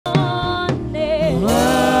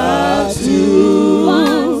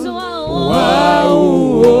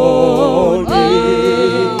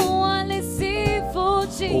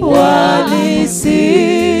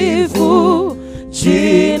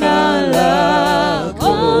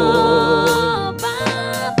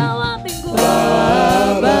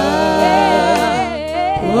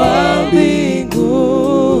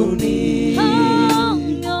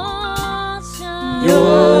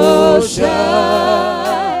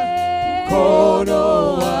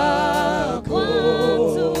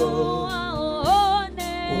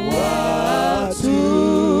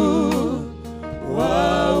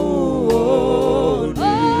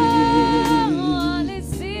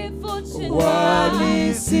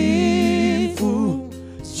walisifu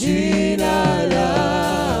jina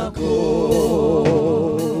lako.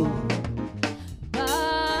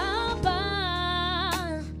 Baba,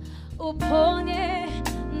 uponye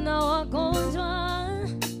na wagonjwa,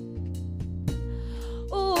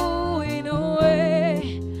 uinue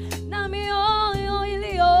na mioyo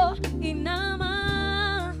iliyoinama,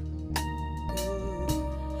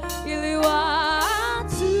 ili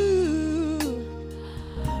watu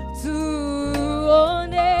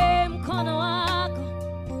tuone mkono wako,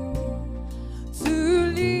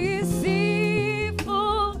 tulisifu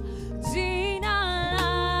jina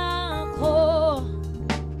lako.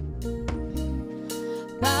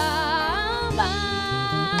 Baba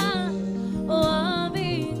wa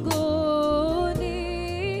mbinguni,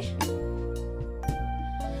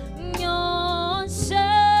 nyosha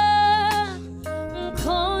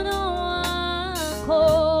mkono wako,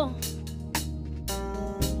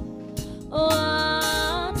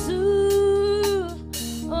 watu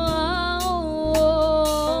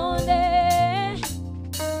waone,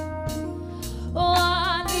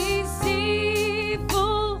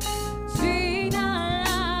 walisifu jina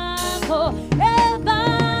lako. Baba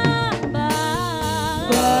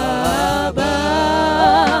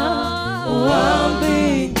wa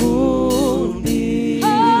mbinguni,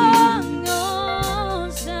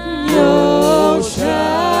 nyosha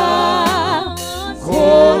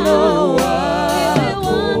mkono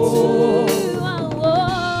wako,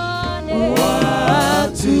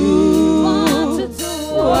 watu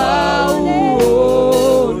waone,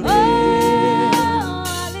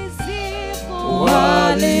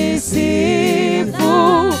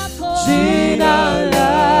 walisifu jina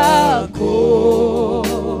lako.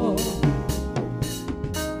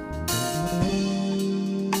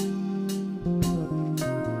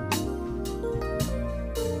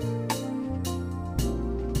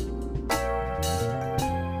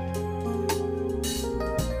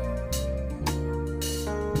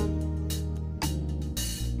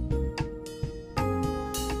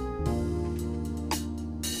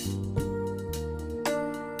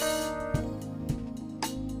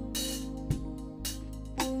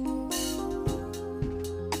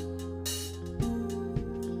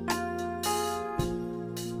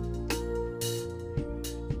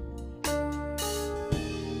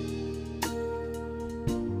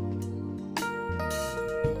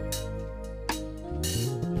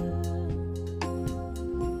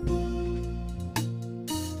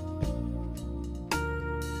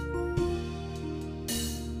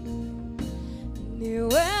 Ni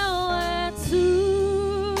wewe tu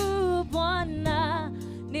Bwana,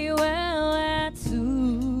 ni wewe tu,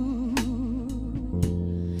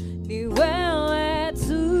 ni wewe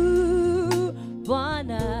tu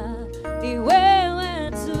Bwana, ni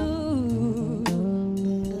wewe tu,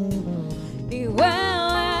 ni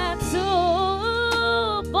wewe tu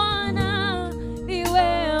Bwana, ni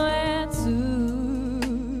wewe tu,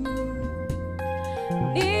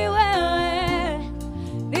 ni wewe,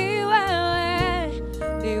 ni wewe,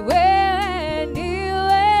 ni wewe, ni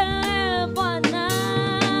wewe Bwana,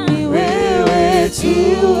 Ni wewe tu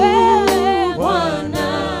Bwana,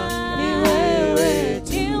 ni wewe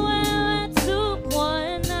tu, ni wewe tu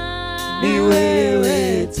Bwana, ni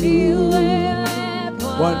wewe tu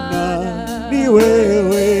Bwana, ni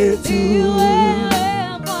wewe tu,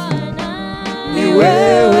 ni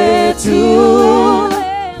wewe tu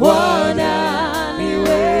Bwana, ni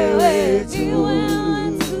wewe tu,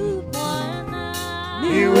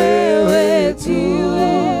 ni wewe tu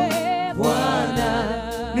Bwana,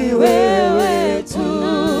 ni wewe tu,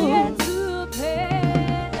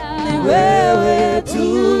 ni wewe tu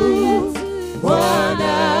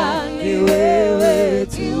Bwana, ni wewe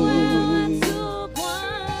tu,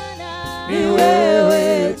 ni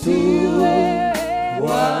wewe tu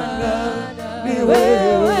Bwana, ni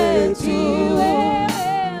wewe tu,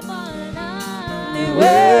 ni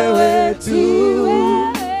wewe tu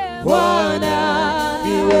Bwana,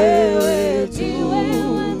 ni wewe tu,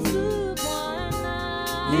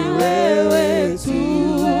 ni wewe tu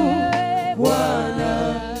Bwana,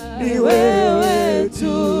 ni wewe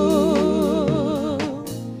tu,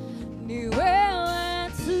 ni wewe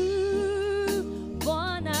tu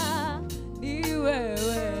Bwana, ni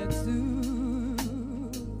wewe tu,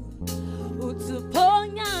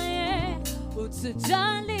 utuponyaye,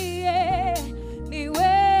 utujalie, ni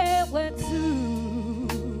wewe tu,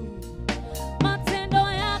 matendo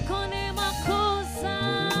yako ni makuu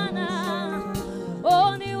sana,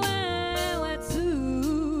 oh ni wewe tu,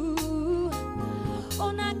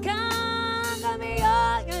 unakanga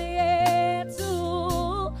mioyo yetu,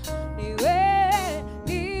 ni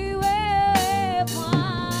wewe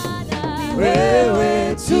Bwana, wewe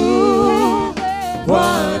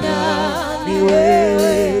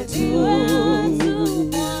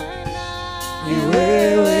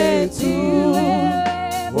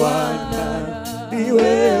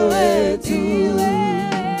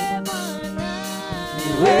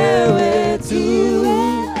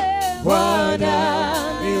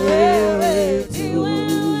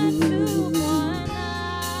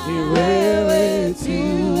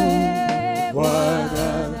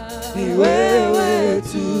ni wewe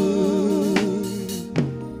tu.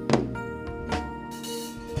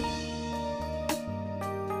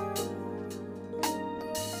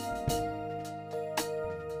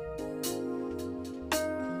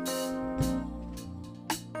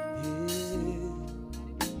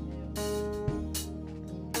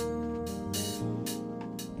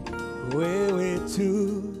 Wewe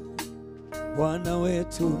tu, Bwana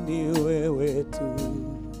wetu ni wewe tu.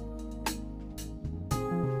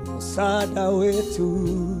 Msaada wetu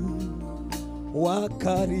wa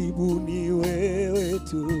karibu ni wewe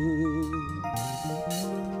tu.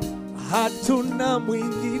 Hatuna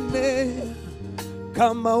mwingine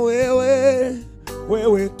kama wewe,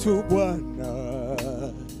 wewe tu Bwana.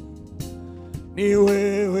 Ni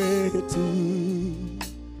wewe tu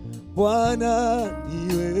Bwana,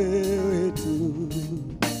 ni wewe tu.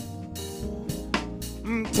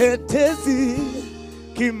 Mtetezi,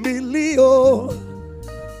 kimbilio,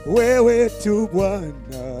 wewe tu Bwana.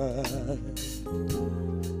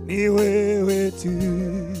 Ni wewe tu.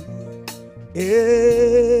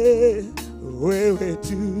 Wewe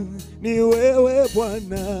tu, ni wewe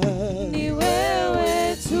Bwana. Ni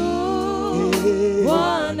wewe tu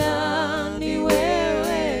Bwana, ni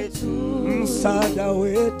wewe tu. Msaada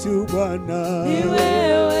wetu Bwana. Ni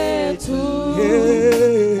wewe tu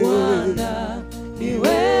Bwana, ni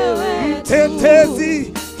wewe tu.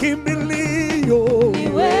 Mtetezi, kimbilio, ni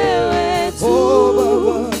wewe tu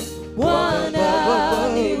Baba. Bwana,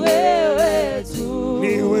 ni wewe tu.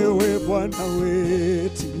 Ni wewe Bwana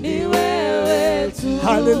wetu. Ni wewe tu.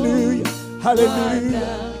 Hallelujah,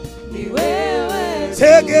 hallelujah. Ni wewe tu.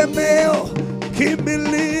 Tegemeo,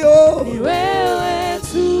 kimbilio, ni wewe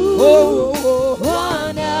tu.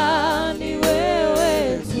 Bwana, ni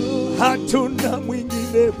wewe tu. Hatuna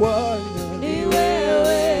mwingine Bwana. Ni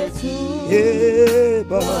wewe tu.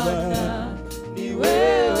 Baba. Ni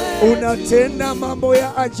wewe. Unatenda mambo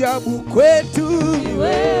ya ajabu kwetu. Ni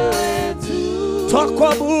wewe tu.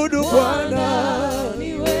 Twakuabudu Bwana.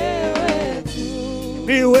 Ni wewe tu.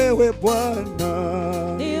 Ni wewe Bwana.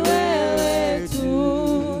 Ni wewe tu.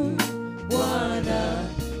 Bwana,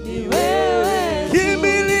 ni wewe tu.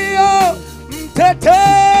 Kimbilio,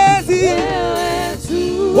 mtetezi. Wewe tu.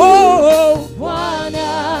 Bwana,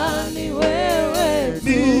 ni wewe tu.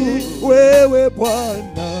 Ni wewe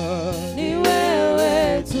Bwana. Ni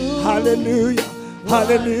wewe tu. Hallelujah,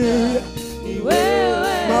 hallelujah. Ni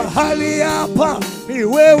wewe. Mahali hapa ni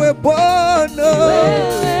wewe Bwana. Ni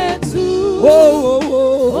wewe tu.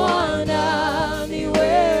 Bwana, ni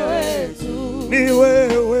wewe tu. Ni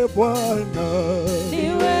wewe Bwana.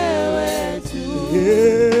 Ni wewe tu.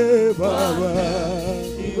 Baba.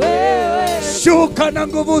 Ni wewe. Shuka na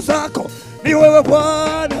nguvu zako. Ni wewe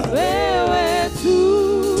Bwana. Wewe tu.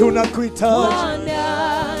 Tunakuhitaji.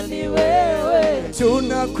 Bwana, ni wewe tu.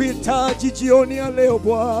 Tunakuhitaji jioni ya leo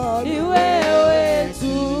Bwana. Ni wewe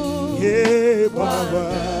tu. Baba.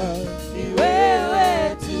 Ni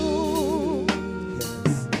wewe tu.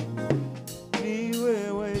 Ni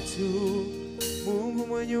wewe tu, Mungu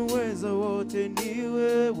mwenye uwezo wote, ni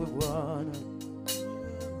wewe Bwana.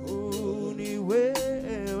 Ni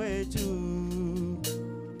wewe tu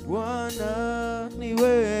Bwana, ni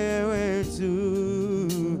wewe tu.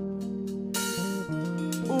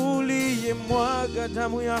 Uliyemwaga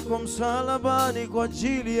damu yako msalabani kwa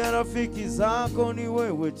ajili ya rafiki zako, ni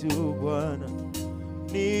wewe tu Bwana.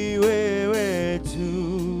 Ni wewe tu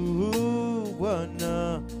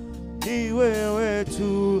Bwana. Ni wewe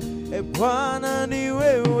tu Bwana, ni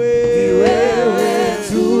wewe. Ni wewe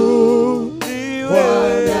tu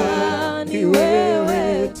Bwana, ni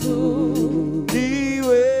wewe tu. Ni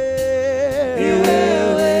wewe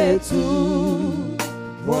tu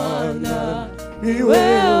Bwana. Ni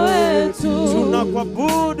wewe tu.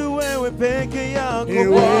 Tunakuabudu wewe peke yako Ni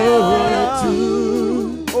wewe tu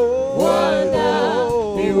Bwana.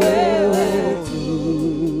 Ni wewe tu.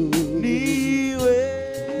 Ni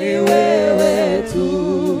wewe tu.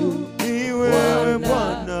 Ni wewe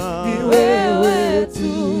Bwana. Ni wewe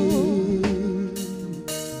tu.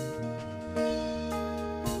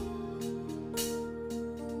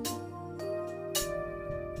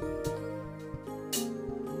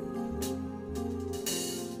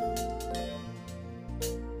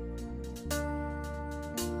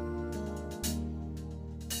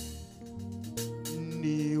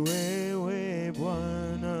 Ni wewe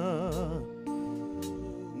Bwana.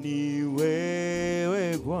 Ni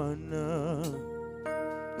wewe Bwana.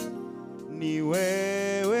 Ni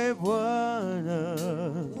wewe Bwana.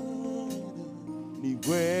 Ni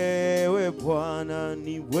wewe Bwana.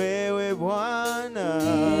 Ni wewe Bwana.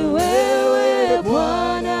 Ni wewe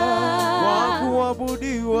Bwana. Wa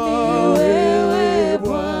kuabudiwa. Ni wewe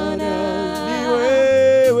Bwana.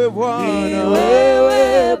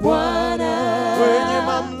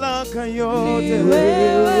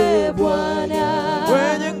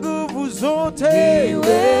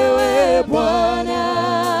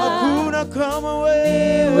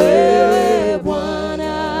 wewe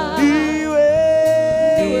Bwana, ni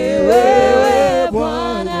wewe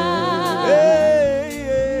Bwana,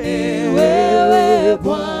 ni wewe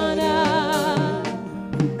Bwana,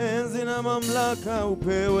 enzi na mamlaka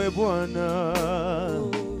upewe Bwana,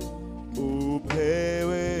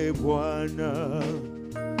 upewe Bwana,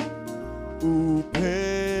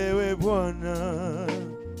 upewe Bwana,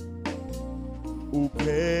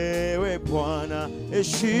 upewe Bwana,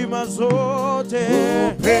 heshima zote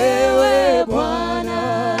upewe Bwana,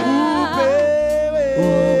 upewe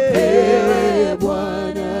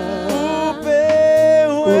Bwana, upewe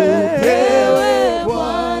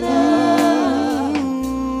Bwana,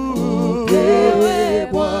 upewe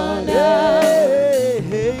Bwana,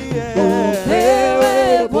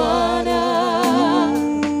 upewe Bwana,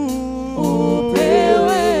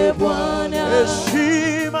 upewe Bwana,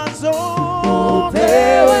 heshima zote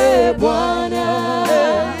upewe Bwana,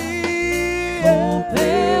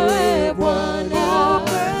 upewe Bwana,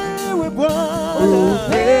 upewe Bwana,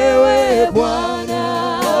 upewe Bwana,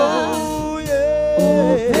 oh yeah,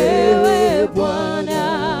 upewe Bwana.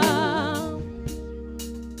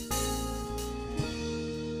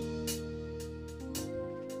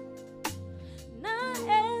 Na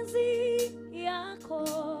enzi yako,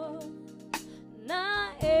 na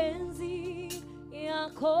enzi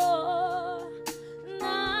yako,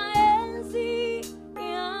 na enzi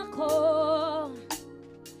yako,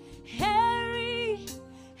 heri,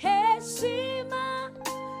 heshima,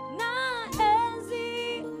 na enzi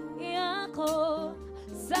yako,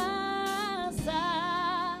 sasa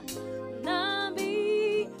na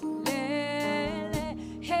milele,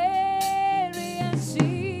 heri,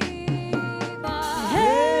 heshima,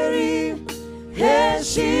 heri,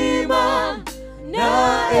 heshima, na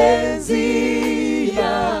enzi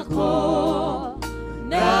yako,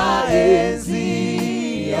 na enzi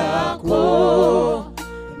yako,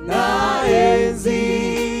 na enzi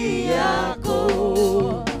yako,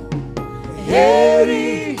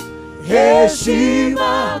 heri,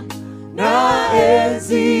 heshima, na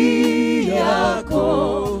enzi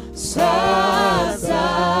yako, sasa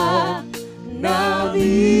na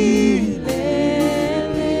milele.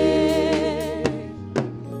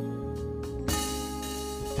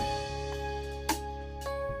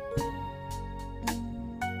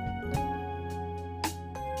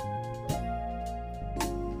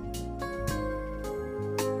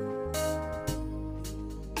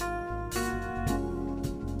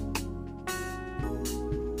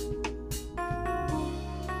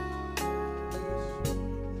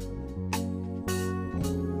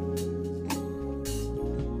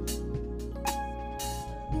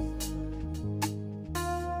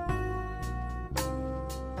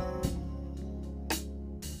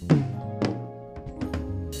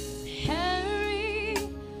 Heri,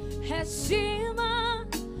 heshima,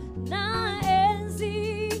 na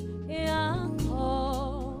enzi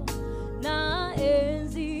yako, na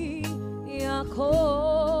enzi yako,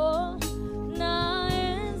 na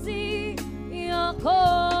enzi yako,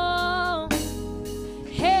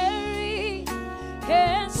 heri,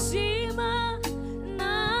 heshima,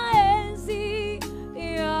 na enzi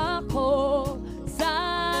yako,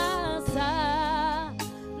 sasa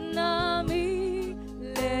na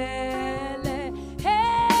milele,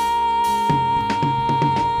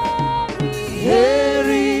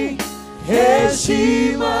 heri,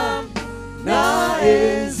 heshima, na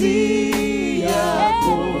enzi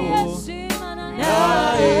yako, na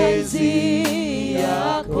enzi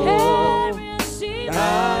yako,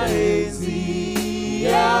 na enzi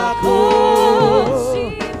yako,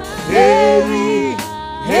 heri,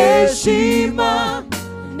 heshima,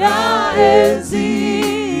 na enzi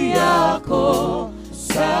yako,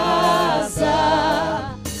 sasa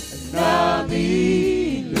na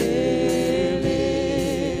milele.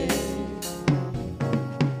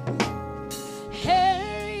 Heri,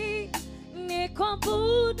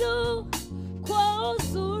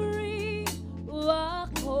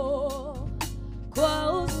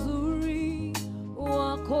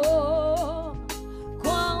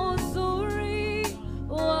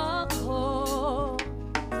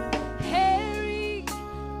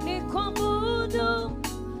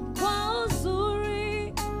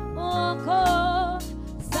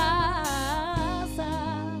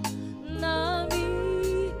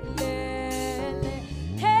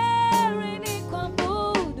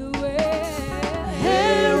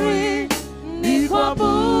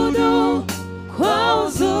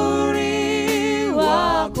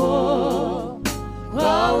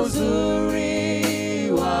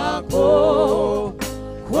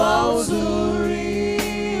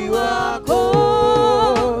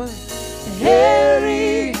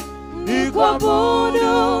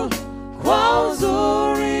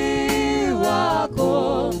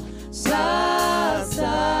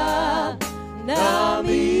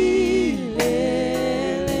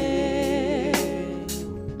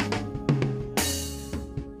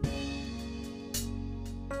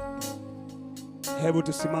 Hebu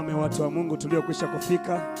tusimame watu wa Mungu tuliokwisha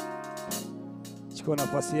kufika. Chukua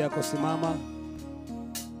nafasi yako, simama.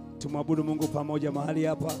 Tumwabudu Mungu pamoja mahali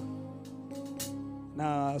hapa.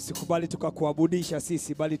 Na sikubali tukakuabudisha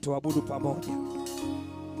sisi, bali tuabudu pamoja.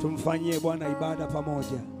 Tumfanyie Bwana ibada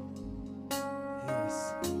pamoja.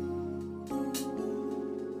 Yes.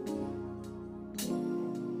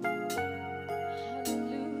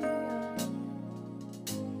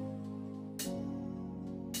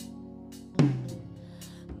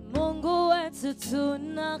 Mungu wetu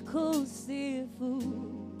tunakusifu,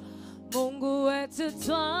 Mungu wetu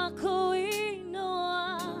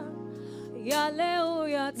twakuinua, yale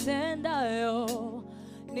uyatendayo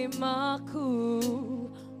ni makuu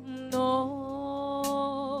mno.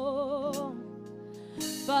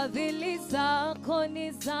 Fadhili zako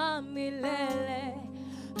ni za milele,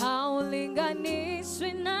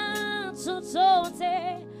 haulinganishwi na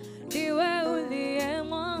chochote. Ndiwe uliye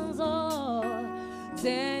mwanzo,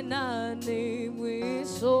 tena ni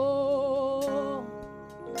mwisho.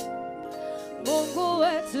 Mungu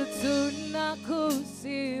wetu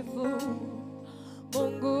tunakusifu,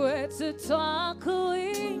 Mungu wetu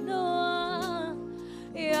twakuinua,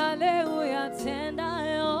 yale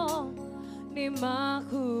uyatendayo ni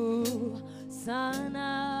makuu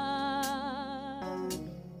sana.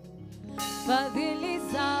 Fadhili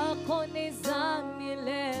zako ni za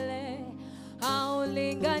milele,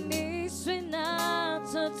 haulinganishwi na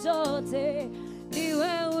chochote.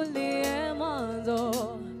 Ndiwe uliye mwanzo,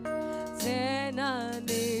 tena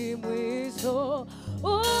ni mwisho.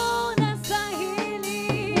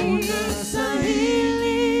 Unastahili,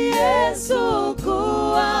 unastahili Yesu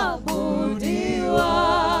kuabudiwa.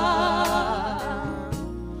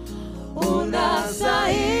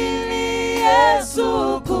 Unastahili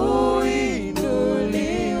Yesu kuinuliwa.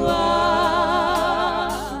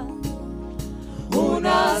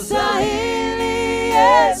 Unastahili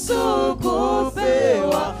Yesu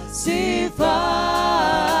kupewa sifa.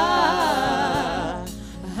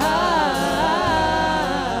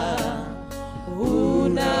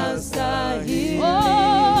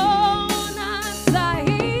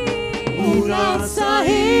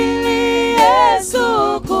 Unastahili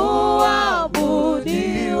Yesu kuabudiwa.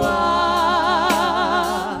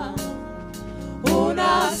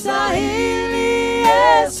 Unastahili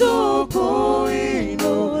Yesu kuinuliwa.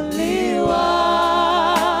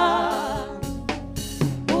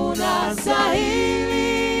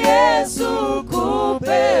 Unastahili Yesu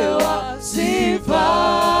kupewa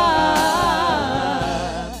sifa.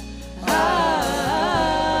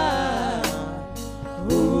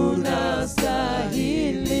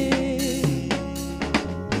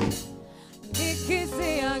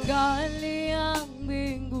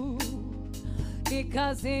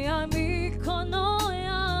 Kazi ya mikono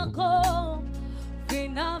yako,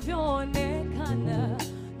 vinavyoonekana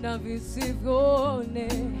na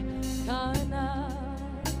visivyoonekana.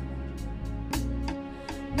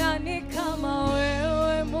 Nani kama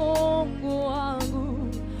wewe Mungu wangu,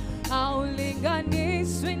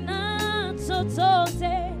 haulinganishwi na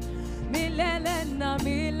chochote. Milele na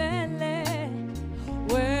milele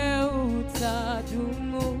wewe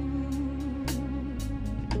utadumu.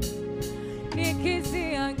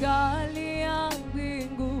 Nikiziangalia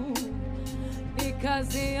mbingu, ni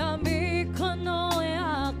kazi ya mikono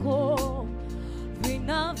yako,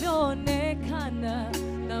 vinavyoonekana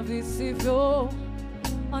na visivyoonekana.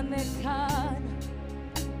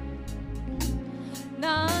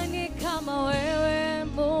 Nani kama wewe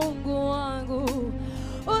Mungu wangu,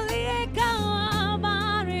 uliyegawa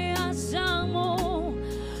bahari ya Shamu,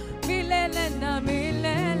 milele na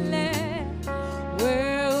milele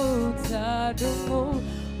wewe utadumu.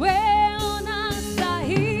 Wewe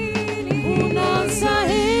unastahili,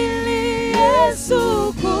 unastahili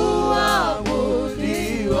Yesu kuabudiwa.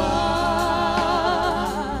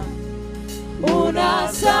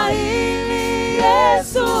 Unastahili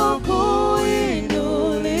Yesu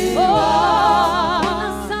kuinuliwa.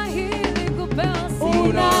 Unastahili kupewa sifa.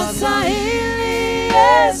 Unastahili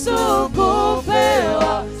Yesu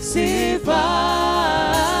kupewa sifa.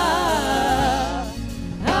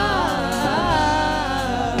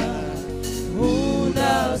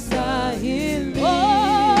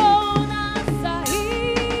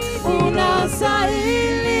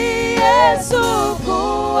 Yesu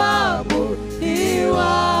kuabudiwa.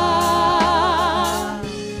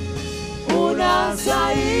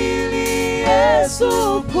 Unastahili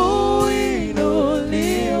Yesu kuinuliwa.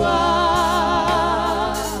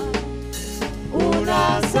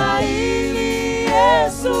 Unastahili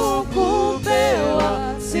Yesu kupewa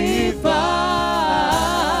sifa.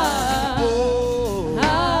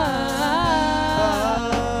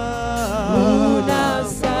 Unastahili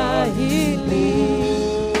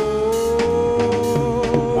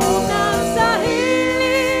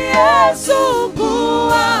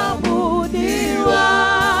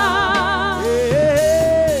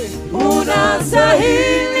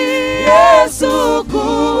unastahili Yesu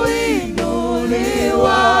kuinuliwa.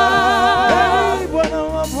 Bwana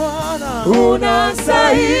wa Bwana,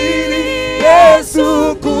 unastahili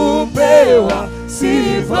Yesu kupewa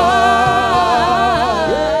sifa.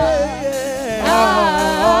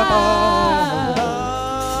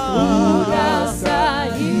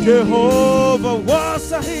 Jehova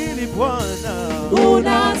wastahili Bwana,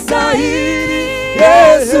 unastahili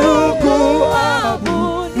Yesu kuabudiwa.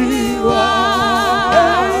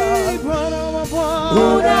 Bwana wa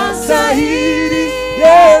Bwana, unastahili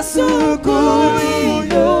Yesu kuinuliwa.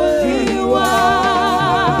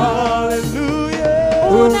 Haleluya,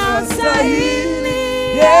 unastahili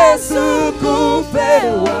Yesu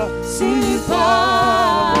kupewa sifa.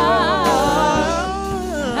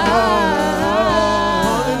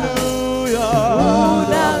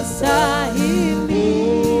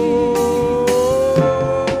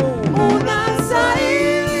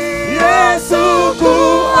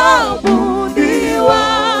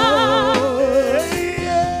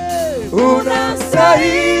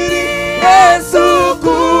 Unastahili Yesu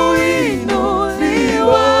kuinuliwa.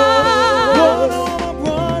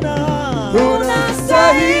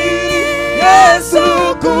 Unastahili Yesu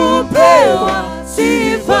kupewa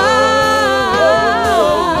sifa.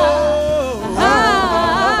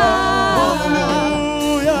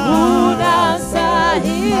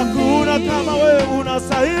 Unastahili. Hakuna kama wewe,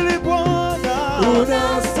 unastahili Bwana.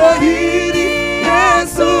 Unastahili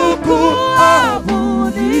Yesu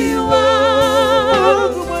kuabudiwa.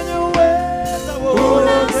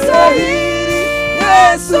 Unastahili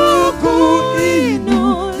Yesu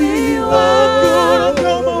kuinuliwa.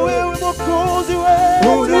 Kama wewe Mwokozi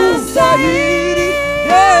wetu, unastahili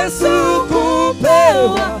Yesu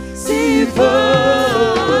kupewa sifa.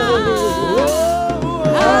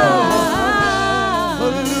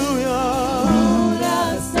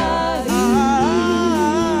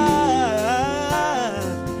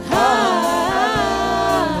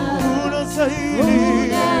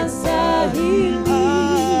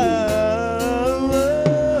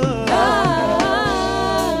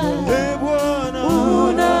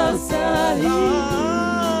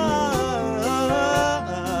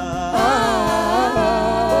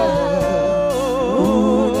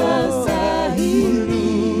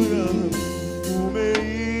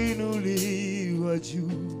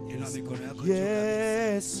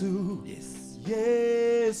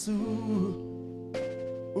 Yesu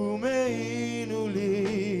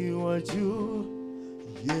umeinuliwa juu.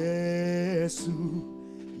 Yesu,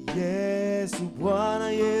 Yesu,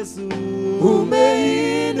 Bwana Yesu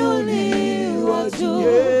umeinuliwa juu.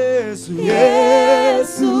 Yesu,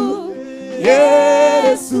 Yesu,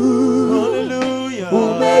 Yesu, haleluya,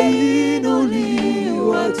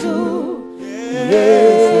 umeinuliwa juu.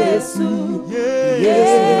 Yesu,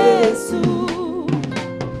 Yesu,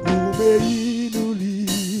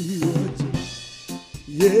 umeinuliwa juu.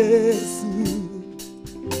 Yesu,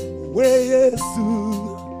 we Yesu,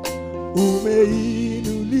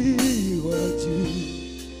 umeinuliwa juu.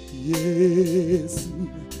 Yesu,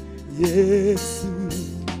 Yesu,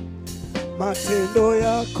 matendo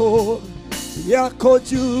yako yako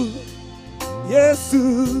juu.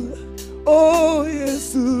 Yesu, oh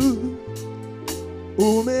Yesu,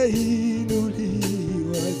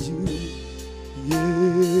 umeinuliwa juu.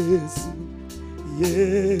 Yesu,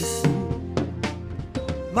 Yesu,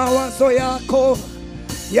 mawazo yako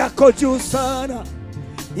yako juu sana,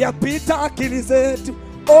 yapita akili zetu.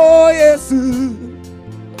 Oh Yesu,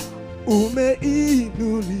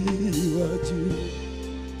 umeinuliwa juu.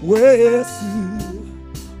 We Yesu,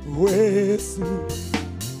 we Yesu,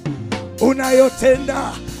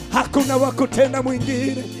 unayotenda hakuna wa kutenda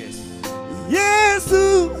mwingine.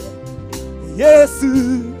 Yesu,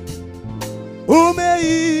 Yesu,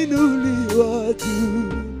 umeinuliwa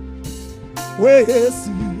juu. We Yesu,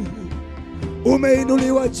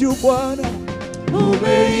 umeinuliwa juu Bwana,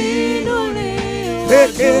 umeinuliwa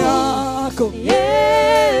peke yako.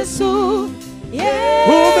 Yesu, Yesu,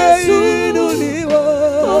 umeinuliwa.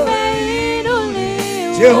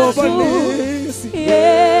 Jehova nisi,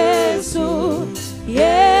 Yesu,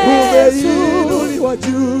 umeinuliwa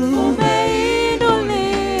juu.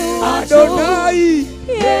 umeinuliwa Adonai,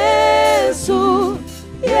 Yesu,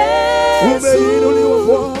 umeinuliwa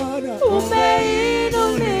Bwana.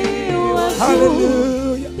 umeinuliwa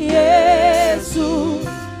Haleluya. Yesu,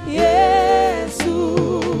 Yesu,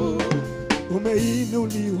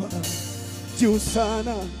 umeinuliwa juu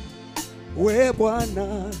sana. We Bwana,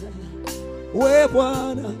 we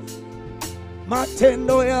Bwana,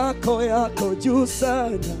 matendo yako yako juu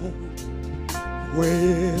sana. We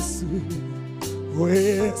Yesu, we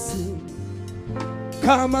Yesu,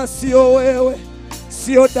 Kama sio wewe,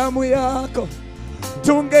 sio damu yako,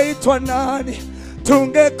 tungeitwa nani?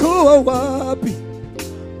 Tungekuwa wapi?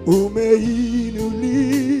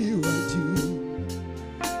 Umeinuliwa juu,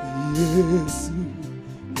 Yesu,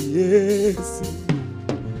 Yesu.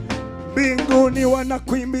 Mbinguni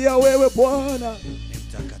wanakuimbia wewe Bwana,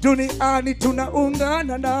 duniani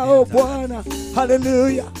tunaungana nao Bwana.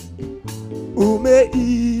 Haleluya.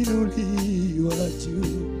 Umeinuliwa juu,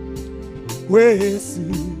 Yesu,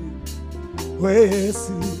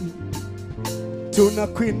 Yesu.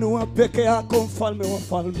 Tunakuinua peke yako, mfalme wa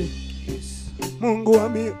falme, Mungu wa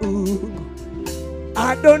miungu,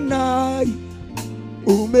 Adonai.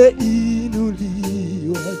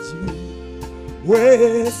 Umeinuliwa juu,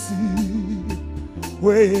 Yesu,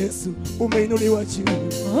 Yesu. Umeinuliwa juu,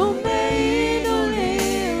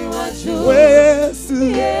 umeinuliwa juu, Yesu,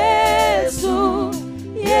 Yesu,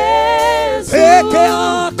 Yesu. peke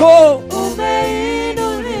yako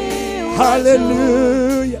Umeinuliwa,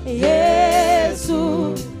 haleluya,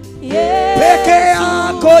 Yesu, Yesu. peke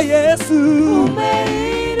yako Yesu,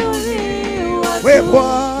 umeinuliwa we juu,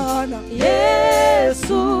 Bwana,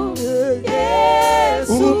 Yesu,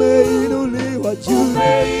 Yesu. umeinuliwa juu,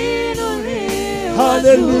 umeinuliwa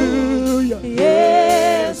haleluya,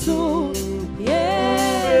 Yesu,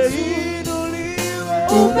 Yesu.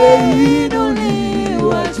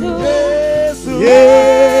 umeinuliwa juu,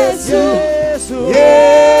 Yesu,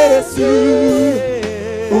 Yesu,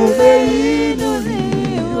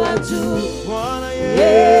 umeinuliwa juu, Bwana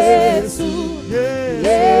Yesu,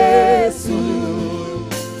 Yesu.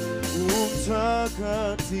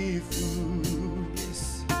 Mtakatifu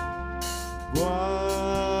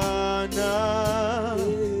Bwana,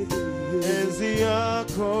 enzi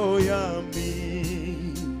yako ya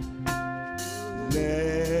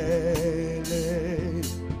milele.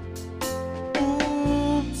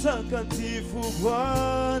 Mtakatifu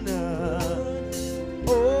Bwana,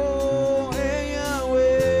 oh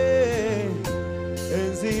Yahweh,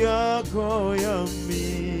 enzi yako ya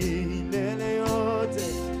milele yote.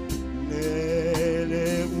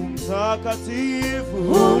 Mtakatifu,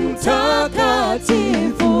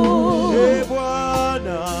 Mtakatifu,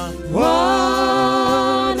 Bwana,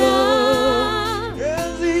 Bwana,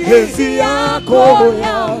 enzi yako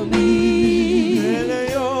ya milele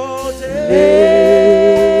yote.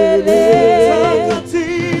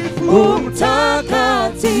 Mtakatifu,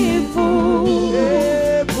 Mtakatifu,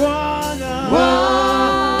 Bwana,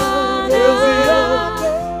 Bwana,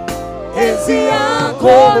 enzi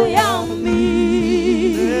yako ya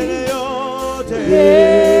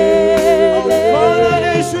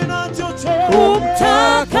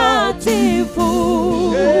Mtakatifu,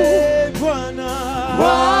 Bwana,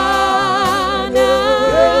 Bwana,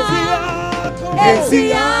 enzi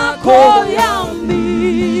yako ya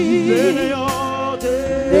milele yote.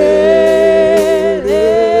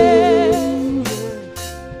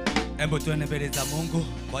 Embo tuende mbele za Mungu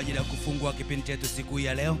kwa ajili ya kufungua kipindi chetu siku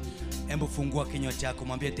ya leo. Embo fungua kinywa chako,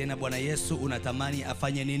 mwambie tena Bwana Yesu unatamani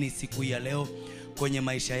afanye nini siku ya leo kwenye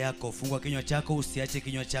maisha yako. Fungua kinywa chako, usiache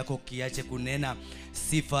kinywa chako kiache kunena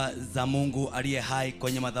sifa za Mungu aliye hai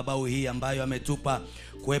kwenye madhabahu hii ambayo ametupa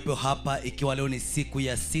kuwepo hapa, ikiwa leo ni siku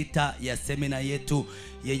ya sita ya semina yetu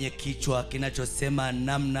yenye kichwa kinachosema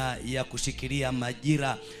namna ya kushikilia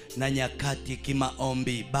majira na nyakati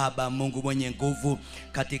kimaombi. Baba Mungu mwenye nguvu,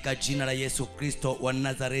 katika jina la Yesu Kristo wa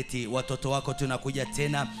Nazareti, watoto wako tunakuja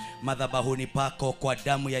tena madhabahuni pako kwa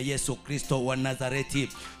damu ya Yesu Kristo wa Nazareti,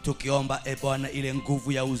 tukiomba Bwana ile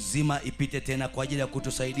nguvu ya uzima ipite tena kwa ajili ya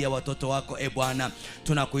kutusaidia watoto wako. Bwana,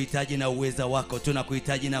 tunakuhitaji na uweza wako,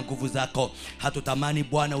 tunakuhitaji na nguvu zako. Hatutamani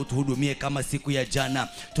Bwana utuhudumie kama siku ya jana,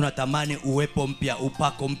 tunatamani uwepo mpya,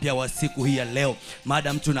 upako mpya wa siku hii ya leo.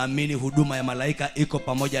 Madam tunaamini huduma ya malaika iko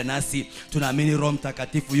pamoja nasi, tunaamini Roho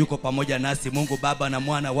Mtakatifu yuko pamoja nasi, Mungu Baba na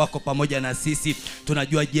Mwana wako pamoja na sisi.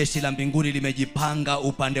 Tunajua jeshi la mbinguni limejipanga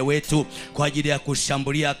upande wetu kwa ajili ya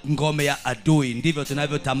kushambulia ngome ya adui. Ndivyo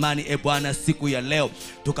tunavyotamani Bwana siku ya leo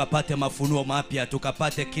tukapate mafunuo mapya,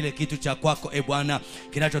 tukapate kile kitu cha kwako Bwana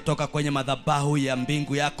kinachotoka kwenye madhabahu ya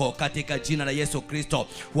mbingu yako, katika jina la Yesu Kristo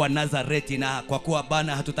wa Nazareti. Na kwa kuwa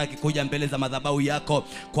Bwana hatutaki kuja mbele za madhabahu yako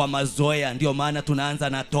kwa mazoea, ndio maana tunaanza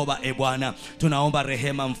na toba Bwana. Tunaomba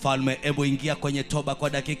rehema Mfalme, hebu ingia kwenye toba kwa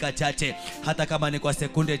dakika chache, hata kama ni kwa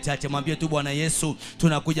sekunde chache. Mwambie tu Bwana Yesu,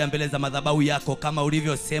 tunakuja mbele za madhabahu yako kama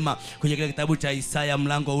ulivyosema kwenye kile kitabu cha Isaya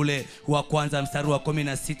mlango ule wa kwanza mstari wa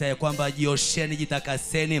 16 ya kwamba jiosheni,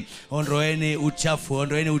 jitakaseni, ondoeni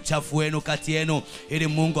uchafu wenu kati yenu, ili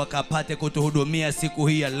Mungu akapate kutuhudumia siku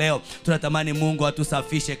hii ya leo. Tunatamani Mungu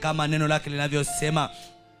atusafishe kama neno lake linavyosema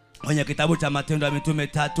kwenye kitabu cha Matendo ya Mitume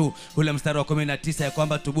 3 ule mstari wa 19 ya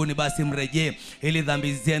kwamba tubuni basi mrejee ili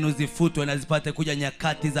dhambi zenu zifutwe na zipate kuja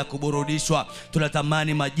nyakati za kuburudishwa.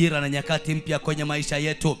 Tunatamani majira na nyakati mpya kwenye maisha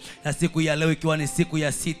yetu, na siku ya leo ikiwa ni siku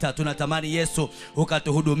ya sita, tunatamani Yesu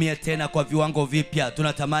ukatuhudumie tena kwa viwango vipya.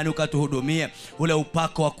 Tunatamani ukatuhudumie ule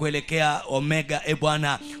upako wa kuelekea omega,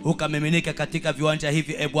 Bwana, ukamiminike katika viwanja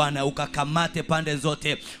hivi, Bwana, ukakamate pande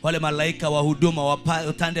zote, wale malaika wa huduma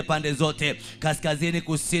watande pande zote, kaskazini,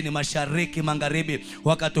 kusini, mashariki, magharibi,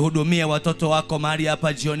 wakatuhudumia watoto wako mahali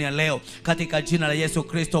hapa jioni ya leo katika jina la Yesu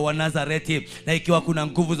Kristo wa Nazareti. Na ikiwa kuna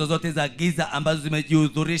nguvu zozote za giza ambazo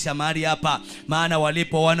zimejihudhurisha mahali hapa, maana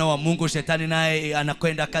walipo wana wa Mungu shetani naye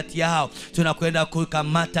anakwenda kati yao, tunakwenda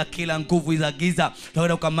kukamata kila nguvu za giza,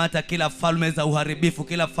 tunakwenda kukamata kila falme za uharibifu,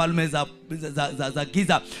 kila falme za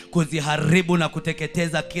giza, kuziharibu na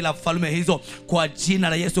kuteketeza kila falme hizo kwa jina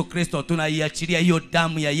la Yesu Kristo. Tunaiachilia hiyo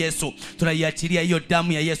damu ya Yesu, tunaiachilia hiyo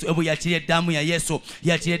damu ya Yesu. Hebu iachilie damu ya Yesu,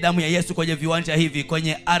 iachilie damu ya Yesu kwenye viwanja hivi,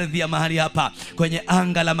 kwenye ardhi ya mahali hapa, kwenye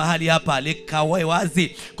anga la mahali hapa, likawe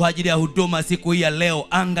wazi kwa ajili ya huduma siku hii ya leo.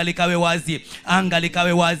 Anga likawe wazi, anga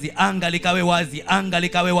likawe wazi, anga likawe wazi, anga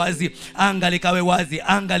likawe wazi, anga likawe wazi,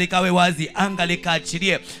 anga likawe wazi, anga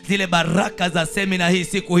likaachilie zile baraka za semina hii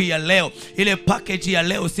siku hii ya leo, ile package ya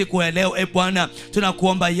leo siku ya leo. Bwana,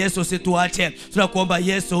 tunakuomba Yesu usituache, tunakuomba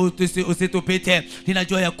Yesu usitupite.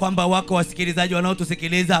 Ninajua ya kwamba wako wasikilizaji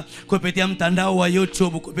wanaotusikiliza kupitia mtandao wa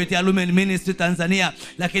YouTube, kupitia Lumen Ministry Tanzania,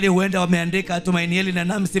 lakini huenda wameandika Tumainieli na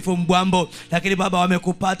Namsifu Mbwambo, lakini Baba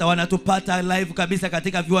wamekupata, wanatupata live kabisa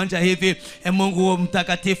katika viwanja hivi. Mungu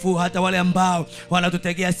mtakatifu, hata wale ambao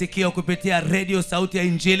wanatutegea sikio kupitia radio Sauti ya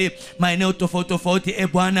Injili maeneo tofauti tofauti,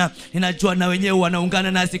 Bwana, ninajua na wenyewe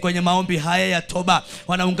wanaungana nasi kwenye maombi haya ya toba,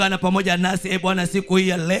 wanaungana pamoja nasi Bwana siku hii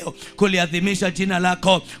ya leo kuliadhimisha jina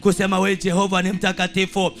lako, kusema wewe Jehova ni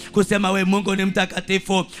mtakatifu, kusema wewe Mungu ni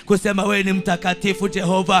mtakatifu, kusema wewe ni mtakatifu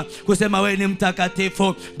Jehova, kusema wewe ni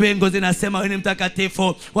mtakatifu. Mbingu zinasema wewe ni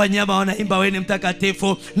mtakatifu, wanyama wanaimba wewe ni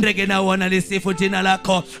mtakatifu, ndege nao wanalisifu jina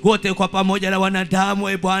lako, wote kwa pamoja na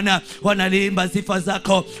wanadamu Bwana wanalimba sifa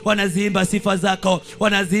zako, wanaziimba sifa zako,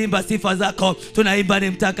 wanaziimba sifa zako. Tunaimba ni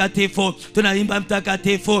mtakatifu, tunaimba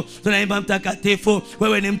mtakatifu, tunaimba mtakatifu.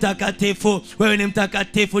 Wewe ni mtakatifu, wewe ni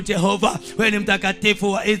mtakatifu Jehova, wewe ni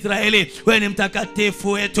mtakatifu wa Israeli, wewe ni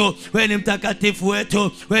mtakatifu wetu, wewe ni mtakatifu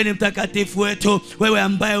wetu, wewe ni mtakatifu wetu. Wewe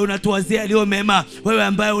ambaye unatuwazia yaliyo mema, wewe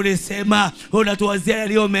ambaye ulisema unatuwazia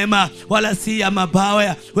yaliyo mema wala si ya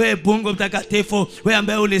mabaya. Wewe Mungu mtakatifu, wewe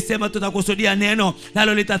ambaye ulisema tutakusudia neno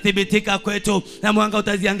nalo litathibitika kwetu na mwanga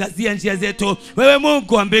utaziangazia njia zetu. Wewe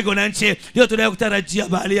Mungu wa mbingu na nchi, ndio tunayokutarajia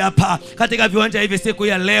mahali hapa katika viwanja hivi siku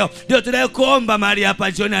ya leo, ndio tunayokuomba mahali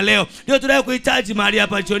hapa jioni ya leo, ndio tunayokuhitaji mahali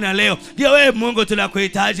hapa jioni ya leo. Ndio wewe Mungu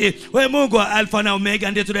tunakuhitaji, wewe Mungu wa Alfa na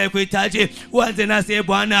Omega, ndio tunayokuhitaji. Uanze nasi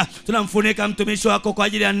Bwana, tunamfunika mtumishi wako kwa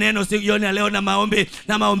ajili ya neno siku jioni ya leo na maombi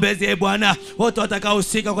na maombezi Bwana, wote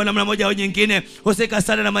watakaohusika kwa namna moja au nyingine, husika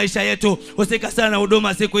sana na maisha yetu, husika sana na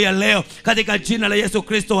huduma siku ya leo katika jina la Yesu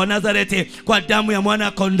Kristo wa Nazareti, kwa damu ya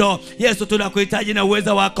mwana kondoo. Yesu tunakuhitaji na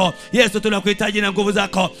uweza wako, Yesu tunakuhitaji na nguvu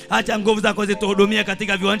zako. Acha nguvu zako zituhudumie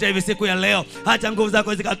katika viwanja hivi siku ya leo, acha nguvu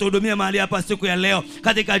zako zikatuhudumie mahali hapa siku ya leo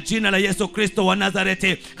katika jina la Yesu Kristo wa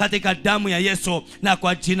Nazareti, katika damu ya Yesu na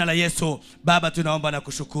kwa jina la Yesu. Baba tunaomba na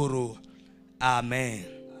kushukuru, amen.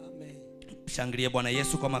 Shangilie Bwana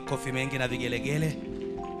Yesu kwa makofi mengi na vigelegele.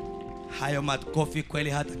 Hayo makofi kweli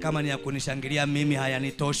hata kama ni ya kunishangilia mimi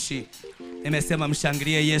hayanitoshi. Nimesema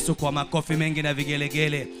mshangilie Yesu kwa makofi mengi na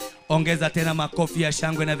vigelegele. Ongeza tena makofi ya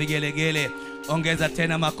shangwe na vigelegele. Ongeza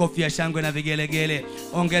tena makofi ya shangwe na vigelegele.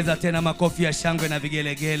 Ongeza tena makofi ya shangwe na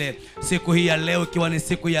vigelegele. Siku hii ya leo ikiwa ni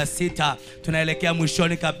siku ya sita, tunaelekea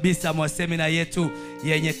mwishoni kabisa mwa semina yetu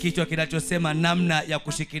yenye kichwa kinachosema namna ya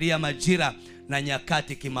kushikilia majira na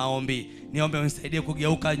nyakati kimaombi. Niombe unisaidie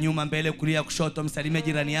kugeuka nyuma, mbele, kulia, kushoto. Msalimie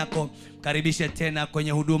jirani yako, karibishe tena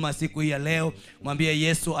kwenye huduma siku hii ya leo. Mwambie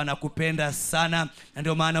Yesu anakupenda sana na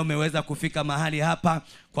ndio maana umeweza kufika mahali hapa.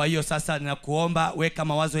 Kwa hiyo sasa ninakuomba weka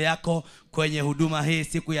mawazo yako kwenye huduma hii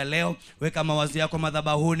siku ya leo. Weka mawazo yako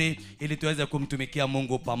madhabahuni ili tuweze kumtumikia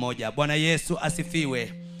Mungu pamoja. Bwana Yesu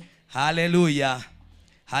asifiwe. Haleluya.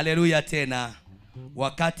 Haleluya tena.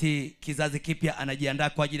 Wakati kizazi kipya anajiandaa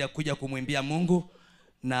kwa ajili ya kuja kumwimbia Mungu,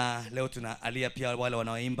 na leo tunaalia pia wale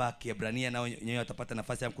wanaoimba Kiebrania nao wenyewe watapata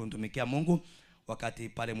nafasi ya kumtumikia Mungu. Wakati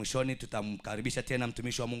pale mwishoni tutamkaribisha tena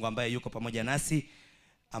mtumishi wa Mungu ambaye yuko pamoja nasi,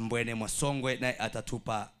 Ambwene Mwasongwe, naye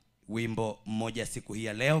atatupa wimbo mmoja siku hii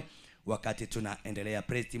ya leo wakati tunaendelea.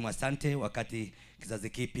 Praise team, asante. Wakati kizazi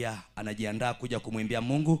kipya anajiandaa kuja kumwimbia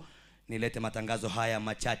Mungu, nilete matangazo haya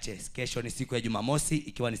machache. Kesho ni siku ya Jumamosi,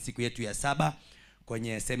 ikiwa ni siku yetu ya 7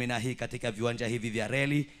 kwenye semina hii katika viwanja hivi vya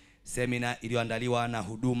reli, semina iliyoandaliwa na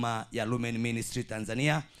huduma ya Lumen Ministry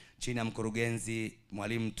Tanzania chini ya mkurugenzi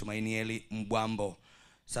Mwalimu Tumainieli Mbwambo.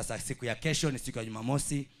 Sasa siku ya kesho ni siku ya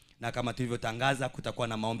Jumamosi, na kama tulivyotangaza kutakuwa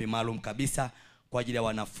na maombi maalum kabisa kwa ajili ya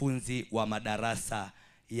wanafunzi wa madarasa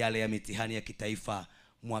yale ya mitihani ya kitaifa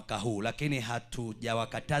mwaka huu, lakini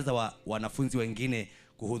hatujawakataza wanafunzi wengine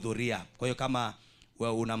kuhudhuria. Kwa hiyo kama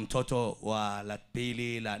una mtoto wa la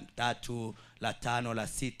pili, la tatu, la tano, la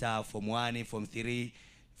sita, form 1, form 3,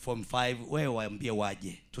 form 5, wewe waambie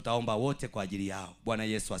waje. Tutaomba wote kwa ajili yao. Bwana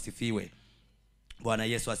Yesu asifiwe. Bwana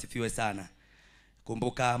Yesu asifiwe sana.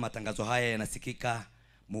 Kumbuka matangazo haya yanasikika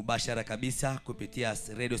mubashara kabisa kupitia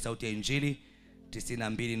Radio Sauti ya Injili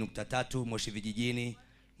 92.3 Moshi vijijini,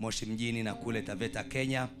 Moshi mjini na kule Taveta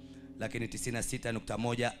Kenya, lakini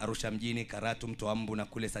 96.1 Arusha mjini, Karatu, Mtoambu na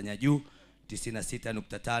kule Sanyaju,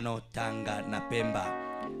 96.5 Tanga na Pemba,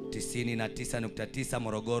 99.9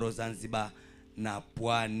 Morogoro, Zanzibar na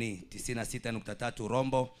Pwani, 96.3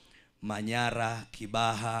 Rombo, Manyara,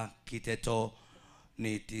 Kibaha, Kiteto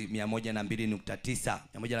ni 102.9.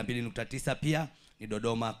 102.9 pia ni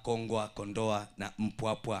Dodoma, Kongwa, Kondoa na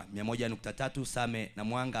Mpwapwa. 100.3 Same na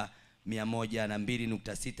Mwanga.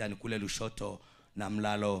 102.6 ni kule Lushoto na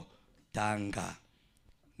Mlalo, Tanga.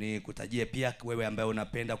 Ni kutajie pia wewe ambaye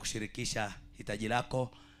unapenda kushirikisha hitaji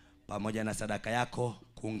lako pamoja na sadaka yako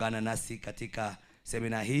kuungana nasi katika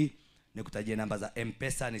semina hii. Ni kutajie namba za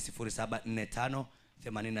M-Pesa ni 0745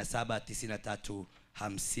 87 93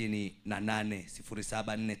 58,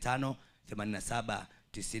 0745 87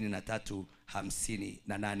 93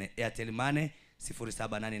 58. Airtel Money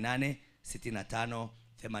 0788 65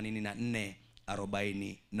 84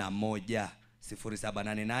 41,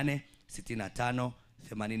 0788 65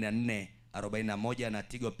 84 41, na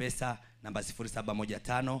Tigo Pesa namba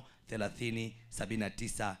 0715 30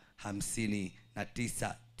 79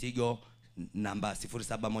 59. Tigo namba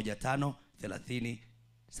 0715 30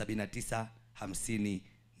 79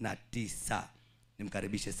 59.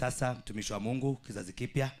 Nimkaribishe sasa mtumishi wa Mungu kizazi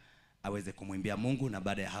kipya aweze kumwimbia Mungu, na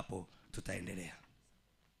baada ya hapo tutaendelea.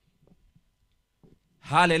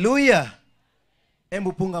 Haleluya.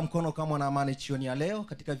 Hebu punga mkono kama una amani jioni ya leo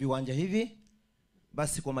katika viwanja hivi.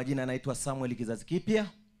 Basi kwa majina naitwa Samuel kizazi kipya.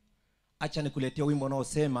 Acha nikuletea wimbo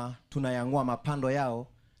unaosema tunayang'oa mapando yao,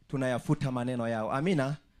 tunayafuta maneno yao.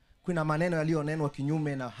 Amina. Kuna maneno yaliyonenwa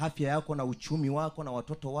kinyume na afya yako na uchumi wako na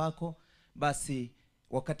watoto wako. Basi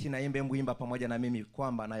wakati naimba, hebu imba pamoja na mimi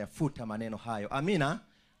kwamba nayafuta maneno hayo. Amina.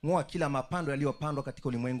 Ng'oa kila mapando yaliyopandwa katika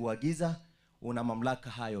ulimwengu wa giza. Una mamlaka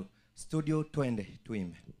hayo. Studio, twende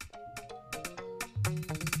tuimbe.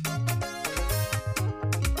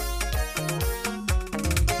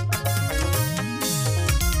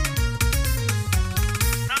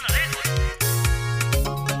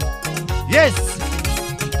 Yes.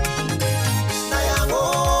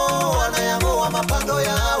 Nayang'oa mapando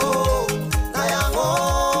yao,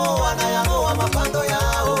 nayang'oa mapando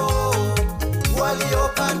yao,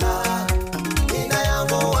 waliopanda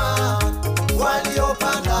ninayang'oa,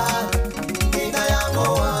 waliopanda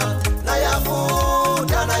ninayang'oa,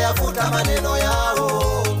 nayafuta maneno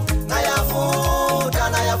yao,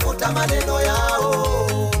 nayafuta maneno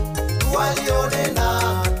yao, walionena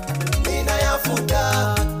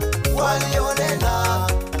ninayafuta, walionena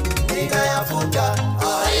ninayafuta,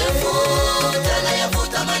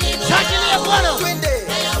 nayafuta maneno yao. Shakilia Bwana.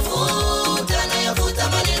 Nayafuta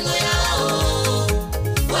maneno yao,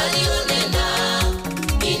 walionena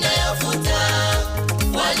ninayafuta,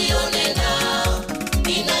 walionena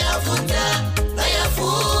ninayafuta,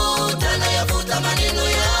 nayafuta maneno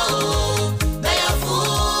yao,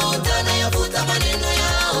 nayafuta maneno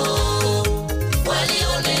yao,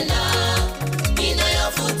 walionena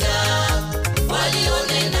ninayafuta,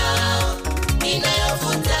 walionena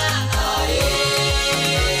ninayafuta.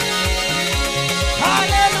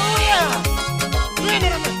 Haleluya.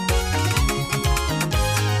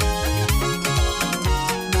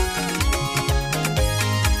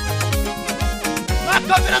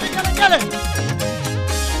 Makofi na vigelegele.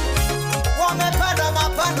 Wamepanda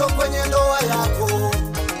mapando kwenye ndoa yako,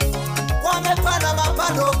 wamepanda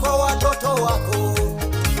mapando kwa watoto wako,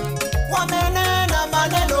 wamenena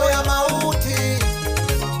maneno ya mauti,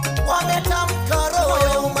 wametamka roho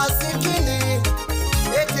ya umasikini,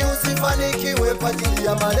 eti usifanikiwe kwa ajili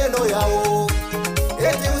ya maneno yao,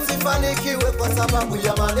 eti usifanikiwe kwa sababu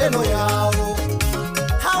ya maneno yao.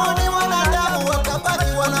 Hao ni wanadamu,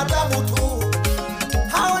 watabaki wanadamu tu.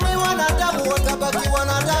 Hao ni wanadamu, watabaki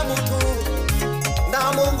wanadamu tu.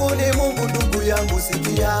 Na Mungu ni Mungu, ndugu yangu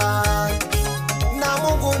sikia. Na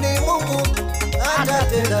Mungu ni Mungu,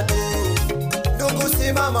 atatenda tu. Ndugu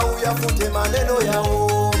simama, uyafute maneno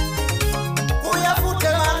yao, uyafute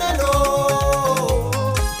maneno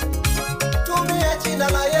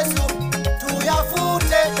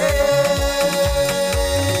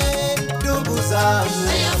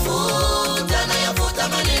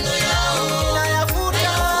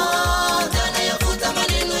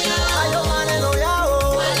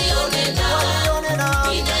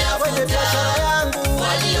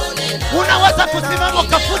Unaweza kusimama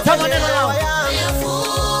ukafuta maneno yao.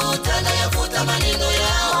 Nayafuta maneno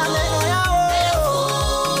yao.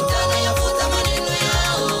 Nayafuta maneno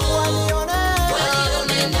yao.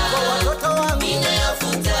 Walionena kwa watoto wangu.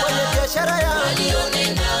 Ninayafuta kwenye biashara yangu.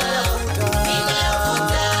 Walionena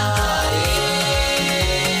ninayafuta.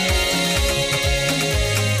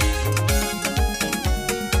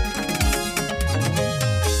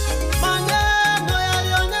 Maneno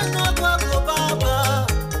yalionenwa kwako Baba.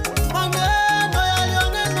 Maneno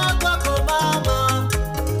yalionenwa kwako Mama.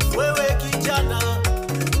 Wewe kijana,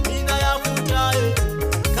 ninayafuta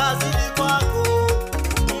kazini kwako,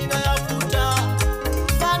 ninayafuta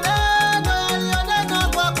maneno yalionenwa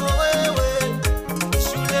kwako wewe,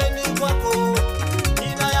 shuleni kwako,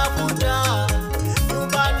 ninayafuta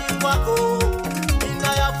nyumbani kwako,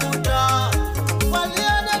 ninayafuta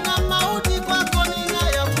walionena mauti kwako,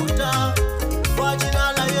 ninayafuta kwa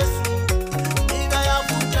jina la Yesu,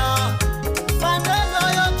 ninayafuta maneno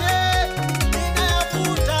yote,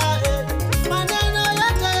 ninayafuta maneno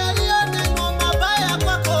yote yaliyonenwa mabaya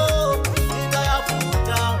kwako,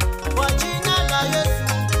 ninayafuta kwa jina la Yesu,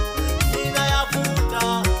 ninayafuta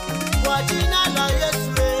kwa jina la Yesu.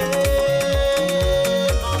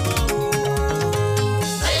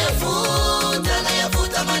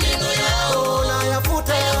 Nayafuta maneno yao,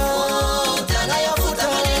 nayafuta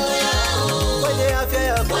maneno yao kwenye afya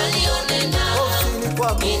yako, walionena ofisini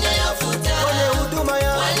kwako, ninayafuta kwenye huduma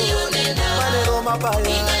yako, walionena maneno mabaya,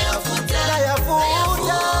 ninayafuta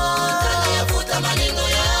maneno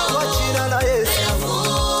yao kwa jina la Yesu,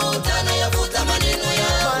 nayafuta maneno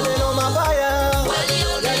yao, maneno mabaya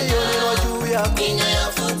yaliyonenwa juu yako,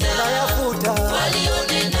 nayafuta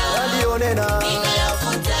walionena,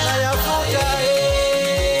 nayafuta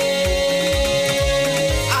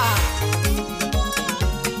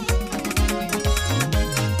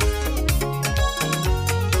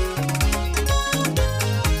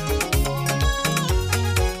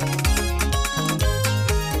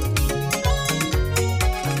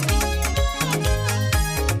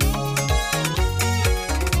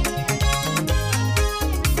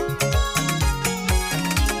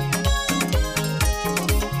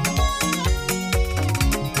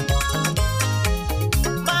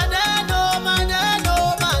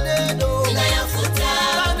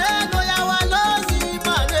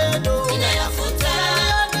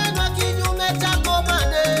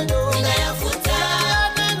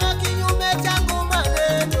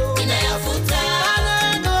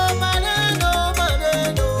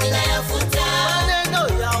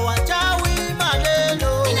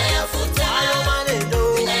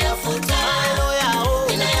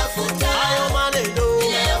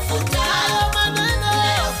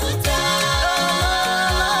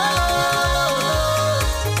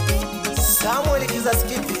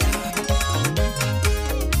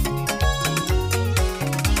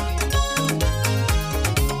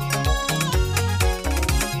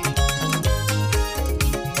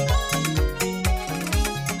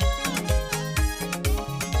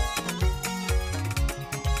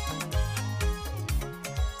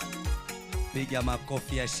Piga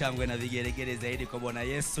makofi ya shangwe na vigelegele zaidi kwa Bwana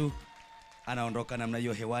Yesu. Anaondoka namna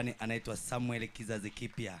hiyo hewani, anaitwa Samuel kizazi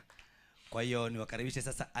kipya. Kwa hiyo niwakaribishe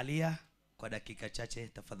sasa Alia kwa dakika chache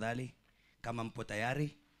tafadhali, kama mpo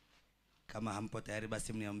tayari. Kama hampo tayari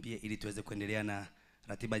basi mniambie ili tuweze kuendelea na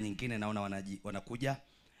ratiba nyingine. Naona wanakuja.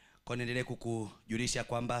 Kwa niendelee kukujulisha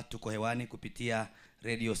kwamba tuko hewani kupitia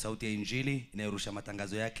Radio Sauti ya Injili inayorusha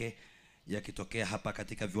matangazo yake yakitokea hapa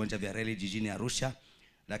katika viwanja vya reli jijini Arusha.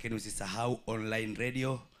 Lakini usisahau online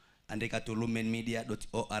radio, andika tu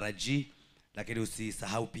BMEDIA.org. Lakini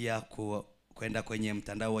usisahau pia kwenda kwenye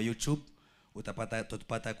mtandao wa YouTube,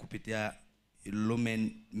 tutapata kupitia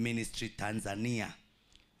Lumen Ministry Tanzania,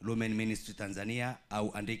 Lumen Ministry Tanzania,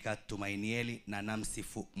 au andika Tumainieli na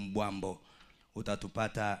Namsifu Mbwambo,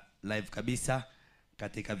 utatupata live kabisa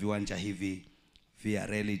katika viwanja hivi vya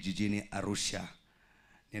reli jijini Arusha.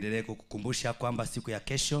 Niendelee kukukumbusha kwamba siku ya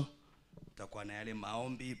kesho tutakuwa na yale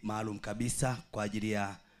maombi maalum kabisa kwa ajili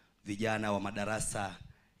ya vijana wa madarasa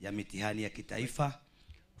ya mitihani ya kitaifa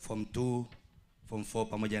form 2, form 4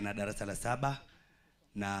 pamoja na darasa la 7.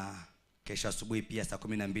 Na kesho asubuhi pia saa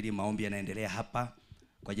 12 maombi yanaendelea hapa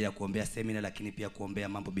kwa ajili ya kuombea semina, lakini pia kuombea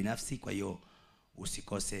mambo binafsi. Kwa hiyo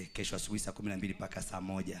usikose kesho asubuhi saa 12 mpaka saa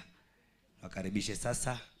 1. Wakaribishe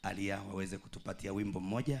sasa Alia waweze kutupatia wimbo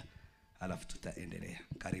mmoja, alafu tutaendelea.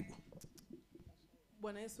 Karibu.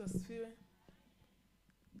 Bwana Yesu asifiwe.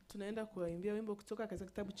 Tunaenda kuimbia wimbo kutoka katika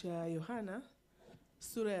kitabu cha Yohana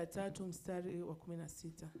sura ya 3 mstari wa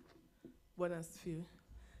 16. Bwana asifiwe.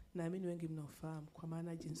 Naamini wengi mnaofahamu, kwa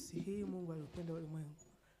maana jinsi hii Mungu alipenda ulimwengu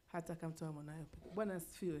hata akamtoa mwanawe pekee. Bwana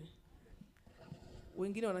asifiwe.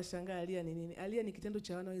 Wengine wanashangaa alia ni nini? Alia ni kitendo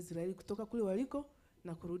cha wana wa Israeli kutoka kule waliko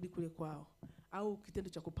na kurudi kule kwao, au kitendo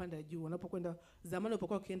cha kupanda juu. Wanapokwenda zamani,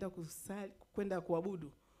 walipokuwa wakienda kusali, kwenda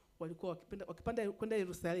kuabudu, walikuwa wakipanda kwenda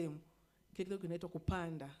Yerusalemu, kile kinaitwa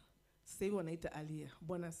kupanda. Sasa hivi wanaita alia.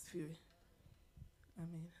 Bwana asifiwe.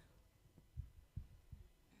 Amen.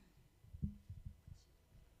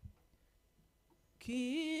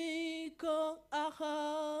 Kiko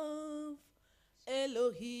ahav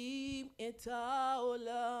Elohim et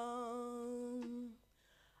haolam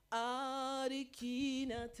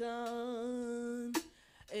Arikinatan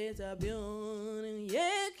et abion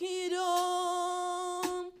yekidom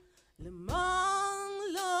leman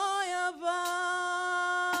lo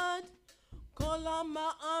yavad kolama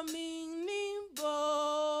aminim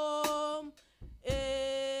bom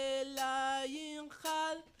elayin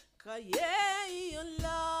khal kayei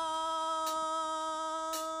olam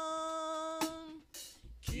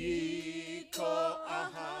Kiko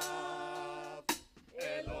ahav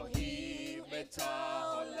Elohim et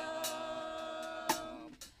haolam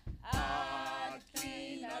ad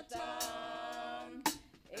kinatan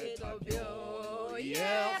et obyo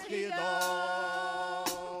yechido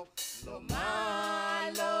lo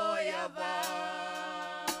malo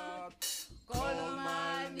yavad kol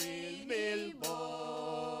manil milbo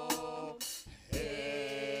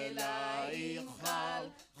elai chal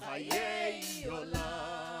chayei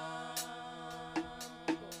olam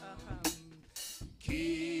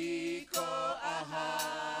Kiko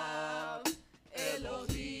ahav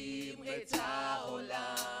Elohim et haolam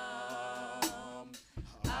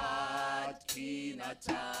ad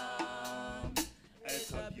kinatam et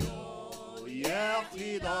habyo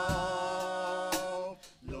yechido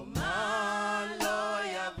lo malo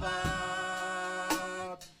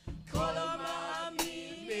yavad kol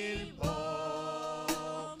ma'amin milbo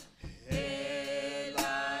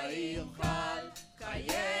elai chal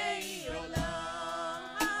kayei olam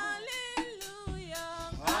Hallelujah.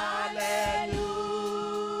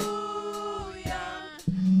 Hallelujah,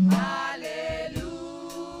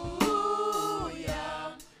 hallelujah,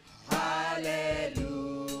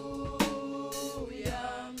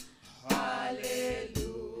 hallelujah,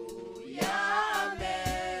 hallelujah,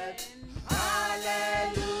 amen.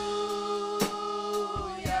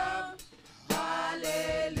 Hallelujah,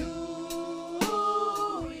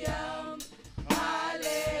 hallelujah,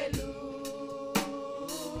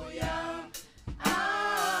 hallelujah,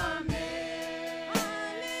 amen.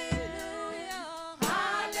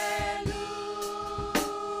 Hallelujah.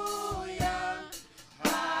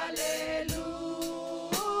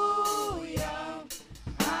 Hallelujah,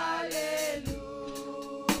 hallelujah,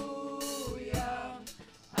 hallelujah,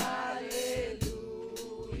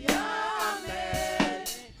 hallelujah, amen.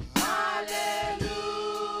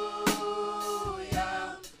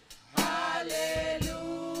 Hallelujah,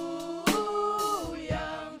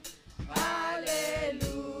 hallelujah,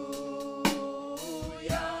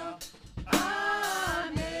 hallelujah,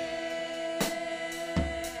 amen.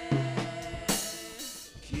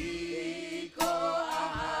 Kiko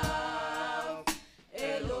ahav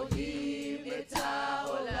Elohim et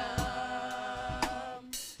haolam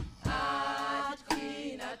ad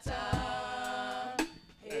kinatam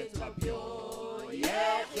et habyo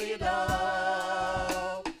yechido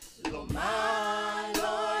lo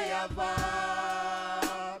malo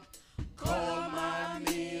yavad kol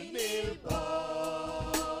manil milbo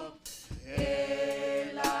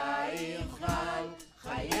elai chal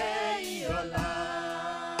chayei olam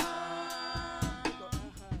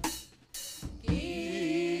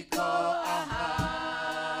Kiko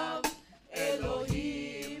ahav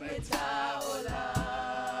Elohim et haolam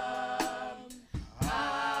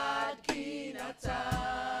ad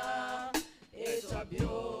kinatam et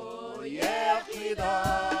habyo yechido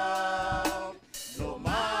lo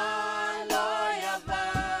malo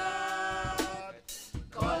yavad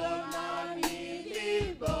kol manil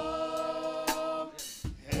milbo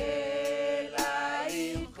elai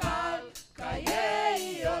chal kayei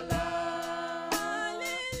olam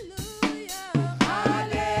Hallelujah.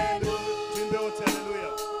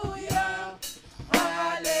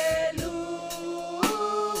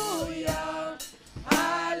 Hallelujah,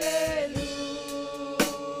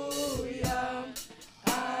 hallelujah,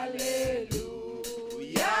 hallelujah,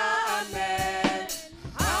 amen.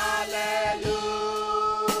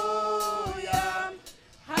 Hallelujah,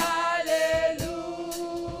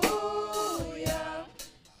 hallelujah,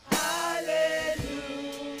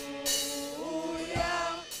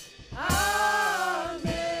 hallelujah,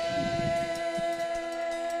 amen.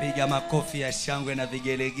 Piga makofi ya shangwe na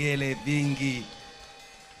vigelegele vingi.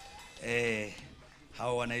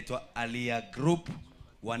 Hao wanaitwa Alia Group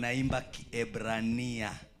wanaimba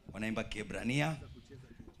Kiebrania. Wanaimba Kiebrania.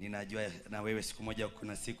 Ninajua na wewe siku moja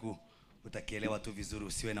kuna siku utakielewa tu vizuri,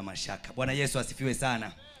 usiwe na mashaka. Bwana Yesu asifiwe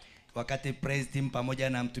sana. Wakati praise team pamoja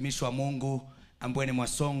na mtumishi wa Mungu Ambweni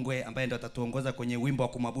Mwasongwe ambaye ndo atatuongoza kwenye wimbo wa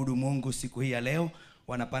kumwabudu Mungu siku hii ya leo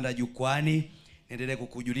wanapanda jukwani, niendelee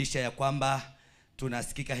kukujulisha ya kwamba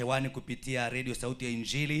tunasikika hewani kupitia Radio Sauti ya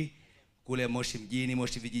Injili kule Moshi mjini,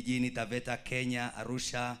 Moshi vijijini, Taveta, Kenya,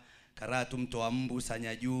 Arusha, Karatu, Mto Mbu,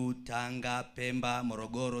 Sanyajuu, Tanga, Pemba,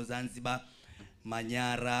 Morogoro, Zanzibar,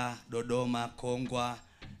 Manyara, Dodoma, Kongwa,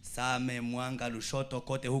 Same, Mwanga, Lushoto,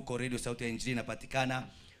 kote huko Radio Sauti ya Injili inapatikana.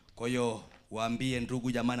 Kwa hiyo waambie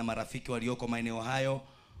ndugu jamaa na marafiki walioko maeneo hayo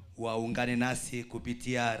waungane nasi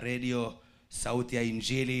kupitia Radio Sauti ya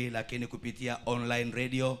Injili, lakini kupitia online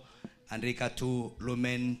radio andika tu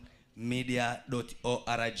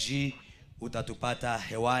BMEDIA.org utatupata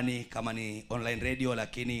hewani kama ni online radio,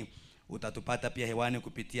 lakini utatupata pia hewani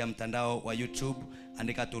kupitia mtandao wa YouTube,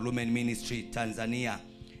 andika tu Lumen Ministry Tanzania.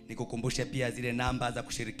 Nikukumbushe pia zile namba za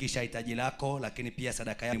kushirikisha hitaji lako, lakini pia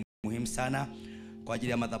sadaka yako muhimu sana kwa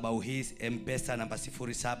ajili ya madhabahu hii. M-Pesa namba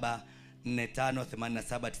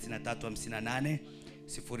 0745879358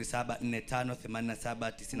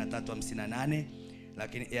 0745879358,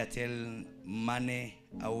 lakini Airtel Money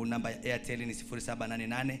au namba ya Airtel ni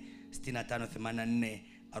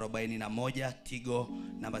 0788658441, Tigo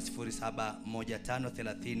namba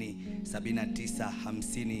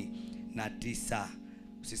 0715307959.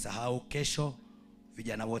 Usisahau kesho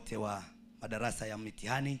vijana wote wa madarasa ya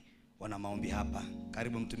mitihani wana maombi hapa.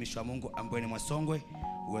 Karibu mtumishi wa Mungu Ambweni Mwasongwe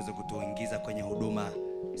uweze kutuingiza kwenye huduma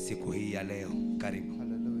siku hii ya leo. Karibu.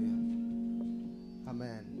 Haleluya.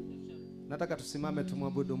 Amen. Nataka tusimame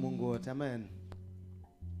tumwabudu Mungu wote. Amen.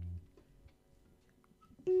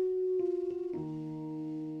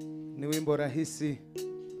 Ni wimbo rahisi.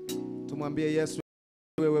 Tumwambie Yesu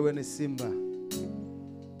wewe ni simba.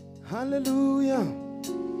 Haleluya.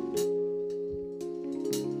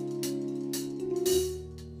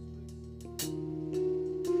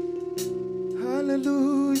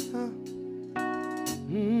 Haleluya.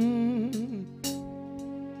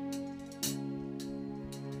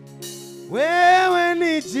 Wewe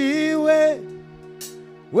ni jiwe,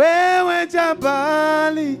 wewe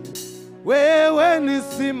jabali, wewe ni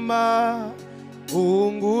simba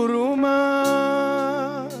unguruma.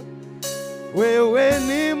 Wewe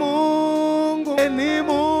ni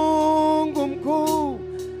Mungu mkuu,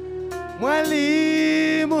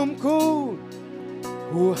 mwalimu mkuu,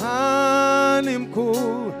 kuhani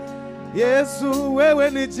mkuu. Yesu wewe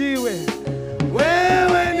ni jiwe,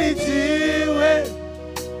 wewe ni jiwe,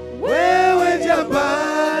 wewe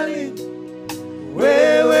jabali,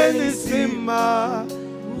 wewe ni simba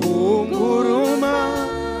unguruma.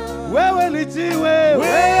 Wewe ni jiwe,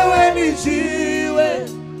 wewe ni jiwe,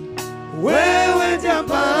 wewe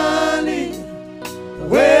jabali,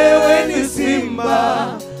 wewe ni simba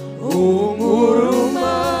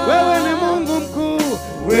unguruma. Wewe ni Mungu mkuu,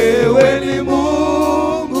 wewe ni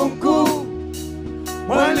Mungu mkuu,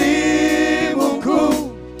 mwalimu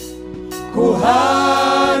mkuu,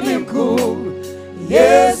 kuhani mkuu.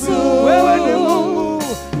 Yesu wewe ni Mungu,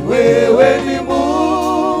 wewe ni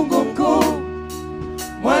Mungu mkuu,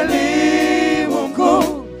 mwalimu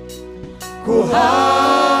mkuu,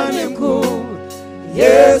 kuhani mkuu.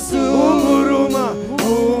 Yesu unguruma,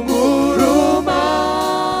 unguruma.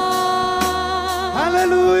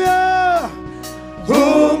 Haleluya.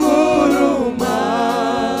 Unguruma,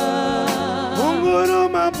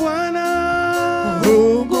 unguruma Bwana.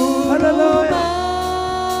 Haleluya.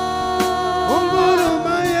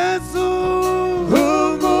 Unguruma Yesu.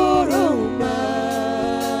 Unguruma,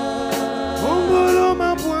 unguruma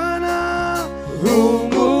Bwana.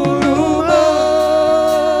 Unguruma.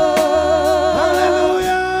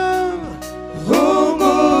 Haleluya.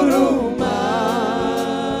 Unguruma.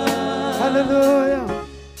 Haleluya.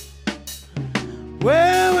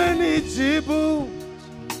 Wewe ni jibu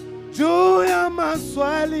juu ya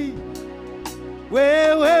maswali,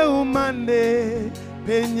 wewe umande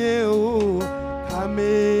penye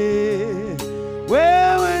ukame.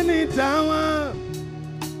 Wewe ni dawa,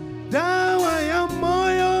 dawa ya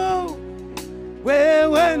moyo,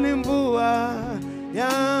 wewe ni mvua ya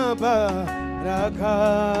baraka.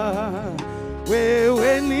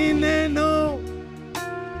 Wewe ni neno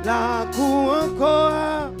la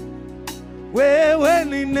kuokoa, wewe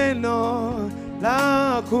ni neno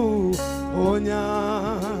la kuonya.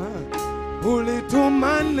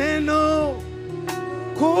 Ulituma neno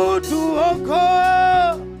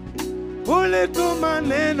kutuokoa, ulituma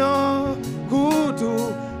neno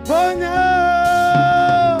kutuponya.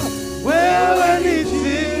 Wewe ni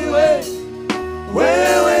jiwe,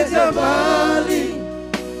 wewe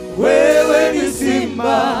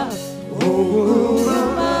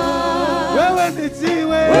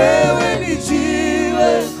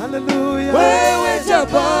wewe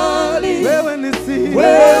jabali, wewe ni simba,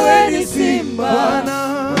 wewe ni simba,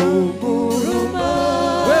 Bwana unguruma.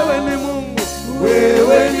 wewe ni Mungu,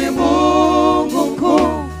 Wewe ni Mungu mkuu,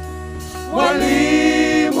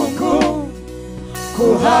 mwalimu mkuu,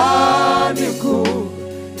 kuhani mkuu,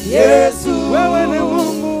 Yesu. wewe ni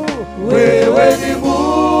Mungu, Wewe ni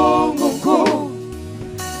Mungu mkuu,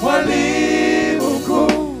 mwalimu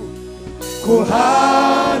mkuu,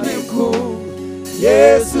 kuhani mkuu,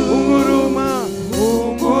 Yesu. unguruma,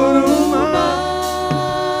 Unguruma,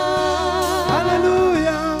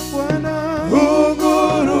 haleluya Bwana,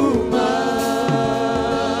 unguruma,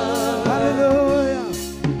 haleluya,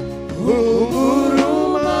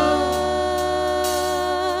 unguruma,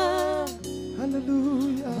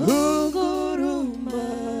 haleluya. unguruma.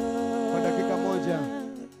 Kwa dakika moja.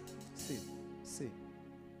 Si.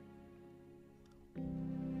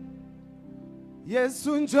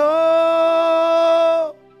 Yesu njoo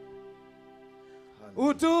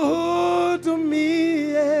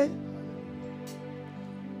utuhudumie,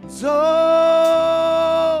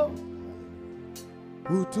 njoo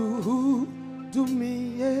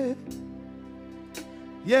utuhudumie.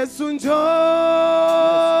 Yesu njoo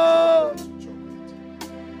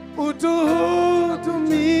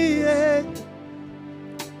utuhudumie.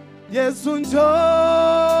 Yesu njoo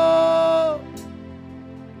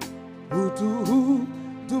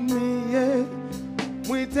utuhudumie.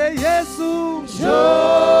 Mwite Yesu Njoo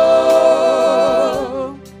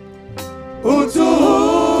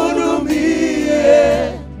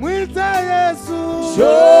utuhudumie, mwite Yesu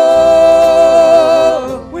njoo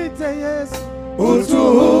mwite Yesu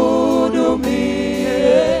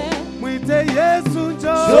utuhudumie, mwite Yesu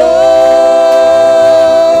njoo. njoo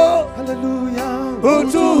Haleluya,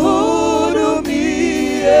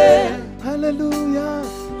 utuhudumie, haleluya.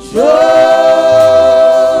 njoo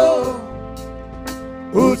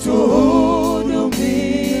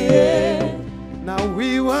utuhudumie. Na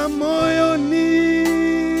wiwa moyoni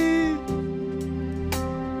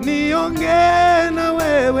niongee na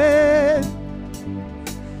wewe,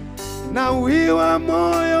 na wiwa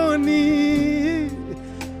moyoni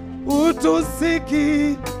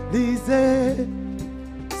utusikilize.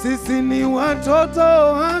 Sisi ni watoto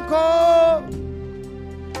wako,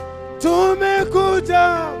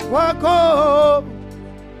 tumekuja kwako,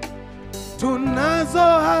 tunazo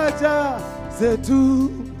haja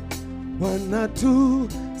zetu, Bwana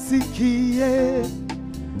tusikie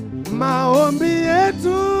maombi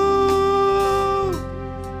yetu,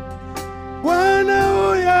 Bwana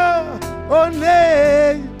uyaone,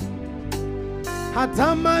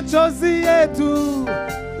 hata machozi yetu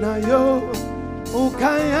nayo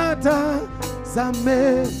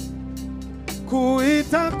ukayatazame.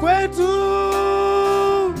 Kuita kwetu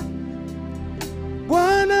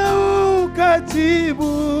Bwana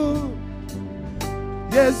ukajibu.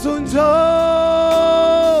 Yesu njoo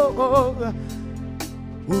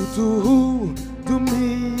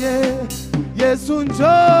utuhudumie. Yesu njoo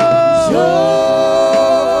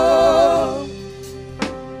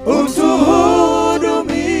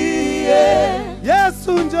Utuhudumie,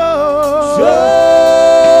 Yesu njoo. njoo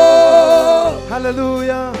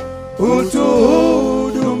Haleluya,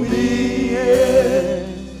 utuhudumie.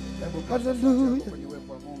 haleluya. Kwenye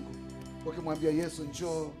uwepo wa Mungu ukimwambia Yesu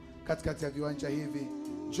njoo katikati ya viwanja hivi,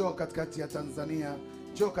 njoo katikati ya Tanzania,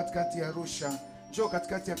 njoo katikati ya Arusha, njoo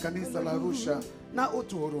katikati ya kanisa la Arusha na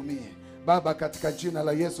utuhurumie. Baba, katika jina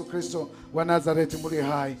la Yesu Kristo wa Nazareti muli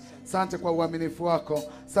hai, sante kwa uaminifu wako,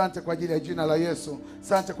 sante kwa ajili ya jina la Yesu,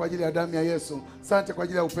 sante kwa ajili ya damu ya Yesu, sante kwa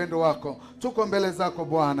ajili ya upendo wako. Tuko mbele zako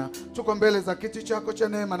Bwana, tuko mbele za kiti chako cha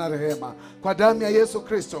neema na rehema. Kwa damu ya Yesu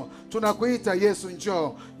Kristo tunakuita Yesu,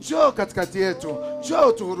 njoo, njoo katikati yetu,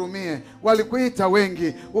 njoo tuhurumie. Walikuita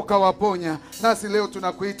wengi ukawaponya, nasi leo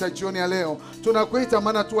tunakuita jioni ya leo. Tunakuita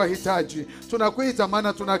maana tu wahitaji, tunakuita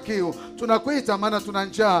maana tuna kiu, tunakuita maana tuna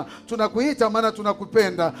njaa, tunakuita maana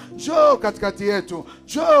tunakupenda. Njoo katikati yetu,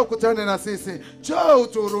 njoo kutane na sisi, njoo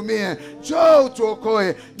utuhurumie, njoo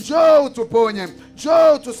utuokoe, njoo utuponye,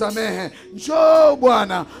 njoo tusamehe, njoo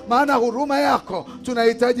Bwana, maana huruma yako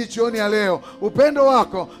tunahitaji jioni ya leo, upendo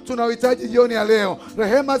wako tunahitaji jioni ya leo,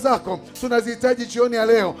 rehema zako tunazihitaji jioni ya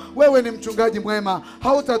leo. Wewe ni mchungaji mwema,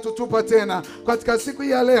 hautatutupa tena. Katika siku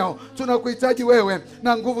hii ya leo tunakuhitaji wewe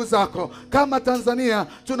na nguvu zako. Kama Tanzania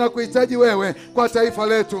tunakuhitaji wewe, kwa taifa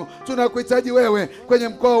letu tunakuhitaji wewe, kwenye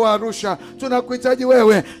mkoa wa Arusha tunakuhitaji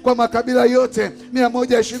wewe, kwa makabila yote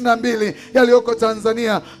 122 yaliyoko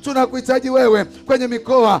Tanzania tunakuhitaji wewe, kwenye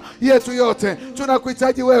mikoa yetu yote.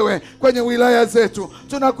 Tunakuhitaji wewe kwenye wilaya zetu,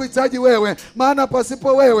 tunakuhitaji wewe, maana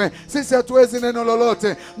pasipo wewe sisi hatuwezi neno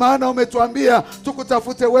lolote. Maana umetuambia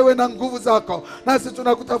tukutafute wewe na nguvu zako, nasi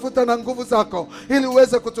tunakutafuta na nguvu zako ili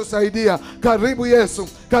uweze kutusaidia. Karibu Yesu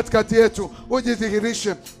katikati yetu,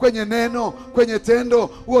 ujidhihirishe kwenye neno, kwenye tendo,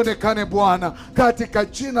 uonekane Bwana, katika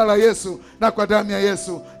jina la Yesu na kwa damu ya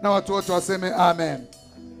Yesu, na watu wote waseme amen.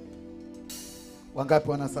 Wangapi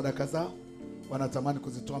wana sadaka zao wanatamani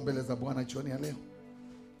kuzitoa mbele za Bwana jioni ya leo?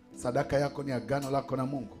 Sadaka yako ni agano lako na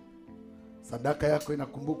Mungu. Sadaka yako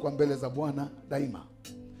inakumbukwa mbele za Bwana daima.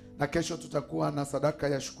 Na kesho tutakuwa na sadaka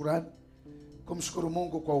ya shukrani, kumshukuru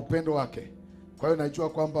Mungu kwa upendo wake. Kwa hiyo najua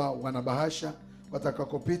kwamba wana bahasha,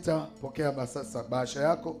 watakapopita pokea bahasha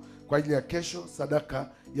yako kwa ajili ya kesho, sadaka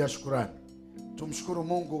ya shukrani. Tumshukuru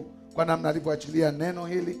Mungu kwa namna alivyoachilia neno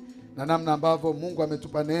hili na namna ambavyo Mungu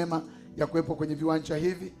ametupa neema ya kuwepo kwenye viwanja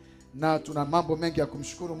hivi, na tuna mambo mengi ya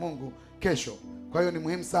kumshukuru Mungu kesho. Kwa hiyo ni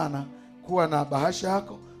muhimu sana kuwa na bahasha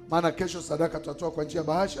yako, maana kesho sadaka tutatoa kwa njia ya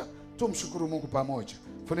bahasha. Tumshukuru Mungu pamoja.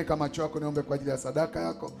 Funika macho yako, niombe kwa ajili ya sadaka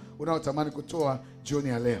yako unayotamani kutoa jioni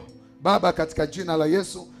ya leo. Baba, katika jina la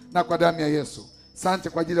Yesu na kwa damu ya Yesu, asante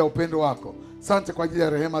kwa ajili ya upendo wako, asante kwa ajili ya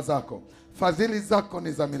rehema zako. Fadhili zako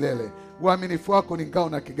ni za milele, uaminifu wako ni ngao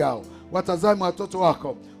na kigao. Watazame watoto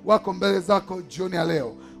wako wako mbele zako jioni ya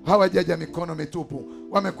leo. Hawajaja mikono mitupu,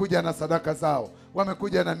 wamekuja na sadaka zao,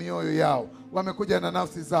 wamekuja na mioyo yao, wamekuja na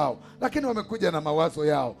nafsi zao, lakini wamekuja na mawazo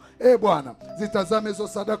yao. Bwana, zitazame hizo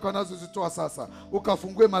sadaka wanazozitoa sasa,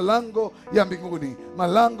 ukafungue malango ya mbinguni,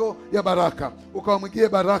 malango ya baraka, ukawamwagie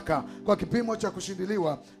baraka kwa kipimo cha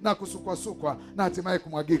kushindiliwa na kusukwasukwa na hatimaye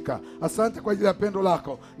kumwagika. Asante kwa ajili ya pendo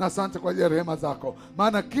lako na asante kwa ajili ya rehema zako,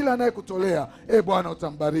 maana kila anayekutolea Bwana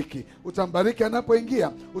utambariki. Utambariki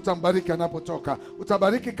anapoingia, utambariki anapotoka,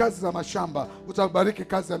 utabariki kazi za mashamba, utabariki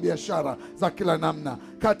kazi za biashara za kila namna.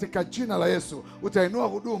 Katika jina la Yesu utainua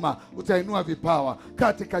huduma, utainua vipawa.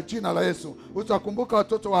 Katika jina la Yesu utakumbuka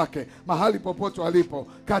watoto wake mahali popote walipo.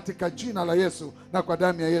 Katika jina la Yesu na kwa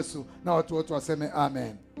damu ya Yesu, na watu wote waseme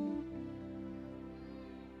amen.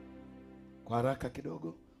 Kwa haraka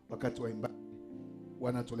kidogo, wakati waimbaji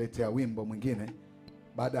wanatuletea wimbo mwingine.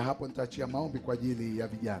 Baada ya hapo nitaachia maombi kwa ajili ya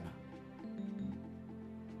vijana.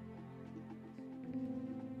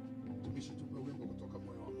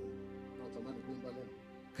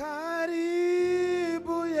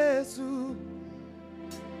 Karibu Yesu,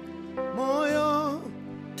 moyo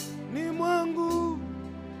ni mwangu.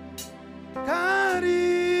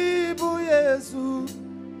 Karibu Yesu,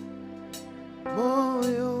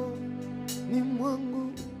 moyo ni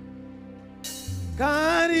mwangu.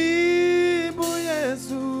 Karibu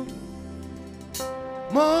Yesu,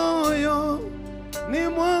 moyo ni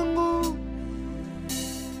mwangu.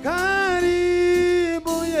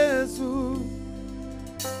 Karibu Yesu,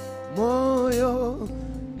 moyo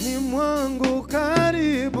ni mwangu.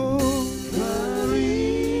 Karibu,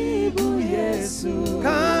 karibu Yesu,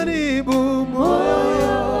 karibu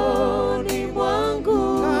moyo ni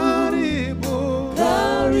mwangu. Karibu,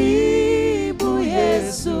 karibu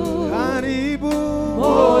Yesu, karibu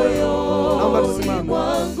moyo ni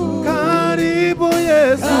mwangu. Karibu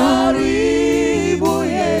Yesu, karibu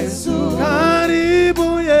Yesu,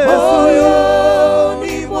 karibu Yesu, moyo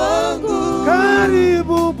ni mwangu.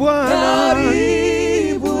 Karibu Bwana,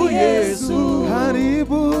 karibu Yesu,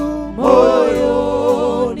 karibu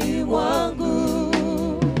moyo ni mwangu.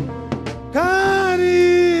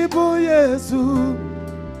 Karibu Yesu,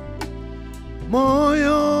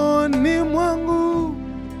 moyo ni mwangu.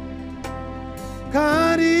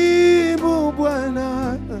 Karibu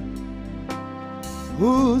Bwana,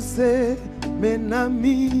 useme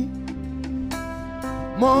nami.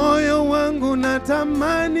 Moyo wangu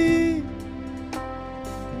natamani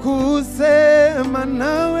kusema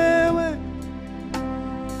na wewe.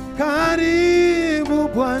 Karibu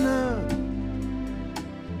Bwana,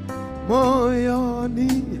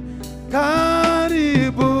 moyoni.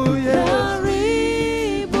 Karibu Yesu,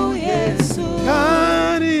 karibu Yesu,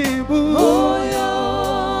 karibu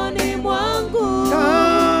moyoni mwangu.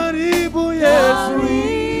 Karibu Yesu,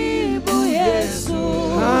 karibu Yesu,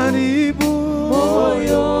 karibu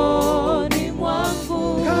moyoni mwangu.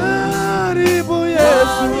 Karibu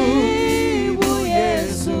Yesu, karibu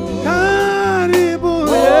Yesu, karibu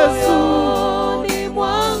Yesu moyoni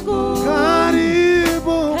mwangu.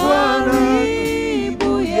 Karibu Bwana,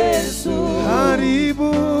 karibu Yesu,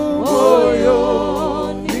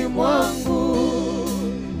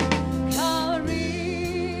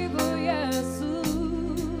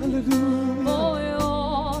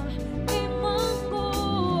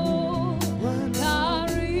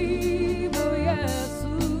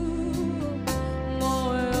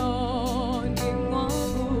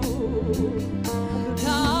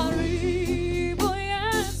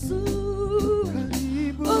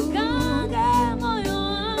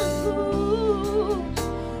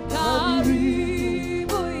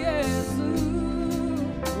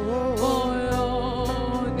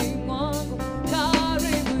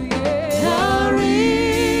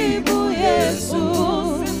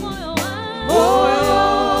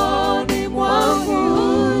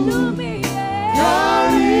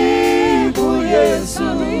 Yesu,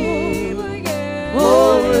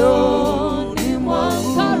 moyoni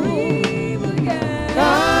mwangu.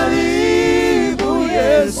 Karibu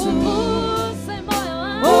Yesu,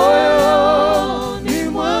 moyoni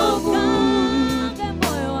mwangu.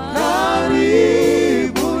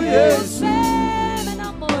 Karibu Yesu,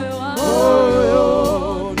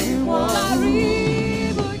 moyoni mwangu.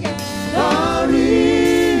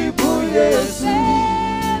 Karibu Yesu,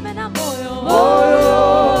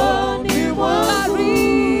 moyoni mwangu.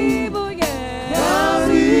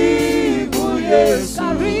 Karibu Yesu,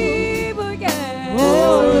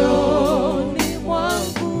 moyoni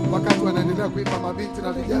mwangu. Wakati wanaendelea kuimba mabinti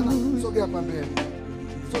na vijana, sogea hapa mbele.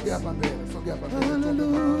 Sogea hapa mbele, sogea hapa mbele.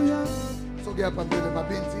 Sogea hapa mbele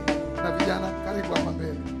mabinti na vijana, karibu hapa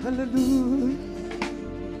mbele. Haleluya.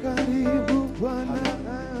 Karibu Bwana.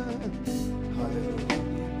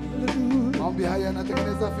 Haleluya. Maombi haya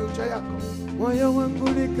yanatengeneza future yako. Moyo wangu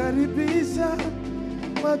likaribisha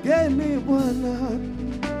wageni Bwana.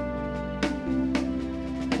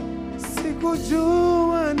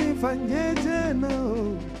 Sikujua nifanyeje nao.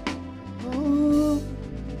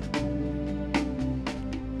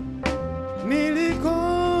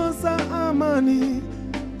 Nilikosa amani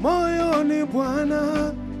moyoni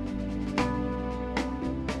Bwana.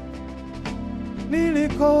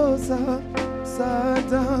 Nilikosa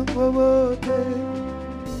msaada wowote.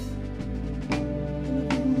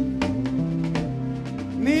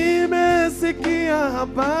 Nimesikia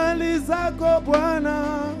habari zako Bwana,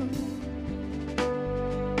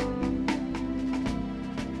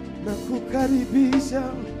 na kukaribisha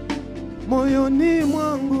moyoni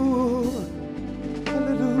mwangu.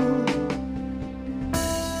 Haleluya.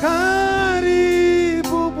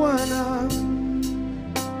 Karibu Bwana,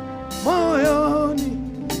 moyoni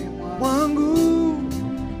mwangu.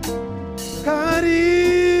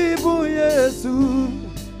 Karibu Yesu,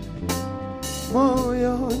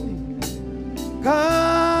 moyoni.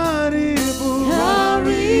 Karibu,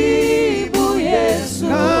 karibu Yesu,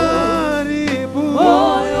 karibu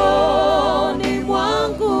moyoni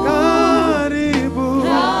mwangu. Karibu,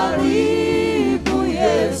 karibu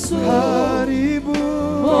Yesu, karibu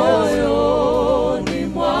moyoni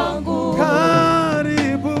mwangu.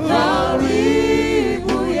 Karibu,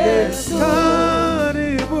 karibu Yesu,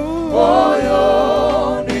 karibu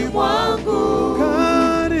moyoni mwangu.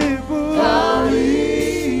 Karibu,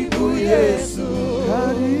 karibu Yesu,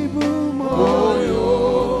 karibu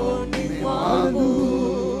moyoni mwangu.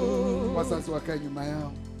 Wazazi wakae nyuma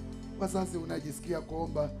yao. Wazazi, unajisikia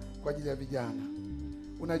kuomba kwa ajili ya vijana.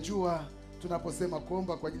 Unajua tunaposema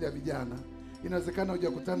kuomba kwa ajili ya vijana, inawezekana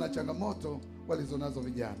hujakutana na changamoto walizonazo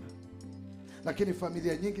vijana. Lakini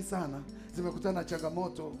familia nyingi sana zimekutana na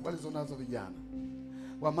changamoto walizonazo vijana.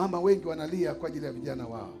 Wamama wengi wanalia kwa ajili ya vijana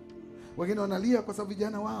wao. Wengine wanalia kwa sababu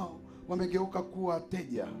vijana wao wamegeuka kuwa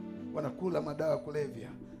teja, wanakula madawa ya kulevya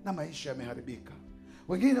na maisha yameharibika.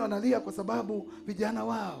 Wengine wanalia kwa sababu vijana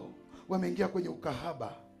wao wameingia kwenye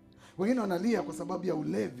ukahaba. Wengine wanalia kwa sababu ya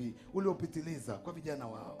ulevi uliopitiliza kwa vijana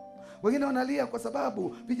wao. Wengine wanalia kwa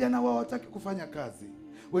sababu vijana wao hawataki kufanya kazi.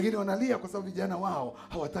 Wengine wanalia kwa sababu vijana wao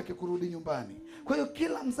hawataki kurudi nyumbani. Kwa hiyo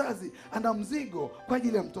kila mzazi ana mzigo kwa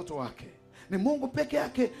ajili ya mtoto wake. Ni Mungu peke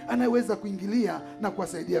yake anayeweza kuingilia na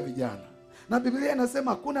kuwasaidia vijana. Na Biblia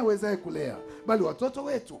inasema hakuna awezaye kulea, bali watoto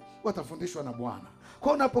wetu watafundishwa na Bwana.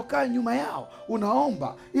 Kwa unapokaa nyuma yao,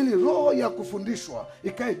 unaomba ili roho ya kufundishwa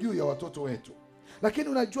ikae juu ya watoto wetu. Lakini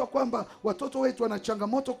unajua kwamba watoto wetu wana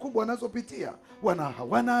changamoto kubwa wanazopitia.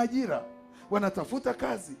 Hawana ajira, wanatafuta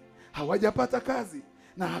kazi, hawajapata kazi,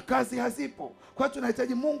 na kazi hazipo. Kwa hiyo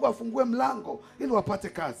tunahitaji Mungu afungue mlango ili wapate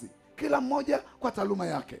kazi, kila mmoja kwa taaluma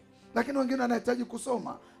yake. Lakini wengine wanahitaji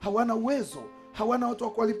kusoma, hawana uwezo, hawana watu wa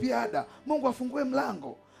kuwalipia ada. Mungu afungue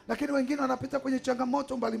mlango. Lakini wengine wanapita kwenye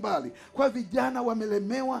changamoto mbalimbali. Kwa vijana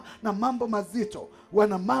wamelemewa na mambo mazito,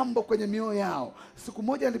 wana mambo kwenye mioyo yao. Siku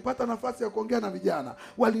moja nilipata nafasi ya kuongea na vijana,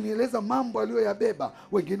 walinieleza mambo aliyoyabeba.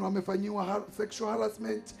 Wengine wamefanyiwa sexual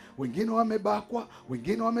harassment, wengine wamebakwa,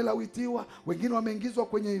 wengine wamelawitiwa, wengine wameingizwa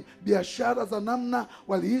kwenye biashara za namna,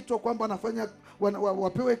 waliitwa kwamba wanafanya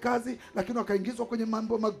wapewe kazi, lakini wakaingizwa kwenye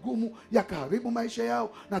mambo magumu yakaharibu maisha yao.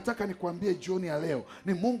 Nataka nikwambie jioni ya leo,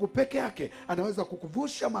 ni Mungu peke yake anaweza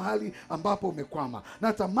kukuvusha mahali ambapo umekwama.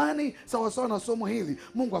 Natamani sawa sawa na somo hili,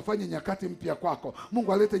 Mungu afanye nyakati mpya kwako.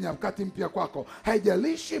 Mungu alete nyakati mpya kwako.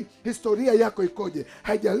 Haijalishi historia yako ikoje,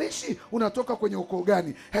 haijalishi unatoka kwenye ukoo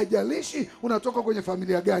gani, haijalishi unatoka kwenye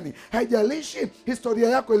familia gani, haijalishi historia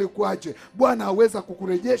yako ilikuwaje, Bwana aweza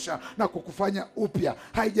kukurejesha na kukufanya upya.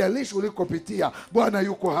 Haijalishi ulikopitia, Bwana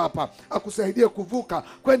yuko hapa akusaidie kuvuka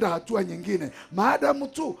kwenda hatua nyingine. Maadamu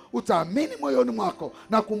tu utaamini moyoni mwako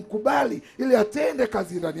na kumkubali ili atende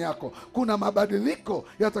kazi ndani yako. Kuna mabadiliko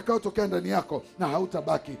yatakayotokea ndani yako na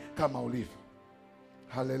hautabaki kama ulivyo.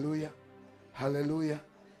 Haleluya, haleluya,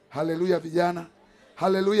 haleluya vijana,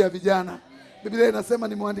 haleluya vijana. Biblia inasema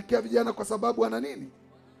nimewaandikia vijana kwa sababu wana nini?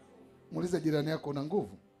 Muulize jirani yako, una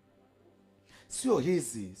nguvu? Sio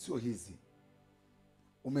hizi, sio hizi.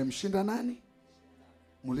 Umemshinda nani?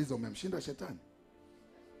 Muulize, umemshinda shetani?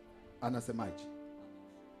 Anasemaje?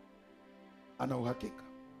 Ana uhakika?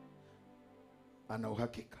 Ana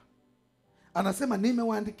uhakika? Anasema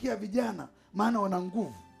nimewaandikia vijana maana wana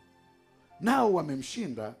nguvu, nao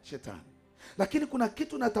wamemshinda shetani. Lakini kuna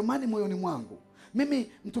kitu natamani moyoni mwangu.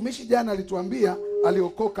 Mimi mtumishi jana alituambia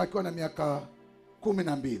aliokoka akiwa na miaka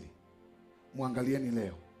 12. Muangalieni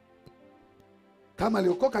leo. Kama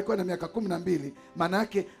aliokoka akiwa na miaka 12, maana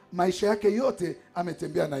yake maisha yake yote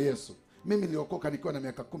ametembea na Yesu. Mimi niliokoka nikiwa na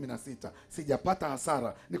miaka 16. Sijapata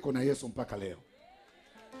hasara, niko na Yesu mpaka leo.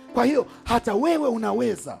 Kwa hiyo hata wewe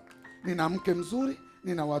unaweza. Nina mke mzuri,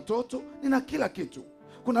 nina watoto, nina kila kitu.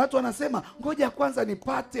 Kuna watu wanasema ngoja kwanza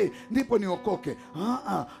nipate ndipo niokoke.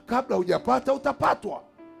 Kabla hujapata utapatwa.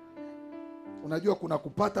 Unajua kuna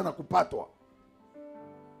kupata na kupatwa.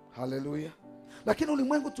 Haleluya. Lakini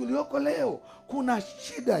ulimwengu tulioko leo kuna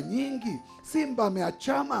shida nyingi. Simba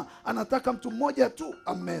ameachama, anataka mtu mmoja tu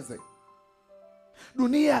ammeze.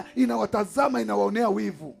 Dunia inawatazama, inawaonea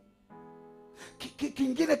wivu.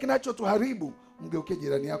 Kingine kinachotuharibu, mgeuke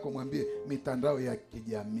jirani yako mwambie mitandao ya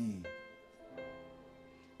kijamii.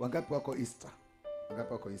 Wangapi wako Easter?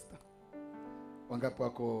 Wangapi wako Easter? Wangapi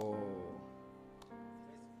wako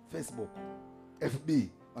Facebook? FB?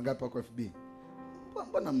 Wangapi wako FB?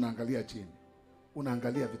 Mbona mnaangalia chini?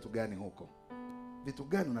 Unaangalia vitu gani huko? Vitu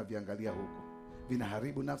gani unaviangalia huko?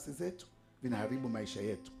 Vinaharibu nafsi zetu, vinaharibu maisha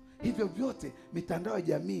yetu. Hivyo vyote mitandao ya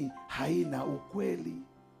jamii haina ukweli.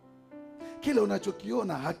 Kile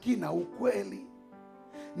unachokiona hakina ukweli.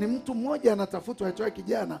 Ni mtu mmoja anatafutwa aitwaye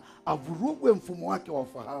kijana avurugwe mfumo wake wa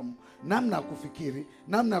ufahamu, namna ya kufikiri,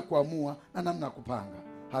 namna ya kuamua na namna ya kupanga.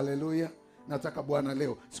 Haleluya. Nataka Bwana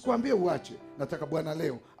leo, sikuambie uache, nataka Bwana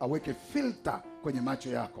leo aweke filter kwenye macho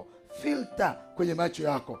yako. Filter kwenye macho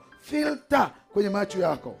yako. Filter kwenye macho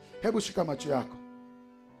yako. Hebu shika macho yako.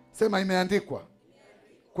 Sema imeandikwa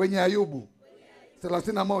kwenye Ayubu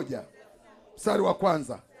 31 mstari wa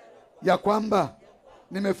 1 ya kwamba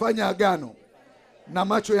nimefanya agano na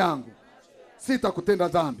macho yangu, sitakutenda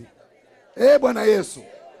dhambi. Bwana Yesu,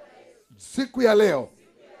 siku ya leo,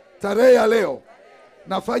 tarehe ya leo,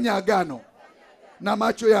 nafanya agano na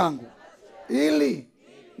macho yangu ili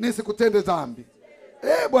nisikutende dhambi.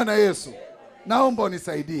 Bwana Yesu, naomba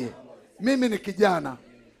unisaidie. Mimi ni kijana,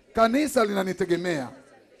 kanisa linanitegemea,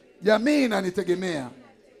 jamii inanitegemea,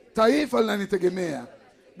 taifa linanitegemea,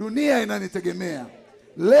 dunia inanitegemea.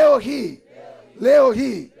 Leo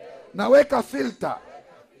hii naweka filter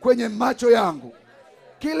kwenye macho yangu.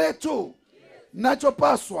 Kile tu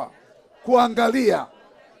nachopaswa kuangalia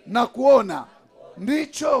na kuona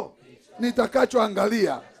ndicho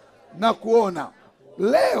nitakachoangalia na kuona.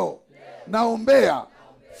 Leo naombea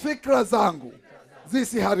fikra zangu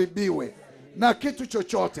zisiharibiwe na kitu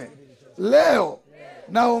chochote. Leo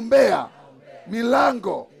naombea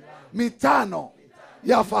milango 5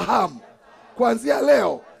 ya fahamu kuanzia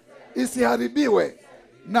leo isiharibiwe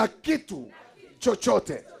na kitu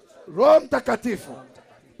chochote. Roho Mtakatifu,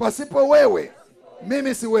 pasipo wewe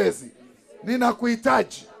mimi siwezi.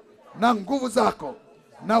 Ninakuhitaji na nguvu zako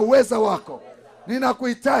na uweza wako.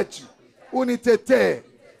 Ninakuhitaji unitetee,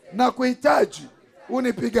 na kuhitaji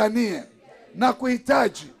unipiganie, na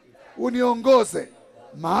kuhitaji uniongoze,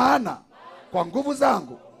 maana kwa nguvu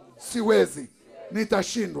zangu siwezi,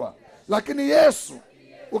 nitashindwa. Lakini Yesu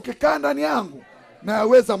ukikaa ndani yangu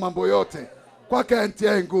nayaweza mambo yote kwake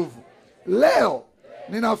anitiaye nguvu. Leo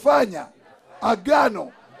ninafanya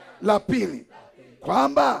agano la pili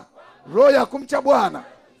kwamba roho ya kumcha Bwana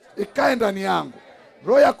ikae ndani yangu,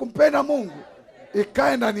 roho ya kumpenda Mungu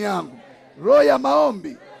ikae ndani yangu, roho ya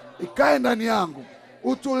maombi ikae ndani yangu,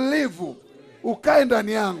 utulivu ukae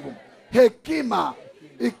ndani yangu, hekima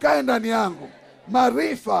ikae ndani yangu,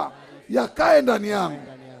 maarifa yakae ndani yangu.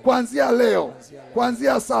 Kuanzia leo,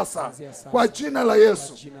 kuanzia sasa, kwa jina la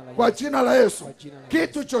Yesu, kwa jina la Yesu,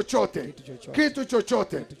 kitu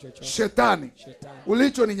chochote shetani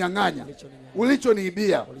ulichoninyang'anya,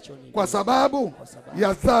 ulichoniibia kwa sababu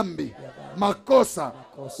ya dhambi, makosa,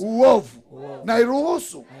 uovu, na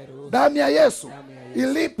iruhusu damu ya Yesu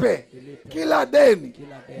ilipe kila deni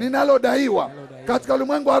ninalodaiwa katika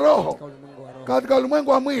ulimwengu wa roho, katika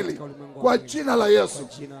ulimwengu wa mwili, kwa jina la Yesu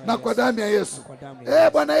na kwa damu ya Yesu.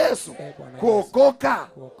 Bwana Yesu, kuokoka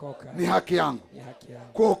ni haki yangu.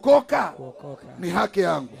 Kuokoka ni haki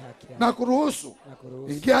yangu, na kuruhusu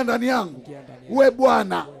ingia ndani yangu, uwe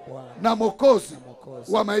Bwana na Mwokozi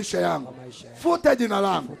wa maisha yangu. Futa jina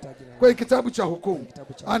langu kwenye kitabu cha hukumu,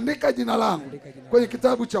 andika jina langu kwenye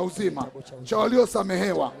kitabu cha uzima cha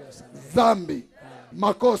waliosamehewa dhambi,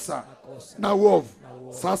 makosa na uovu.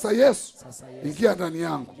 Sasa Yesu, ingia ndani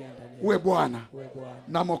yangu, uwe Bwana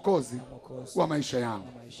na Mwokozi wa maisha yangu.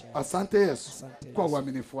 Asante Yesu kwa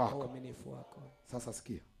uaminifu wako. Sasa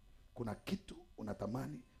sikia, kuna kitu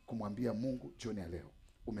unatamani kumwambia Mungu jioni ya leo.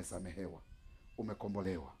 Umesamehewa,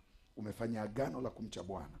 umekombolewa, umefanya agano la kumcha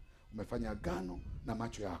Bwana, umefanya agano na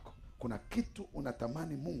macho yako. Kuna kitu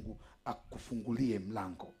unatamani Mungu akufungulie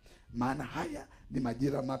mlango, maana haya ni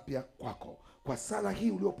majira mapya kwako. Kwa sala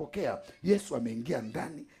hii uliopokea, Yesu ameingia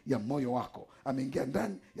ndani ya moyo wako, ameingia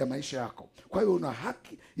ndani ya maisha yako. Kwa hiyo una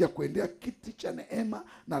haki ya kuendea kiti cha neema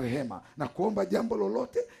na rehema na kuomba jambo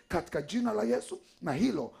lolote katika jina la Yesu, na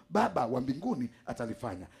hilo Baba wa mbinguni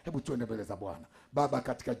atalifanya. Hebu tuende mbele za Bwana. Baba,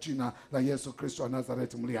 katika jina la Yesu Kristo wa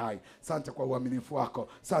Nazareti mli hai, sante kwa uaminifu wako,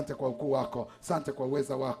 sante kwa ukuu wako, sante kwa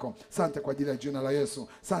uweza wako, sante kwa ajili ya jina la Yesu,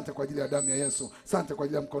 sante kwa ajili ya damu ya Yesu, sante kwa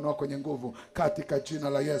ajili ya mkono wako wenye nguvu, katika jina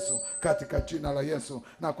la Yesu, katika jina la Yesu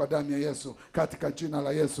na kwa damu ya Yesu, katika jina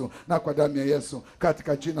la Yesu na kwa damu ya Yesu,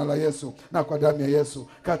 katika jina la Yesu na kwa damu ya Yesu,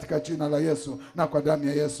 katika jina la Yesu na kwa damu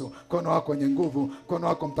ya Yesu. Mkono wako wenye nguvu, mkono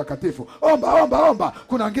wako mtakatifu. Omba, omba, omba.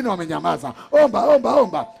 Kuna wengine wamenyamaza. Omba, omba,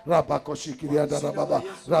 omba. Kushikilia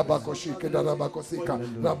baba, kushikilia rabakosika,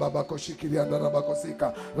 kushikilia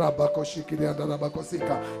rabakosika, kushikilia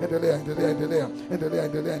rabakosika. Endelea, endelea, endelea, endelea,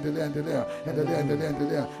 endelea, endelea, endelea, endelea, endelea,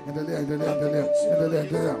 endelea, endelea, endelea, endelea,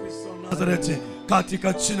 endelea. Nazareti,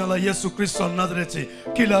 katika jina la Yesu Kristo wa Nazareti,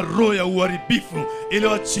 kila roho ya uharibifu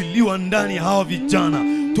iliyoachiliwa ndani ya hawa vijana,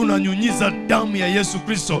 tunanyunyiza damu ya Yesu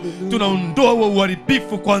Kristo, tunaondoa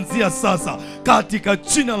uharibifu kuanzia sasa katika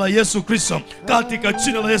jina la Yesu Kristo, katika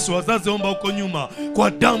jina la Yesu. Wazazi, omba huko nyuma.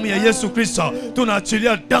 Kwa damu ya Yesu Kristo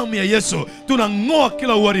tunaachilia damu ya Yesu, tunang'oa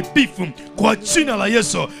kila uharibifu kwa jina la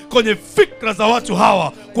Yesu kwenye fikra za watu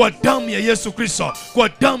hawa, kwa damu ya Yesu Kristo, kwa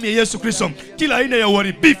damu ya Yesu Kristo. Kila aina ya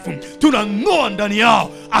uharibifu tunang'oa ndani yao,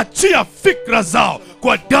 achia fikra zao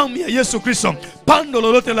kwa damu ya Yesu Kristo. Pando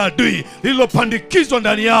lolote la adui lililopandikizwa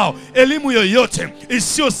ndani yao, elimu yoyote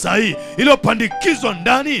isiyo sahihi iliyopandikizwa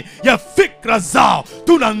ndani ya fikra zao,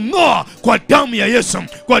 tunang'oa kwa damu ya Yesu,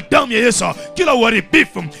 kwa damu ya Yesu. Kila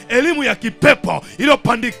uharibifu, elimu ya kipepo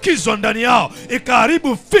iliyopandikizwa ndani yao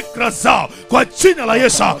ikaharibu fikra zao, kwa jina la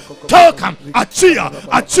Yesu, toka, achia,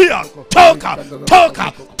 achia, toka,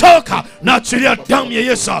 toka, toka. Naachilia damu ya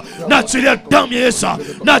Yesu, naachilia damu ya Yesu,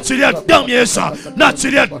 naachilia damu ya Yesu,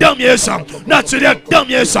 naachilia damu ya Yesu, naachilia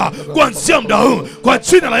damu ya Yesu kuanzia muda huu, kwa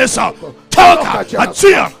jina la Yesu. Toka,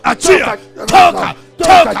 achia, achia, toka,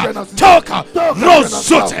 toka, toka. Roho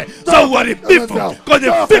zote za uharibifu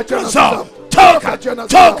kwenye fikra zao, toka,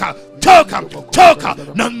 toka, toka, toka.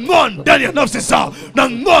 Na ng'oa ndani ya nafsi zao, na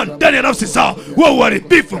ng'oa ndani ya nafsi zao. Wa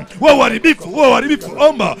uharibifu, wa uharibifu, wa uharibifu.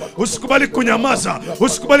 Omba, usikubali kunyamaza,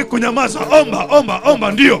 usikubali kunyamaza. Omba, omba,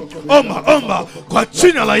 omba, ndio. Omba, omba kwa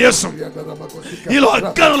jina la Yesu. Hilo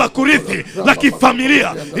agano la kurithi la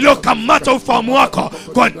kifamilia iliyokamata ufahamu wako,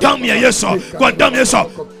 kwa damu ya Yesu, kwa damu ya Yesu,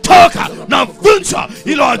 toka na vunja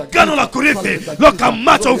hilo agano la kurithi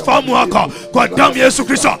lilokamata ufahamu wako, kwa damu ya Yesu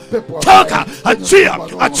Kristo. Toka, achia,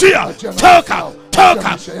 achia, toka,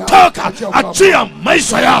 toka, toka. Achia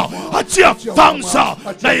maisha yao, achia fahamu zao,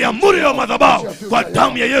 na iamuru ya madhabahu kwa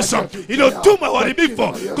damu ya Yesu iliyotuma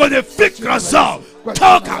uharibifu kwenye fikra zao.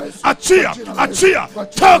 Toka, achia, achia,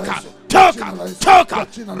 toka, toka, toka.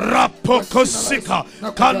 Rapokosika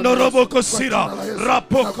kandorobokosira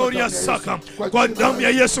rapokoria saka, kwa damu ya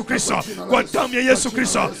Yesu Kristo, kwa damu ya Yesu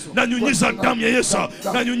Kristo. Nanyunyiza damu ya Yesu,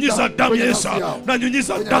 nanyunyiza damu ya Yesu,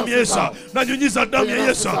 nanyunyiza damu ya Yesu, nanyunyiza damu ya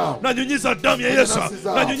Yesu, nanyunyiza damu ya Yesu,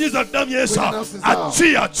 nanyunyiza damu ya Yesu.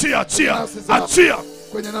 Achia, achia, achia, achia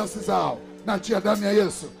kwenye nafsi zao. Naachia damu ya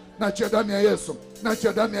Yesu, naachia damu ya Yesu,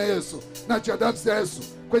 naachia damu ya Yesu, naachia damu ya Yesu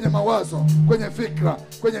kwenye mawazo, kwenye fikra,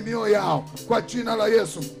 kwenye mioyo yao, kwa jina la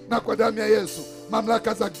Yesu na kwa damu ya Yesu.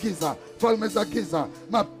 Mamlaka za giza, falme za giza,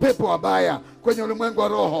 mapepo wabaya kwenye ulimwengu wa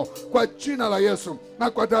roho, kwa jina la Yesu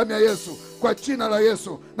na kwa damu ya Yesu, kwa jina la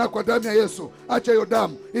Yesu na kwa damu ya Yesu. Acha hiyo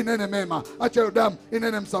damu inene mema, acha hiyo damu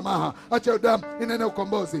inene msamaha, acha hiyo damu inene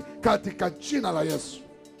ukombozi, katika jina la Yesu.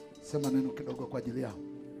 Sema neno kidogo kwa ajili yao.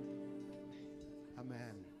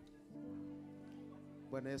 Amen.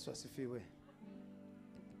 Bwana Yesu asifiwe.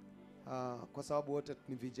 Kwa sababu wote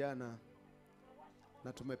ni vijana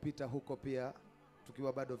na tumepita huko pia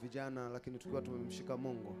tukiwa bado vijana, lakini tukiwa tumemshika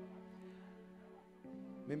Mungu.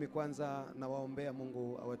 Mimi kwanza nawaombea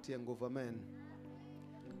Mungu awatie nguvu. Amen.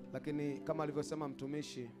 lakini kama alivyosema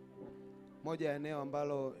mtumishi, moja ya eneo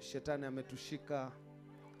ambalo shetani ametushika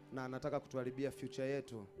na anataka kutuharibia future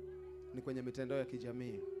yetu ni kwenye mitandao ya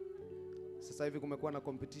kijamii. Sasa hivi kumekuwa na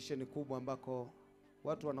competition kubwa ambako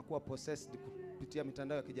watu wanakuwa possessed kupitia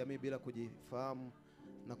mitandao ya kijamii bila kujifahamu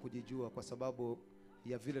na kujijua, kwa sababu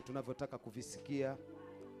ya vile tunavyotaka kuvisikia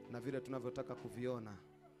na vile tunavyotaka kuviona.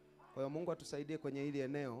 Kwa hiyo Mungu atusaidie kwenye hili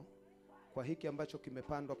eneo, kwa hiki ambacho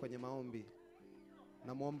kimepandwa kwenye maombi.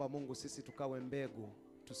 Na muomba Mungu sisi tukawe mbegu,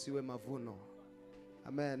 tusiwe mavuno.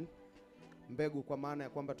 Amen. Mbegu kwa maana ya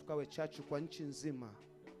kwamba tukawe chachu kwa nchi nzima,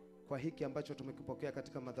 kwa hiki ambacho tumekipokea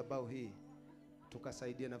katika madhabahu hii,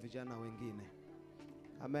 tukasaidie na vijana wengine.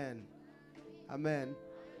 Amen. Amen.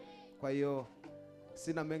 Kwa hiyo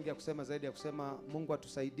sina mengi ya kusema zaidi ya kusema Mungu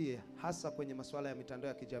atusaidie, hasa kwenye masuala ya mitandao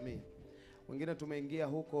ya kijamii. Wengine tumeingia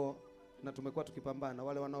huko na tumekuwa tukipambana.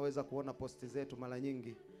 Wale wanaoweza kuona posti zetu, mara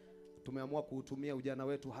nyingi tumeamua kuutumia ujana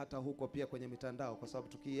wetu hata huko pia kwenye mitandao, kwa sababu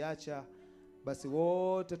tukiacha basi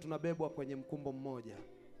wote tunabebwa kwenye mkumbo mmoja.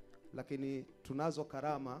 Lakini tunazo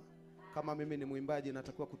karama. Kama mimi ni mwimbaji,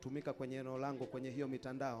 natakiwa kutumika kwenye eneo langu kwenye hiyo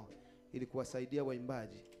mitandao ili kuwasaidia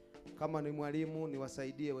waimbaji. Kama ni mwalimu,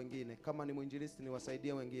 niwasaidie wengine. Kama ni mwinjilisti,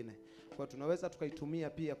 niwasaidie wengine. Kwa tunaweza tukaitumia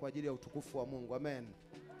pia kwa ajili ya utukufu wa Mungu. Amen.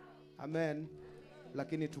 Amen.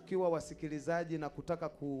 Lakini tukiwa wasikilizaji na kutaka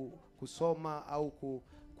kusoma au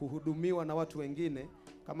kuhudumiwa na watu wengine,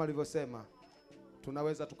 kama alivyosema,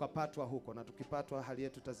 tunaweza tukapatwa huko, na tukipatwa hali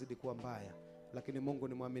yetu tazidi kuwa mbaya. Lakini Mungu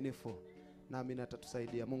ni mwaminifu, na amina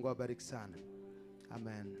atatusaidia. Mungu awabariki sana.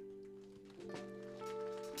 Amen.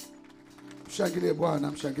 Mshangilie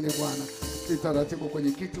Bwana, mshangilie Bwana. Taratibu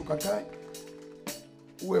kwenye kiti ukakae.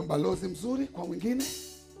 Uwe mbalozi mzuri kwa mwingine.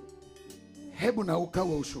 Hebu na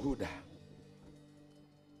ukawe ushuhuda.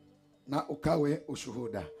 Na ukawe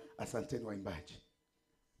ushuhuda. Asanteni waimbaji.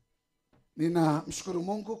 Ninamshukuru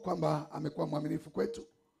Mungu kwamba amekuwa mwaminifu kwetu.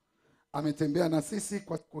 Ametembea na sisi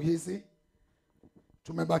kwa siku hizi.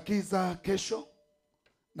 Tumebakiza kesho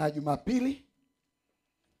na Jumapili.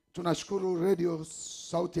 Tunashukuru Radio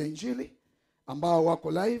Sauti ya Injili ambao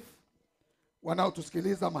wako live,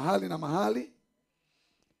 wanaotusikiliza mahali na mahali.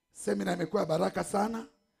 Semina imekuwa baraka sana,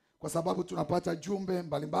 kwa sababu tunapata jumbe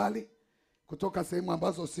mbalimbali kutoka sehemu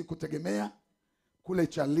ambazo sikutegemea. Kule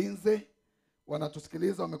Chalinze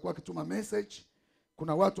wanatusikiliza, wamekuwa kituma message.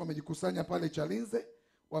 Kuna watu wamejikusanya pale Chalinze,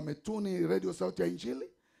 wametuni Radio Sauti ya Injili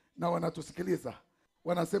na wanatusikiliza.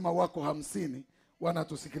 Wanasema wako 50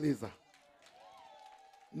 wanatusikiliza.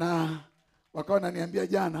 Na wakawa wananiambia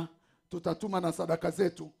jana, tutatuma na sadaka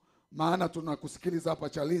zetu, maana tunakusikiliza hapa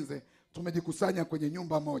Chalinze, tumejikusanya kwenye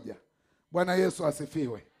nyumba moja. Bwana Yesu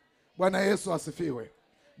asifiwe. Bwana Yesu asifiwe.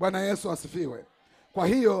 Bwana Yesu asifiwe. Kwa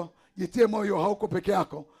hiyo jitie moyo, hauko peke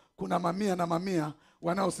yako, kuna mamia na mamia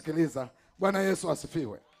wanaosikiliza. Bwana Yesu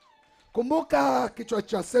asifiwe. Kumbuka kichwa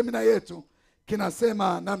cha semina yetu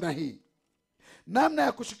kinasema namna hii: namna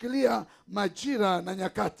ya kushikilia majira na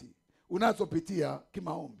nyakati unazopitia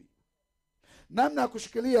kimaombi. Namna ya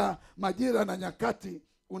kushikilia majira na nyakati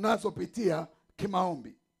unazopitia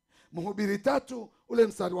kimaombi. Mhubiri 3 ule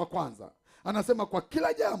mstari wa 1 anasema, kwa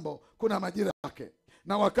kila jambo kuna majira yake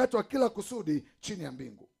na wakati wa kila kusudi chini ya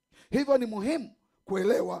mbingu. Hivyo ni muhimu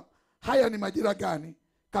kuelewa haya ni majira gani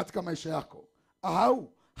katika maisha yako,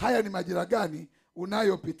 au haya ni majira gani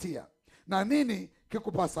unayopitia, na nini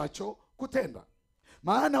kikupasacho kutenda.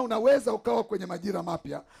 Maana unaweza ukawa kwenye majira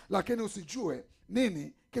mapya, lakini usijue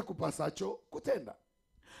nini kikupasacho kutenda.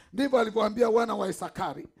 Ndivyo alivyoambia wana wa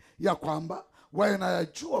Isakari ya kwamba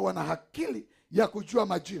wanayajua, wana akili ya kujua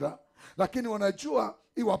majira, lakini wanajua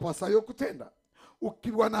iwapasayo kutenda.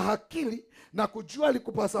 Ukiwa na akili na kujua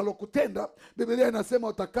likupasalo kutenda, Biblia inasema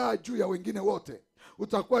utakaa juu ya wengine wote,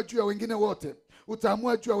 utakuwa juu ya wengine wote,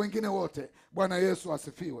 utaamua juu ya wengine wote. Bwana Yesu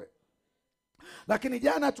asifiwe. Lakini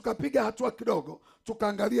jana tukapiga hatua kidogo,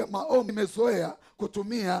 tukaangalia maombi. Nimezoea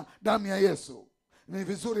kutumia damu ya Yesu. Ni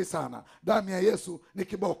vizuri sana. Damu ya Yesu ni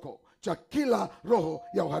kiboko cha kila roho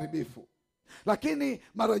ya uharibifu. Lakini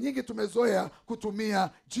mara nyingi tumezoea kutumia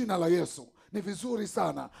jina la Yesu. Ni vizuri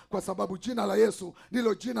sana, kwa sababu jina la Yesu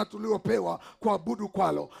ndilo jina tuliopewa kuabudu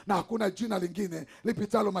kwalo, na hakuna jina lingine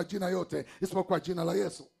lipitalo majina yote isipokuwa jina la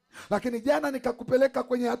Yesu. Lakini jana nikakupeleka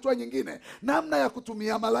kwenye hatua nyingine, namna ya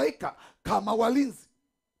kutumia malaika kama walinzi.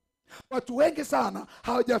 Watu wengi sana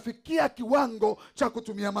hawajafikia kiwango cha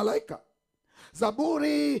kutumia malaika.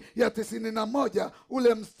 Zaburi ya 91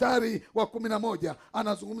 ule mstari wa 11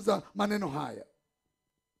 anazungumza maneno haya.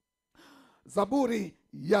 Zaburi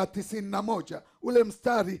ya 91 ule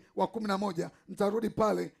mstari wa 11, nitarudi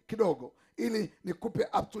pale kidogo ili nikupe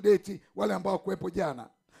up to date wale ambao kuwepo jana.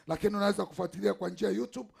 lakini unaweza kufuatilia kwa njia ya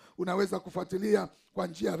YouTube, unaweza kufuatilia kwa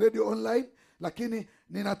njia ya radio online. Lakini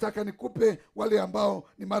ninataka nikupe wale ambao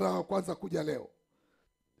ni mara ya kwanza kuja leo.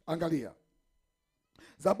 Angalia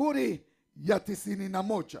Zaburi ya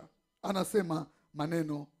 91 anasema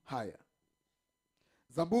maneno haya.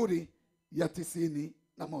 Zaburi ya 91.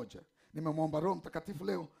 Nimemwomba Roho Mtakatifu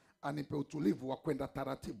leo anipe utulivu wa kwenda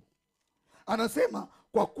taratibu. Anasema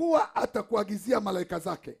kwa kuwa atakuagizia malaika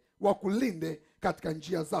zake wakulinde katika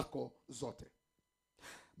njia zako zote.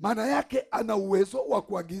 Maana yake ana uwezo wa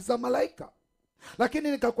kuagiza malaika.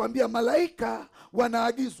 Lakini nikakwambia malaika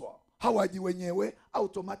wanaagizwa, hawaji wenyewe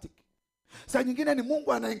automatic. Saa nyingine ni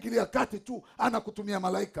Mungu anaingilia kati tu, anakutumia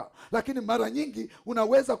malaika. Lakini mara nyingi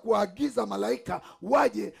unaweza kuagiza malaika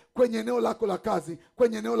waje kwenye eneo lako la kazi,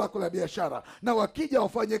 kwenye eneo lako la biashara, na wakija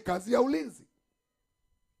wafanye kazi ya ulinzi.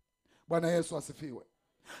 Bwana Yesu asifiwe.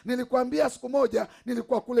 Nilikwambia siku moja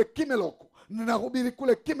nilikuwa kule Kimeloko, ninahubiri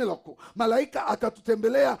kule Kimeloko, malaika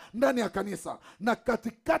akatutembelea ndani ya kanisa, na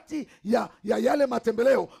katikati ya yale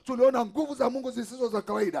matembeleo tuliona nguvu za Mungu zisizo za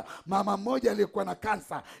kawaida. Mama mmoja aliyekuwa na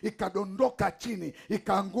kansa ikadondoka chini,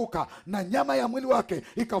 ikaanguka, na nyama ya mwili wake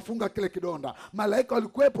ikafunga kile kidonda. Malaika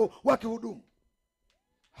walikuwepo wakihudumu.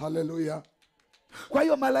 Haleluya. Kwa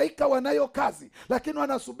hiyo malaika wanayo kazi, lakini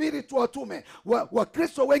wanasubiri tu watume.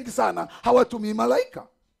 Wakristo wengi sana hawatumii malaika.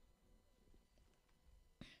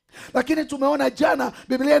 Lakini tumeona jana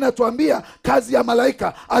Biblia inatuambia kazi ya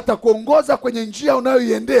malaika, atakuongoza kwenye njia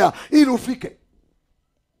unayoiendea ili ufike.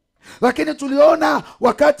 Lakini tuliona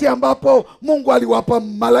wakati ambapo Mungu aliwapa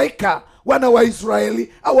malaika wana wa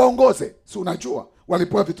Israeli awaongoze. Si unajua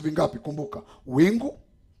walipewa vitu vingapi? Kumbuka, wingu,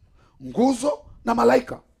 nguzo na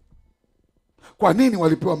malaika. Kwa nini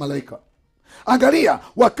walipewa malaika? Angalia,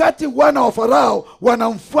 wakati wana wa Farao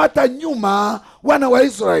wanamfuata nyuma wana wa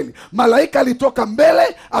Israeli, malaika alitoka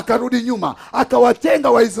mbele akarudi nyuma,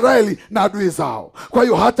 akawatenga Waisraeli na adui zao. Kwa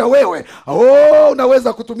hiyo hata wewe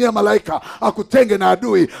unaweza kutumia malaika akutenge na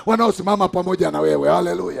adui wanaosimama pamoja na wewe.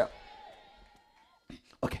 Haleluya.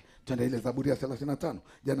 Okay, tuende ile Zaburi ya 35.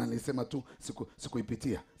 Jana nilisema tu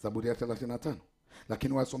sikuipitia Zaburi ya 35.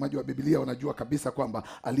 Lakini wasomaji wa Biblia wanajua kabisa kwamba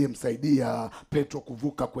aliyemsaidia Petro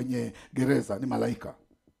kuvuka kwenye gereza ni malaika.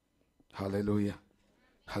 Haleluya.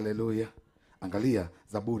 Haleluya. Angalia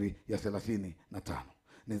Zaburi ya 35.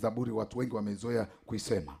 Ni zaburi watu wengi wamezoea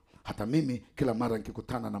kuisema. Hata mimi kila mara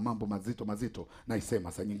nikikutana na mambo mazito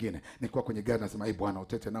naisema. Saa nyingine nilikuwa kwenye gari nasema, Bwana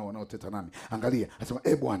utete nao wanaoteta nami. Angalia, nasema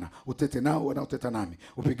Bwana utete nao wanaoteta nami,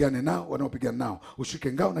 upigane nao wanaopigana nao,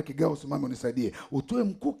 ushike ngao na kigao, usimame unisaidie, utoe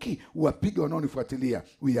mkuki uwapige wanaonifuatilia,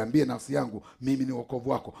 uiambie nafsi yangu mimi ni wokovu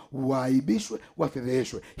wako, waaibishwe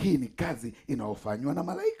wafedheheshwe. Hii ni kazi inayofanywa na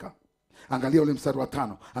malaika. Angalia ule mstari wa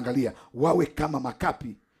 5. Angalia, wawe kama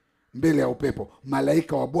makapi mbele ya upepo,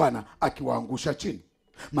 malaika wa Bwana akiwaangusha chini.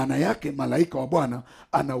 Maana yake malaika wa Bwana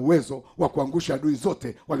ana uwezo wa kuangusha adui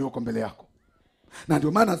zote walioko mbele yako. Na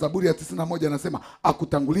ndio maana Zaburi ya 91 anasema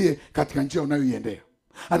akutangulie katika njia unayoiendea.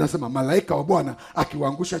 Anasema malaika wa Bwana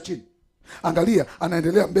akiwaangusha chini. Angalia,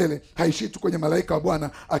 anaendelea mbele, haishii tu kwenye malaika wa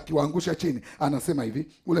Bwana akiwaangusha chini. Anasema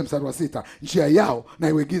hivi, ule mstari wa 6, njia yao na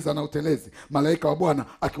iwe giza na utelezi, malaika wa Bwana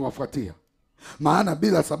akiwafuatia. Maana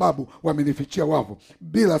bila sababu wamenifichia wavu,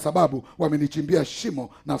 bila sababu wamenichimbia shimo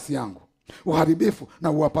nafsi yangu. Uharibifu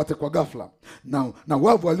na uwapate kwa ghafla, na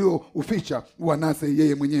wavu aliouficha wanase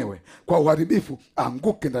yeye mwenyewe. Kwa uharibifu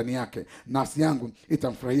anguke ndani yake, nafsi yangu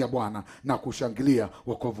itamfurahia Bwana na kushangilia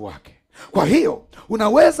wokovu wake. Kwa hiyo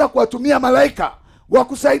unaweza kuwatumia malaika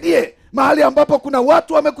wakusaidie mahali ambapo kuna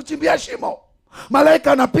watu wamekuchimbia shimo.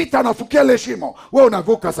 Malaika anapita anafukia ile shimo, wewe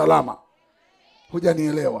unavuka salama.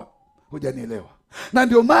 Hujanielewa? Na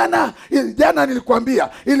ndio maana jana nilikwambia,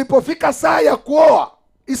 ilipofika saa ya kuoa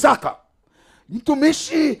Isaka,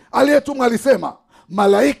 mtumishi aliyetumwa alisema,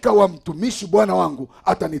 malaika wa mtumishi bwana wangu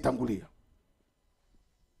atanitangulia.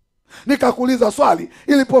 Nikakuuliza swali,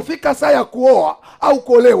 ilipofika saa ya kuoa au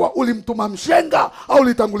kuolewa, ulimtuma mshenga au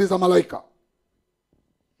ulitanguliza malaika?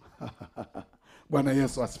 Bwana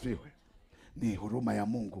Yesu asifiwe. Ni huruma ya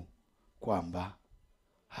Mungu kwamba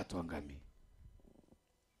hatuangamii.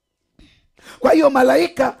 Kwa hiyo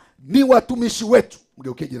malaika ni watumishi wetu.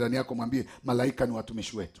 Mgeukie jirani yako mwambie, malaika ni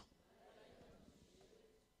watumishi wetu.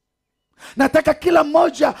 Nataka kila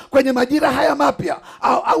mmoja kwenye majira haya mapya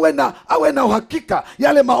awe na uhakika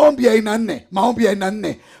yale maombi ya aina 4. Maombi ya aina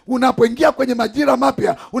 4. Unapoingia kwenye majira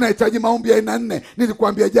mapya unahitaji maombi ya aina 4.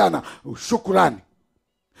 Nilikuambia jana, shukrani.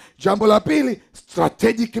 Jambo la pili,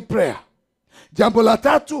 strategic prayer. Jambo la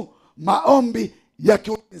tatu, maombi ya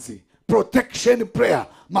kiulinzi, protection prayer,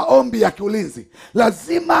 maombi ya kiulinzi.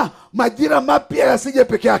 Lazima majira mapya yasije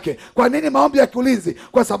peke yake. Kwa nini maombi ya kiulinzi?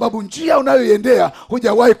 Kwa sababu njia unayoiendea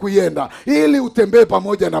hujawahi kuienda, ili utembee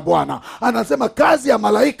pamoja na Bwana. Anasema kazi ya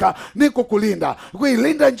malaika ni kukulinda,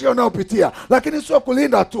 kuilinda njia unayopitia, lakini sio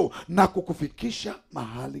kulinda tu, na kukufikisha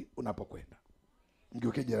mahali unapokwenda.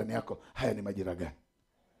 Mgeuke jirani yako, haya ni majira gani?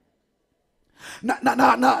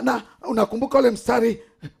 Na unakumbuka ule mstari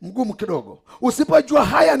mgumu kidogo. Usipojua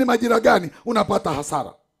haya ni majira gani, unapata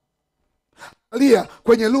hasara. Angalia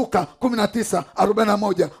kwenye Luka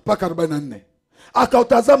 19:41 mpaka 44.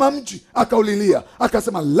 Akautazama mji, akaulilia,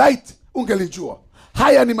 akasema light ungelijua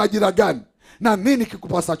haya ni majira gani na nini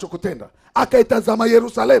kikupasacho kutenda. Akaitazama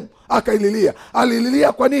Yerusalemu, akaililia.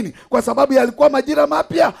 Alililia kwa nini? Kwa sababu yalikuwa majira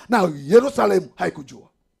mapya na Yerusalemu haikujua.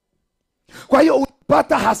 Kwa hiyo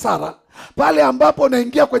unapata hasara pale ambapo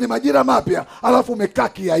unaingia kwenye majira mapya alafu umekaa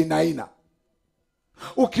kiaina.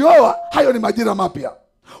 Ukioa, hayo ni majira mapya.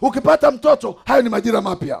 Ukipata mtoto, hayo ni majira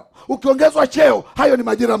mapya. Ukiongezwa cheo, hayo ni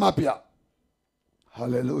majira mapya.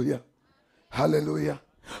 Haleluya, haleluya.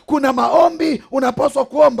 Kuna maombi unapaswa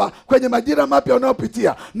kuomba kwenye majira mapya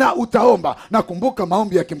unayopitia, na utaomba. Na kumbuka,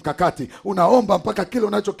 maombi ya kimkakati, unaomba mpaka kile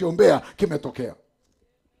unachokiombea kimetokea.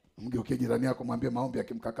 Mgeukie jirani yako, mwambie maombi ya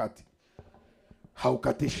kimkakati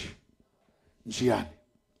haukatishi njiani.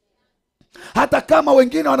 Hata kama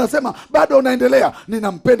wengine wanasema bado unaendelea.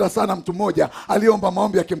 Ninampenda sana mtu mmoja aliomba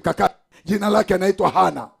maombi ya kimkakati, jina lake anaitwa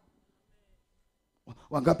Hana.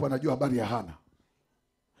 Wangapi wanajua habari ya Hana?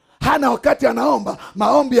 Hana wakati anaomba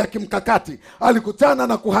maombi ya kimkakati alikutana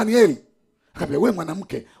na kuhani Eli. Akamwambia, wewe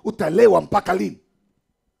mwanamke utalewa mpaka lini?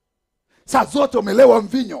 Saa zote umelewa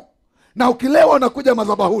mvinyo, na ukilewa unakuja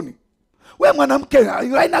madhabahuni. Wewe mwanamke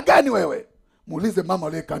aina gani wewe? Muulize mama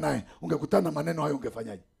aliyekaa naye, ungekutana na maneno hayo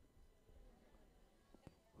ungefanyaje?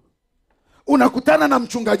 Unakutana na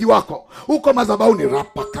mchungaji wako uko madhabahuni,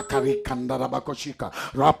 rapa kakarika ndarabakoshika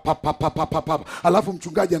rapa papa, alafu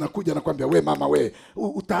mchungaji anakuja anakuambia, we mama, we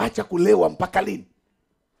utaacha kulewa mpaka lini?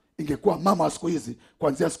 Ingekuwa mama wa siku hizi,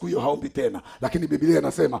 kuanzia siku hiyo haombi tena. Lakini Biblia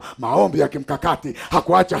inasema maombi ya kimkakati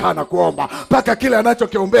hakuacha Hana kuomba mpaka kile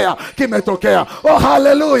anachokiombea kimetokea. Oh,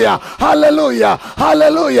 haleluya, haleluya,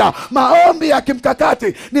 haleluya. Maombi ya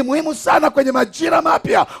kimkakati ni muhimu sana kwenye majira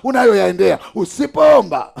mapya unayoyaendea.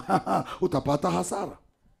 Usipoomba utapata hasara.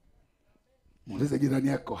 Muulize jirani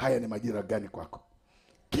yako, haya ni majira gani kwako?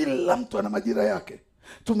 Kila mtu ana majira yake.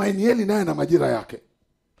 Tumainieli naye na majira yake.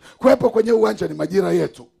 Kuwepo kwenye uwanja ni majira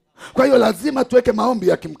yetu. Kwa hiyo lazima tuweke maombi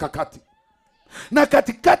ya kimkakati. Na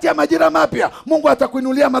katikati ya majira mapya, Mungu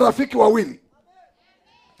atakuinulia marafiki wawili.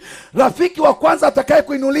 Rafiki wa kwanza atakaye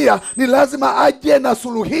kuinulia ni lazima aje na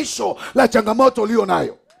suluhisho la changamoto ulio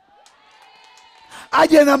nayo,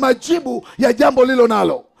 aje na majibu ya jambo lilo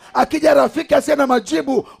nalo. Akija rafiki asiye na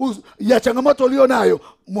majibu ya changamoto ulio nayo,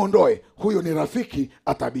 muondoe. Huyo ni rafiki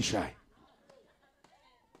atabishai.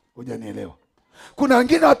 Hujanielewa? Kuna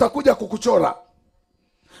wengine watakuja kukuchora,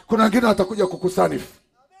 kuna wengine watakuja kukusanifu.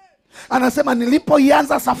 Anasema,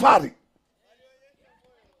 nilipoianza safari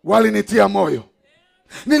walinitia moyo,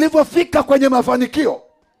 nilipofika kwenye mafanikio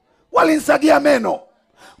walinisagia meno.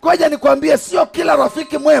 Ngoja nikwambie, sio kila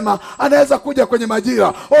rafiki mwema anaweza kuja kwenye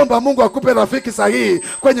majira. Omba Mungu akupe rafiki sahihi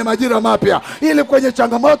kwenye majira mapya, ili kwenye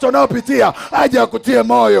changamoto unayopitia aje akutie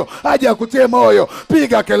moyo, aje akutie moyo.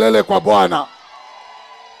 Piga kelele kwa Bwana.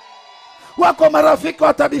 Wako marafiki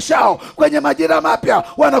watabishao kwenye majira mapya,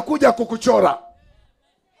 wanakuja kukuchora,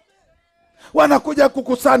 wanakuja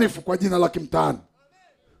kukusanifu kwa jina la kimtaani,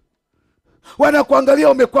 wanakuangalia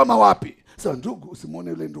umekwama wapi. Sasa ndugu, usimwone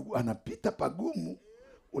yule ndugu anapita pagumu.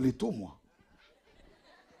 Ulitumwa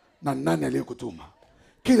na nani aliyekutuma?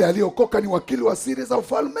 Kile aliyokoka ni wakili wa siri za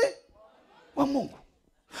ufalme wa Mungu.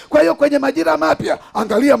 Kwa hiyo kwenye majira mapya,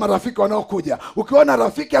 angalia marafiki wanaokuja. Ukiona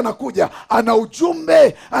rafiki anakuja, ana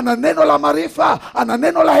ujumbe, ana neno la maarifa, ana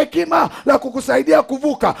neno la hekima la kukusaidia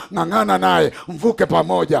kuvuka, ng'ang'ana naye, mvuke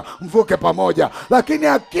pamoja, mvuke pamoja. Lakini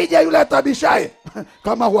akija yule atabishaye,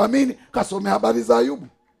 kama huamini, kasome habari za Ayubu.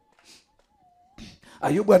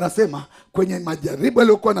 Ayubu anasema kwenye majaribu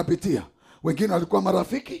aliyokuwa anapitia, wengine walikuwa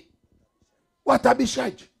marafiki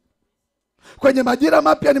watabishaji. Kwenye majira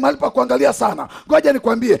mapya ni mahali pa kuangalia sana. Ngoja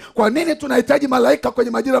nikwambie kwa nini tunahitaji malaika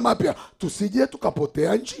kwenye majira mapya. Tusije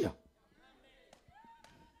tukapotea njia.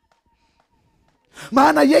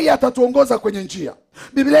 Maana yeye atatuongoza kwenye njia.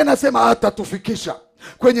 Biblia inasema atatufikisha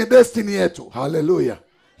kwenye destiny yetu. Haleluya.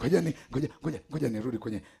 Ngoja nirudi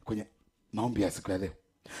kwenye maombi ya siku ya leo.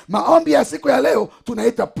 Maombi ya siku ya leo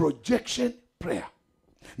tunaita projection prayer.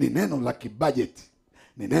 Ni neno la kibudget,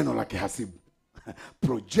 ni neno la kihasibu.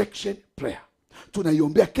 Projection prayer.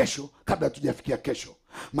 Tunaiombea kesho kabla tujafikia kesho.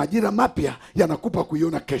 Majira mapya yanakupa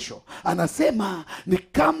kuiona kesho. Anasema ni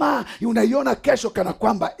kama unaiona kesho kana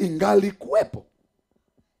kwamba ingali kuwepo.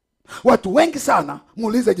 Watu wengi sana,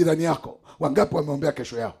 muulize jirani yako, wangapi wameombea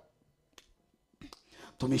kesho yao?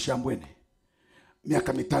 Tumishi Ambwene,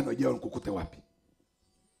 miaka 5 ijayo nikukute wapi?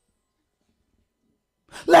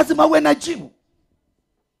 Lazima uwe na jibu.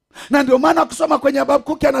 Na ndio maana ukisoma kwenye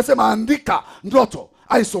Habakuki anasema andika ndoto,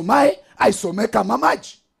 aisomae aisome kama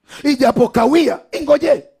maji, ijapo kawia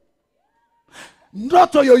ingoje.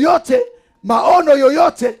 Ndoto yoyote, maono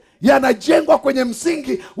yoyote yanajengwa kwenye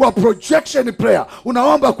msingi wa projection prayer.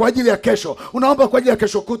 Unaomba kwa ajili ya kesho, unaomba kwa ajili ya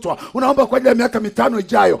kesho kutwa, unaomba kwa ajili ya miaka 5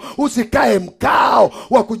 ijayo. Usikae mkao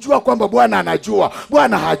wa kujua kwamba Bwana anajua.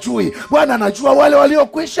 Bwana hajui. Bwana anajua wale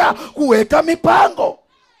waliokwisha kuweka mipango.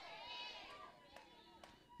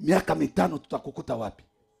 Miaka 5 tutakukuta wapi?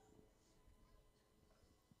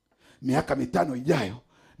 Miaka 5 ijayo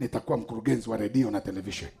nitakuwa mkurugenzi wa redio na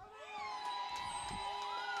television.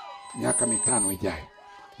 Miaka 5 ijayo,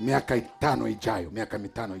 miaka 5 ijayo, miaka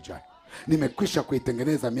 5 ijayo. Nimekwisha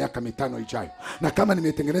kuitengeneza miaka 5 ijayo. Na kama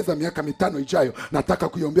nimeitengeneza miaka 5 ijayo, nataka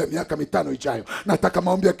kuiombea miaka 5 ijayo. Nataka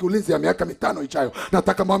maombi ya kiulinzi ya miaka 5 ijayo.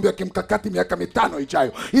 Nataka maombi ya kimkakati miaka 5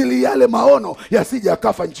 ijayo. Ili yale maono yasije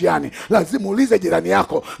yakafa njiani. Lazima uulize jirani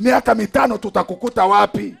yako, miaka 5 tutakukuta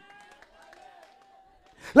wapi?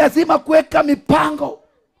 Lazima kuweka mipango.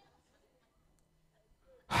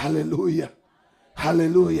 Haleluya.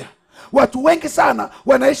 Haleluya. Watu wengi sana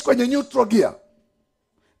wanaishi kwenye neutral gear.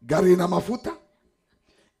 Gari ina mafuta,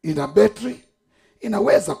 ina betri,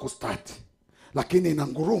 inaweza kustart, lakini ina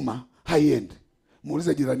nguruma, haiendi.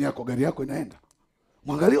 Muulize jirani yako, gari yako inaenda?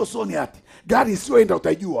 Mwangalie usoni ati. Gari isiyoenda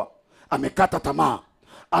utajua amekata tamaa,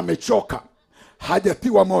 amechoka,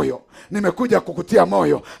 hajatiwa moyo. Nimekuja kukutia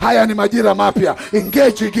moyo. Haya ni majira mapya.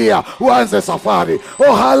 Engage gear, uanze safari.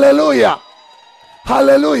 Oh, haleluya.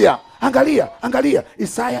 Haleluya. Angalia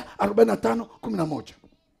Isaya 45:11.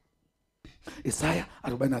 Isaya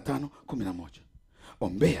 45:11.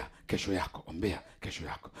 Ombea kesho yako, ombea kesho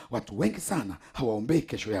yako. Watu wengi sana hawaombei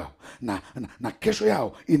kesho yao, na kesho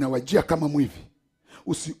yao inawajia kama mwivi.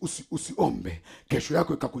 Usiombe kesho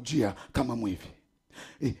yako ikakujia kama mwivi.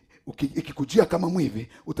 Ikikujia kama mwivi,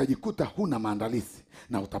 utajikuta huna maandalizi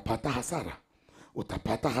na utapata hasara.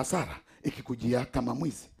 Utapata hasara ikikujia kama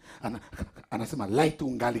mwizi. Anasema light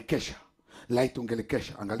ungalikesha. Light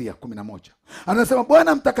ungelikesha. Angalia 11. Anasema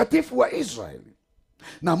Bwana mtakatifu wa Israeli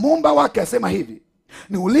na Muumba wake asema hivi,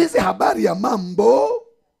 niulize habari ya mambo.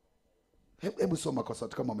 Hebu soma kwa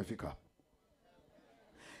sauti kama umefika hapo.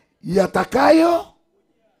 Yatakayo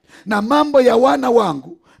na mambo ya wana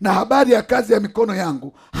wangu na habari ya kazi ya mikono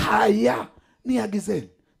yangu, haya niagizeni.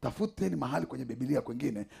 Tafuteni mahali kwenye Biblia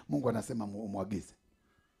kwingine Mungu anasema muagize.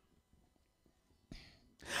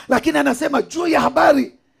 Lakini anasema juu ya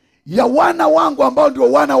habari ya wana wangu ambao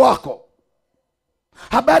ndio wana wako,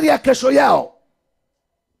 habari ya kesho yao,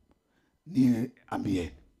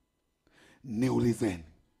 niambieni, niulizeni,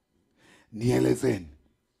 nielezeni,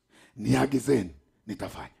 niagizeni,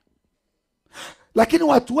 nitafanya. Lakini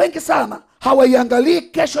watu wengi sana hawaiangalii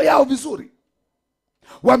kesho yao vizuri,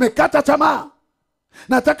 wamekata tamaa.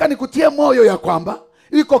 Nataka nikutie moyo ya kwamba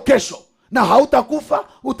iko kesho, na hautakufa,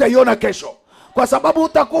 utaiona kesho. Kwa sababu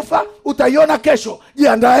utakufa, utaiona kesho.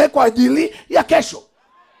 Jiandae kwa ajili ya kesho.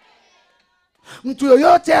 Mtu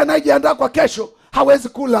yoyote anayejiandaa kwa kesho hawezi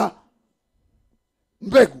kula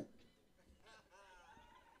mbegu.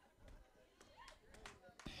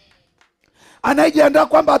 Anayejiandaa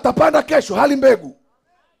kwamba atapanda kesho hali mbegu.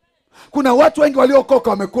 Kuna watu wengi waliokoka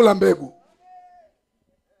wamekula mbegu.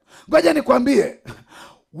 Ngoja nikwambie,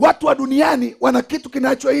 watu wa duniani wana kitu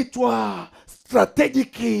kinachoitwa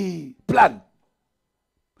strategic plan.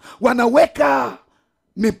 Wanaweka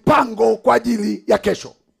mipango kwa ajili ya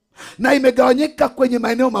kesho, na imegawanyika kwenye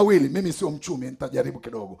maeneo mawili. Mimi sio mchumi, nitajaribu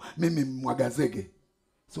kidogo. Mimi mwaga zege.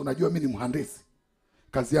 So unajua mimi ni mhandisi.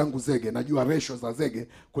 Kazi yangu zege, najua ratio za zege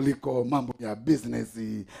kuliko mambo ya business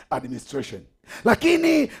administration.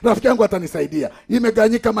 Lakini rafiki yangu atanisaidia.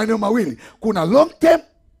 Imegawanyika maeneo mawili. Kuna long term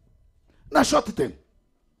na short term.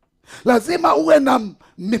 Lazima uwe na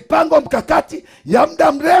mipango mkakati ya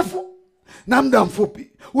muda mrefu na muda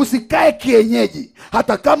mfupi. Usikae kienyeji.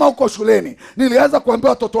 Hata kama uko shuleni, nilianza kuambia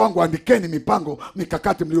watoto wangu, andikeni mipango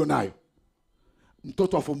mikakati mlio nayo.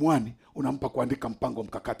 Mtoto wa form 1 unampa kuandika mpango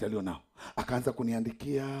mkakati alio nao. Akaanza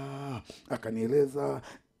kuniandikia, akanieleza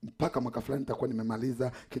mpaka mwaka fulani nitakuwa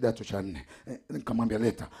nimemaliza kidato cha 4. Nikamwambia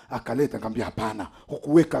leta. Akaleta, nikamwambia hapana,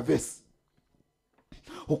 hukuweka verse,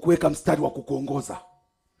 hukuweka mstari wa kukuongoza.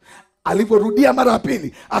 Alivyorudia mara ya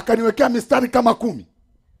pili, akaniwekea mistari kama 10.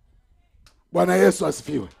 Bwana Yesu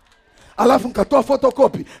asifiwe. alafu nikatoa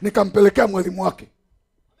photocopy nikampelekea mwalimu wake.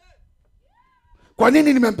 Kwa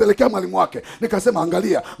nini nimempelekea mwalimu wake? Nikasema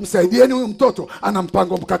angalia, msaidieni huyu mtoto, ana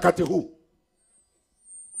mpango mkakati huu.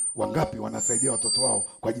 Wangapi wanasaidia watoto wao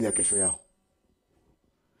kwa ajili ya kesho yao?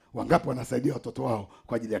 Wangapi wanasaidia watoto wao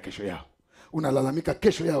kwa ajili ya kesho yao? Unalalamika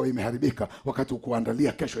kesho yao imeharibika wakati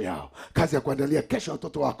ukuandalia kesho yao. Kazi ya kuandalia kesho ya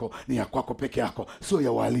watoto wako ni ya kwako peke yako, sio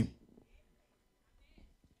ya walimu.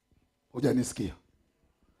 Hujanisikia?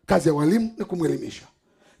 Kazi ya walimu ni kumwelimisha.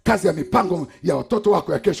 Kazi ya mipango ya watoto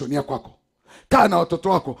wako ya kesho ni ya kwako. Kaa na watoto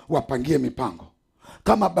wako, wapangie mipango.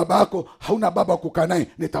 Kama baba yako hauna baba kukaa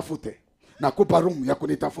naye, nitafute. Nakupa room ya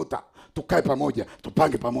kunitafuta. Tukae pamoja,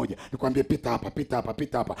 tupange pamoja. Nikwambie pita hapa, pita hapa,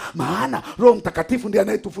 pita hapa. Maana Roho Mtakatifu ndiye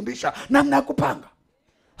anayetufundisha namna ya kupanga.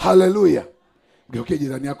 Haleluya. Geukie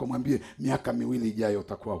jirani yako, mwambie miaka 2 ijayo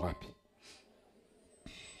utakuwa wapi?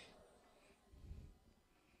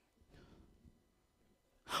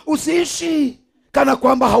 Usiishi kana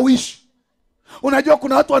kwamba hauishi. Unajua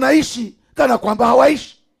kuna watu wanaishi kana kwamba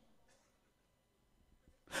hawaishi.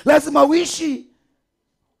 Lazima uishi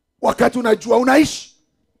wakati unajua unaishi.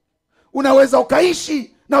 Unaweza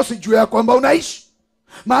ukaishi na usijue ya kwamba unaishi.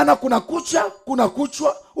 Maana kuna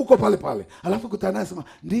kuchwa uko pale pale. Alafu kutana nasema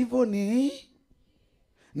ndivyo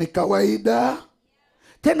ni kawaida.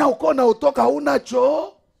 Tena uko na utoka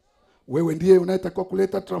unacho. Wewe ndiye unayetakiwa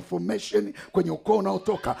kuleta transformation kwenye ukoo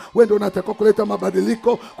unaotoka. Wewe ndiye unayetakiwa kuleta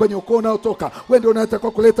mabadiliko kwenye ukoo unaotoka. Wewe ndiye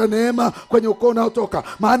unayetakiwa kuleta neema kwenye ukoo unaotoka.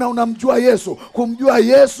 Maana unamjua Yesu. Kumjua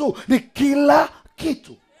Yesu ni kila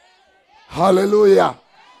kitu. Haleluya.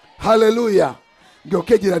 Haleluya. Ndio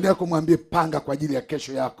jirani yako mwambie panga kwa ajili ya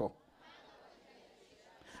kesho yako.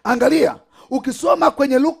 Angalia, ukisoma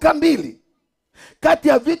kwenye Luka 2, kati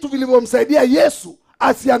ya vitu vilivyomsaidia Yesu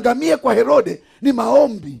asiangamie kwa Herode ni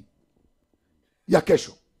maombi ya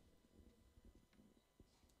kesho.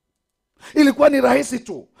 Ilikuwa ni rahisi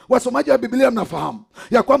tu. Wasomaji wa Biblia mnafahamu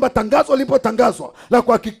ya kwamba tangazo lilipotangazwa la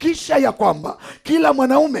kuhakikisha ya kwamba kila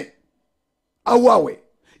mwanaume auawe,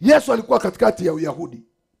 Yesu alikuwa katikati ya Uyahudi.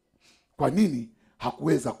 Kwa nini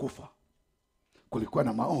hakuweza kufa? Kulikuwa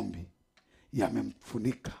na maombi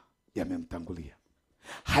yamemfunika, yamemtangulia.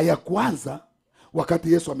 Hayakuanza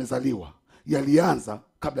wakati Yesu amezaliwa, yalianza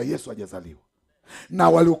kabla Yesu hajazaliwa. Na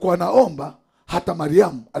waliokuwa naomba, hata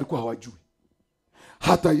Mariamu alikuwa hawajui.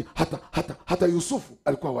 Hata Yusufu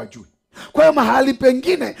alikuwa hawajui. Kwa hiyo mahali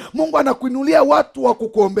pengine Mungu anakuinulia watu wa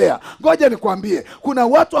kukuombea. Ngoja nikwambie, kuna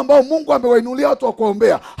watu ambao Mungu amewainulia watu wa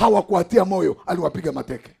kuombea, hawakuatia moyo, aliwapiga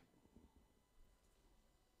mateke.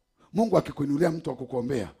 Mungu akikuinulia mtu wa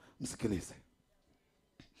kukuombea, msikilize.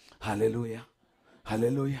 Haleluya.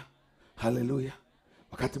 Haleluya. Haleluya.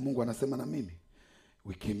 Wakati Mungu anasema na mimi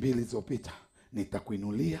wiki 2 zilizopita,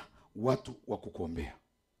 nitakuinulia watu wa kukuombea.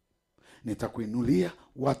 Nitakuinulia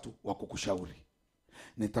watu wa kukushauri.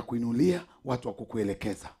 Nitakuinulia watu wa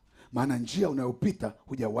kukuelekeza. Maana njia unayopita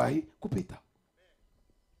hujawahi kupita.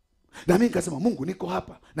 Na mimi nikasema Mungu, niko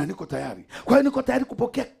hapa na niko tayari. Kwa hiyo niko tayari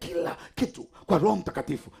kupokea kila kitu kwa Roho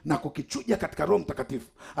Mtakatifu na kukichuja katika Roho Mtakatifu.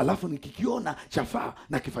 Alafu nikikiona chafaa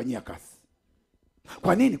na kifanyia kazi.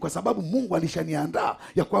 Kwa nini? Kwa sababu Mungu alishaniandaa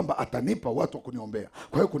ya kwamba atanipa watu wa kuniombea.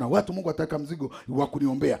 Kwa hiyo kuna watu Mungu ataweka mzigo wa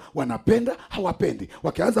kuniombea. Wanapenda, hawapendi.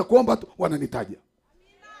 Wakianza kuomba tu wananitaja.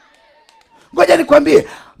 Ngoja nikwambie,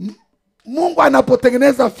 Mungu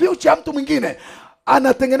anapotengeneza future ya mtu mwingine,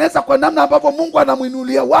 anatengeneza kwa namna ambavyo Mungu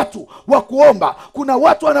anamuinulia watu wa kuomba. Kuna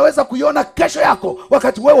watu wanaweza kuiona kesho yako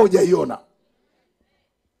wakati wewe hujaiona.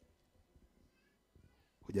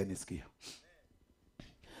 Hujanisikia?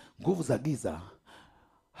 Nguvu za giza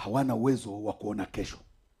hawana uwezo wa kuona kesho.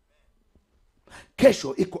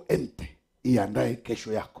 Kesho iko empty, iandae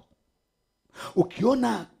kesho yako.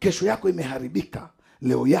 Ukiona kesho yako imeharibika,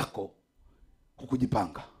 leo yako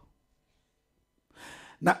hukujipanga.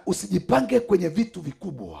 Na usijipange kwenye vitu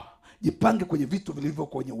vikubwa, jipange kwenye vitu vilivyo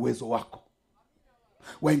kwenye uwezo wako.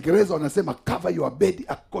 Waingereza wanasema cover your bed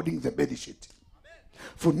according the bed sheet.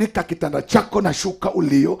 Funika kitanda chako na shuka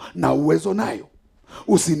ulio na uwezo nayo.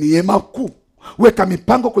 Usinie makuu. Weka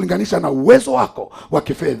mipango kulinganisha na uwezo wako wa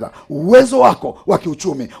kifedha, uwezo wako wa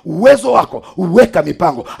kiuchumi, uwezo wako. Uweka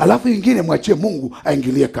mipango, alafu ingine mwachie Mungu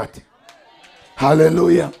aingilie kati.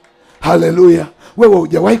 Haleluya. Haleluya. Wewe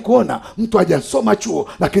hujawahi kuona mtu hajasoma chuo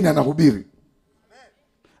lakini anahubiri.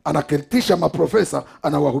 Anaketisha maprofesa,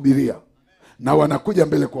 anawahubiria na wanakuja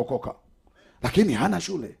mbele kuokoka. Lakini hana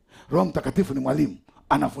shule. Roho Mtakatifu ni mwalimu,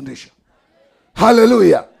 anafundisha.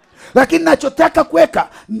 Haleluya. Lakini nachotaka kuweka,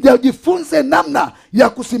 ndio jifunze namna ya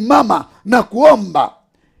kusimama na kuomba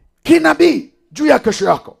kinabii juu ya kesho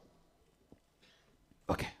yako.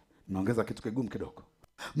 Okay, naongeza kitu kigumu kidogo.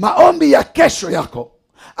 Maombi ya kesho yako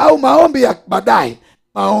au maombi ya baadaye,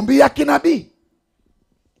 maombi ya kinabii.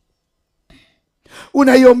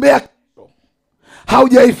 Unaiombea kesho,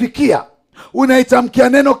 haujaifikia, unaitamkia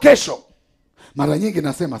neno kesho. Mara nyingi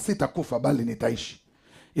nasema sitakufa bali nitaishi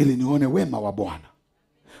ili nione wema wa Bwana.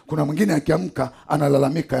 Kuna mwingine akiamka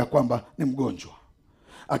analalamika ya kwamba ni mgonjwa.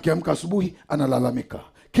 Akiamka asubuhi analalamika.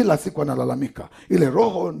 Kila siku analalamika. Ile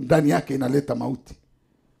roho ndani yake inaleta mauti.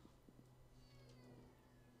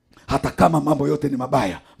 Hata kama mambo yote ni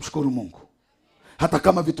mabaya, mshukuru Mungu. Hata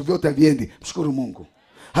kama vitu vyote haviendi, mshukuru Mungu.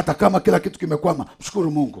 Hata kama kila kitu kimekwama,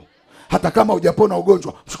 mshukuru Mungu. Hata kama hujapona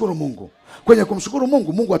ugonjwa, mshukuru Mungu. Kwenye kumshukuru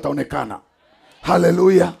Mungu, Mungu ataonekana.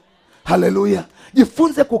 Haleluya. Haleluya.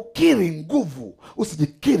 Jifunze kukiri nguvu,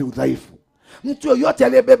 usijikiri udhaifu. Mtu yoyote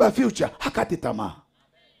aliyebeba future hakati tamaa.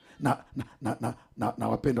 Na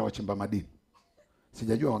wapenda wachimba madini.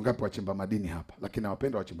 Sijajua wangapi wachimba madini hapa, lakini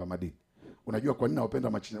nawapenda wachimba madini. Unajua kwa nini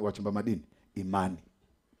nawapenda wachimba madini? Imani.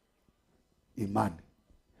 Imani.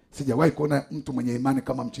 Sijawahi kuona mtu mwenye imani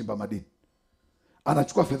kama mchimba madini.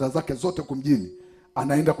 Anachukua fedha zake zote kumjini,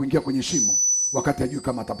 anaenda kuingia kwenye shimo wakati hajui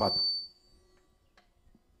kama atapata.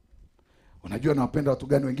 Unajua nawapenda watu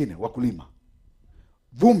gani wengine? Wakulima.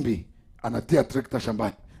 Vumbi, anatia trekta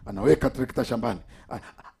shambani, anaweka trekta shambani,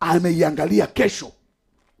 ameiangalia kesho.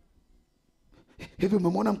 Hivi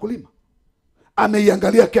umemwona mkulima?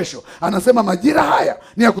 Ameiangalia kesho. Anasema majira haya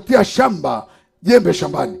ni ya kutia jembe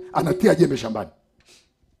shambani, anatia jembe shambani.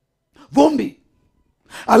 Vumbi.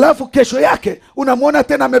 Alafu kesho yake unamwona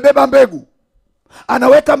tena amebeba mbegu,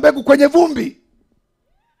 anaweka mbegu kwenye vumbi.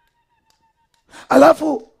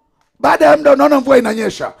 Alafu baada ya muda unaona mvua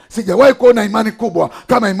inanyesha. Sijawahi kuona imani kubwa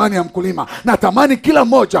kama imani ya mkulima. Natamani kila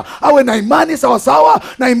mmoja awe na imani sawasawa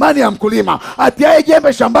na imani ya mkulima. Atiaye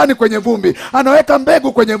jembe shambani kwenye vumbi, anaweka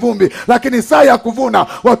mbegu kwenye vumbi, lakini saa ya kuvuna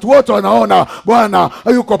watu wote wanaona Bwana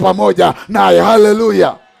yuko pamoja naye.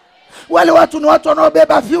 Haleluya. Wale watu ni watu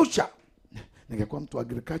wanaobeba future. Ningekuwa mtu wa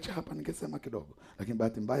agriculture hapa ningesema kidogo, lakini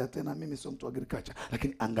bahati mbaya tena mimi sio mtu wa agriculture.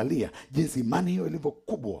 Lakini angalia jinsi imani hiyo ilivyo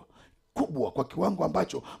kubwa kwa kiwango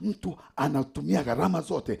ambacho mtu anatumia gharama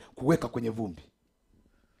zote kuweka kwenye vumbi.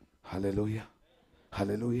 Haleluya.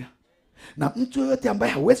 Haleluya. Na mtu yoyote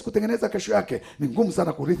ambaye hawezi kutengeneza kesho yake, ni ngumu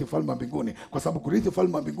sana kurithi ufalme wa mbinguni, kwa sababu kurithi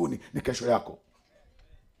ufalme wa mbinguni ni kesho yako.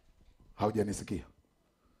 Haujanisikia?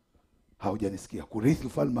 Haujanisikia? Kurithi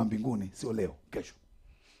ufalme wa mbinguni sio leo, kesho.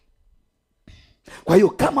 Kwa hiyo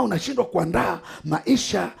kama unashindwa kuandaa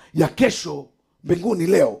maisha ya kesho mbinguni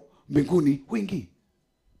leo, mbinguni huingii.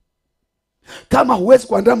 Kama huwezi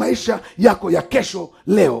kuandaa maisha yako ya kesho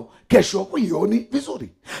leo, kesho huioni vizuri.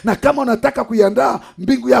 Na kama unataka kuiandaa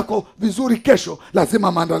mbingu yako vizuri kesho,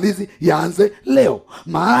 lazima maandalizi yaanze leo,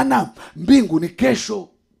 maana mbingu ni kesho.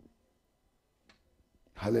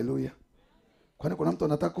 Haleluya. Kwani kuna mtu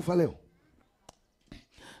anataka kufa leo?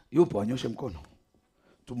 Yupo, anyoshe mkono.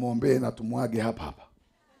 Tumuombee na tumuage hapa.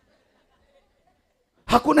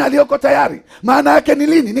 Hakuna aliyoko tayari. Maana yake ni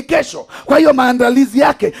lini? Ni kesho. Kwa hiyo maandalizi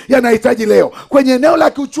yake yanahitaji leo. Kwenye eneo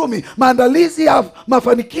la kiuchumi, maandalizi ya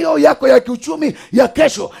mafanikio yako ya kiuchumi ya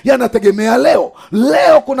kesho yanategemea leo.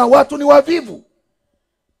 Leo kuna watu ni wavivu.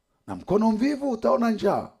 Na mkono mvivu utaona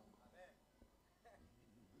njaa.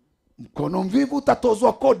 Mkono mvivu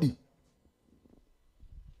utatozwa kodi.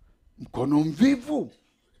 Mkono mvivu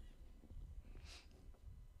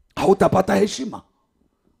hautapata heshima.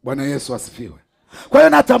 Bwana Yesu asifiwe. Kwa hiyo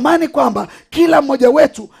natamani kwamba kila mmoja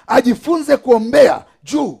wetu ajifunze kuombea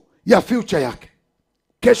juu ya future yake,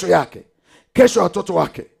 kesho yake, kesho ya watoto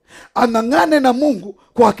wake. Ang'ang'ane na Mungu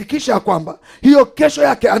kuhakikisha kwamba hiyo kesho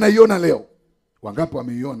yake anaiona leo. Wangapi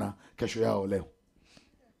wameiona kesho yao leo?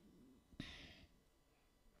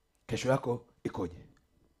 Kesho yako ikoje?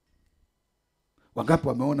 Wangapi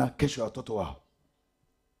wameona kesho ya watoto wao?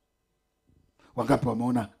 Wangapi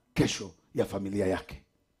wameona kesho ya familia yake?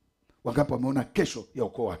 Wangapi wameona kesho ya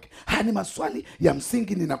ukoo wake? Haya ni maswali ya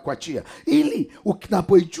msingi ninakuachia, ili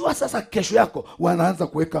ukinapoijua sasa kesho yako, wanaanza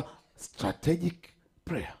kuweka strategic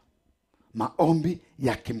prayer, maombi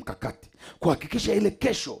ya kimkakati, kuhakikisha ile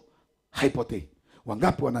kesho haipotei.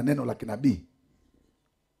 Wangapi wana neno la kinabii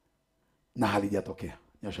na halijatokea?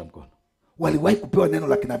 Nyosha mkono. Waliwahi kupewa neno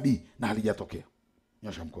la kinabii na halijatokea?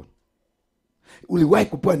 Nyosha mkono. Uliwahi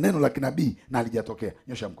kupewa neno la kinabii na halijatokea?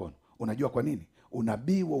 Nyosha mkono. Unajua kwa nini?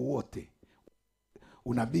 Unabii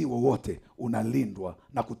wowote unalindwa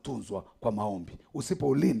na kutunzwa kwa maombi.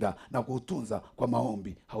 Usipoulinda na kuutunza kwa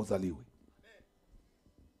maombi, hauzaliwi.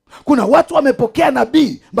 Kuna watu wamepokea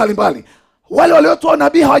nabii mbalimbali. Wale waliotoa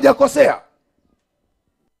nabii hawajakosea,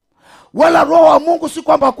 wala Roho wa Mungu si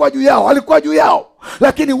kwamba hakuwa juu yao, alikuwa juu yao.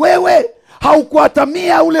 Lakini wewe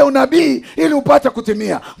haukuatamia ule unabii ili upate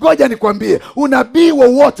kutimia. Ngoja nikwambie, unabii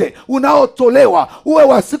wowote unaotolewa uwe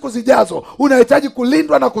wa siku zijazo unahitaji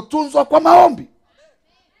kulindwa na kutunzwa kwa maombi.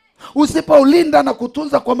 Usipoulinda na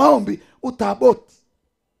kutunza kwa maombi, utaaboti,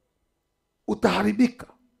 utaharibika.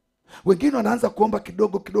 Wengine wanaanza kuomba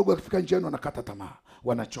kidogo kidogo, akifika njiani wanakata tamaa,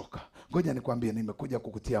 wanachoka. Ngoja nikwambie, nimekuja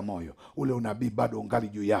kukutia moyo. Ule unabii bado ungali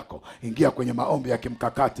juu yako. Ingia kwenye maombi ya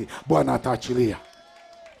kimkakati, Bwana ataachilia.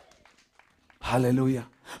 Haleluya.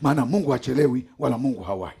 Maana Mungu hachelewi wala Mungu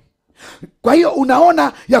hawai. Kwa hiyo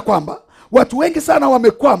unaona ya kwamba watu wengi sana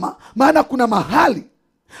wamekwama, maana kuna mahali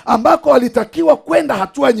ambako walitakiwa kwenda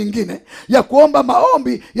hatua nyingine ya kuomba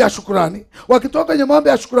maombi ya shukrani. Wakitoka kwenye maombi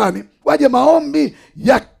ya shukrani, waje maombi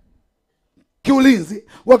ya kiulinzi.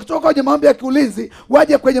 Wakitoka kwenye maombi ya kiulinzi,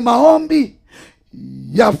 waje kwenye maombi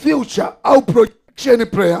ya future au projection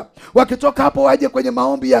prayer. Wakitoka hapo, waje kwenye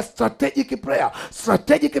maombi ya strategic prayer.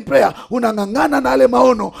 Strategic prayer, unang'ang'ana na yale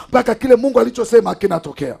maono mpaka kile Mungu alichosema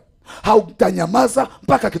kinatokea. Hautanyamaza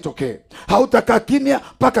mpaka kitokee. Hautakaa kimya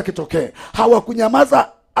mpaka kitokee.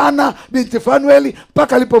 Hawakunyamaza Ana binti Fanueli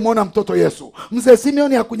mpaka alipomwona mtoto Yesu. Mzee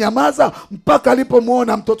Simeoni hakunyamaza mpaka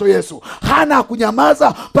alipomwona mtoto Yesu. Hana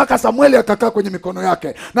hakunyamaza mpaka Samueli akakaa kwenye mikono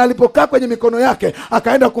yake, na alipokaa kwenye mikono yake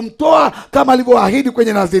akaenda kumtoa kama alivyoahidi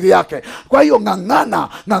kwenye nadhiri yake. Kwa hiyo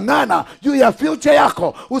ng'ang'ana juu ya future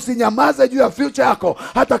yako. Usinyamaze juu ya future yako,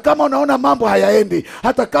 hata kama unaona mambo hayaendi,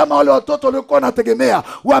 hata kama wale watoto waliokuwa wanategemea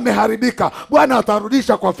wameharibika. Bwana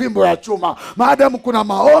atarudisha kwa fimbo ya chuma, maadamu kuna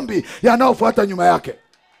maombi yanayofuata nyuma yake.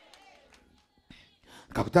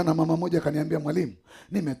 Kakutana na mama moja akaniambia, mwalimu,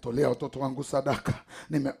 nimetolea watoto wangu sadaka,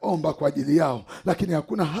 nimeomba kwa ajili yao, lakini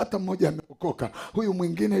hakuna hata mmoja ameokoka. Huyu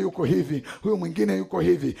mwingine yuko hivi, huyu mwingine yuko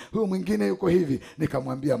hivi, huyu mwingine yuko hivi.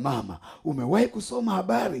 Nikamwambia, mama, umewahi kusoma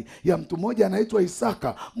habari ya mtu mmoja anaitwa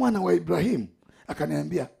Isaka, mwana wa Ibrahimu?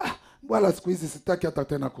 Akaniambia, wala siku hizi sitaki hata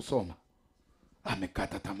tena kusoma.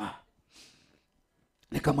 Amekata tamaa.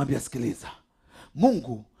 Nikamwambia, sikiliza,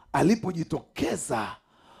 Mungu alipojitokeza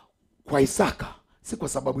kwa Isaka, si kwa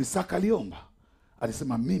sababu Isaka aliomba.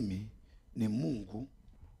 Alisema, mimi ni Mungu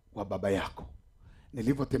wa baba yako.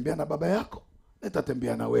 Nilivyotembea na baba yako,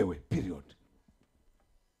 nitatembea na wewe, period.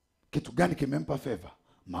 Kitu gani kimempa favor?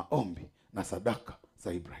 Maombi na sadaka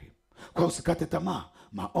za Ibrahimu. Kwa usikate tamaa.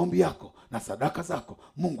 Maombi yako na sadaka zako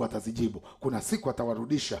Mungu atazijibu. Kuna siku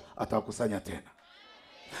atawarudisha, atawakusanya tena.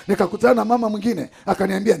 Nikakutana na mama mwingine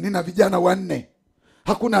akaniambia, nina vijana 4,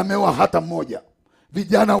 hakuna ameoa hata mmoja.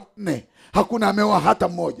 Vijana 4, hakuna ameoa hata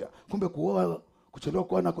mmoja. Kumbe kuchelewa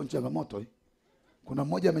kuoa nako ni changamoto. Kuna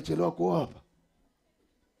mmoja amechelewa kuoa hapa.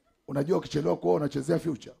 Unajua ukichelewa kuoa unachezea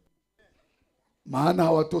future. Maana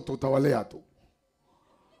hawa watoto utawalea tu.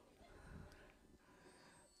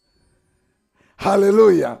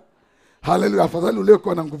 Haleluya. Haleluya. Afadhali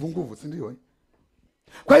uliokuwa na nguvu, si ndio?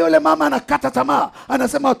 Kwa hiyo yule mama anakata tamaa,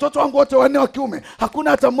 anasema, watoto wangu wote 4 wa kiume,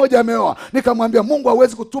 hakuna hata mmoja ameoa. Nikamwambia, Mungu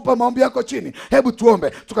hawezi kutupa maombi yako chini. Hebu tuombe.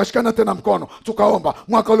 Tukashikana tena mkono, tukaomba.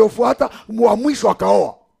 Mwaka uliofuata wa mwisho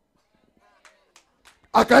akaoa.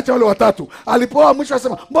 Akaacha wale 3. Alipooa mwisho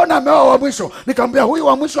asema, mbona ameoa wa mwisho? Nikamwambia, huyu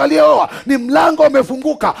wa mwisho aliyeoa ni mlango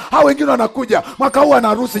umefunguka. Hao wengine wanakuja. Mwaka huu ana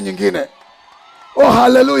harusi nyingine. Oh,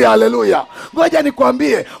 haleluya, haleluya. Ngoja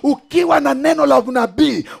nikwambie, ukiwa na neno la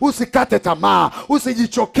unabii, usikate tamaa,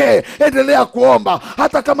 usijichokee, endelea kuomba.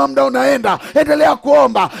 Hata kama muda unaenda, endelea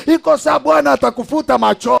kuomba. Iko saa Bwana atakufuta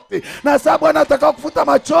machozi, na saa Bwana atakapokufuta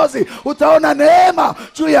machozi, utaona neema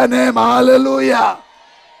juu ya neema. Haleluya.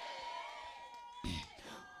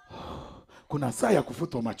 Kuna saa ya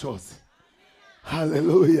kufuta machozi.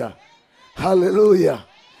 Haleluya, haleluya.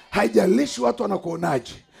 Haijalishi watu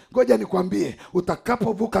wanakuonaje. Ngoja nikwambie,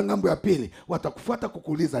 utakapovuka ng'ambo ya pili, watakufuata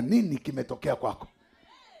kukuuliza nini kimetokea kwako.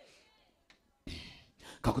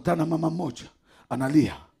 Kakutana na mama mmoja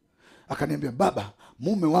analia. Akaniambia, baba,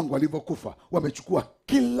 mume wangu alivyokufa wamechukua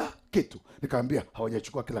kila kitu. Nikamwambia,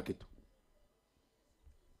 hawajachukua kila kitu.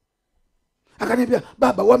 Akaniambia,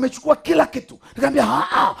 baba, wamechukua kila kitu. Nikamwambia,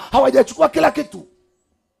 hawajachukua kila kitu.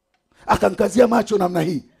 Akanikazia macho namna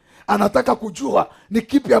hii, anataka kujua ni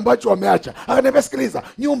kipi ambacho wameacha. Akaniambia, sikiliza,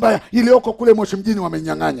 nyumba iliyoko kule Moshi mjini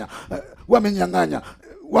wamenyang'anya.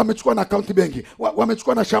 Wamechukua na account benki.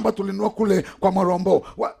 Wamechukua na shamba tulinunua kule kwa Morombo.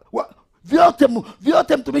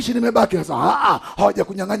 Vyote mtumishi, nimebaki. Sasa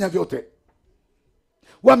hawajakunyang'anya vyote.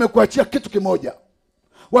 Wamekuachia kitu kimoja.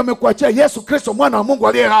 Wamekuachia Yesu Kristo, mwana wa Mungu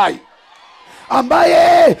aliye hai.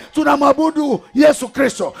 ambaye tunamwabudu Yesu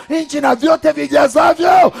Kristo. Nchi na vyote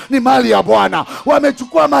vijazavyo ni mali ya Bwana.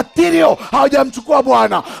 Wamechukua material, hawajamchukua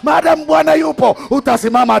Bwana. Maadamu Bwana yupo,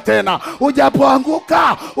 utasimama tena.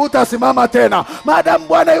 Ujapoanguka, utasimama tena. Maadamu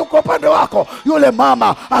Bwana yuko upande wako. Yule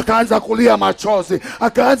mama akaanza kulia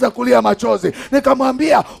machozi,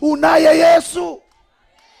 nikamwambia, unaye Yesu.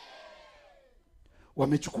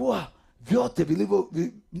 Wamechukua vyote vilivyo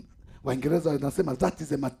Waingereza wanasema that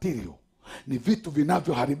is a material, ni vitu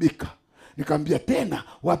vinavyoharibika. Nikamwambia tena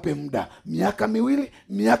wape muda, miaka 2,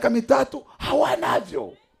 miaka 3,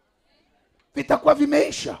 hawanavyo, vitakuwa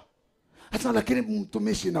vimeisha. Hata lakini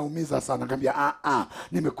mtumishi, naumiza sana. Nikamwambia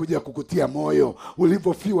nimekuja kukutia moyo.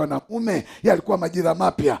 Ulivyofiwa na mume, yalikuwa majira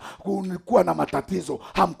mapya, kulikuwa na matatizo,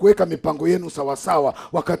 hamkuweka mipango yenu sawasawa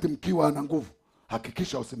wakati mkiwa na nguvu.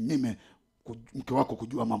 Hakikisha usimnyime mke wako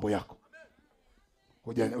kujua mambo yako.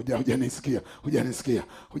 Hujanisikia.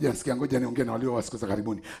 Ngoja niongee na walio wa siku za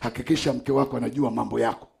karibuni. Hakikisha mke wako anajua mambo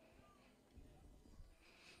yako.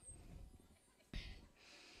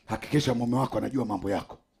 Hakikisha mume wako anajua mambo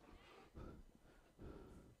yako.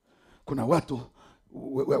 Kuna watu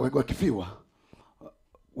wakifiwa,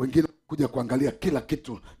 wengine kuja kuangalia kila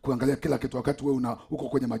kitu wakati wewe uko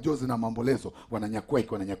kwenye majozi na maombolezo, wananyakua.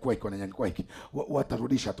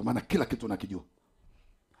 Watarudisha tu, maana kila kitu unakijua.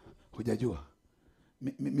 Hujajua.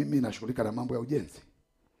 Mimi nashughulika na mambo ya ujenzi.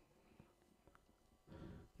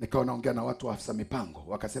 Nikawa naongea na watu wa afisa mipango,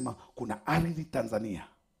 wakasema kuna ardhi Tanzania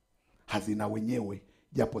hazina wenyewe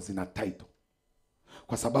japo zina title.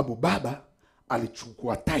 Kwa sababu baba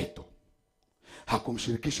alichukua title,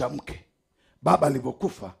 hakumshirikisha mke. Baba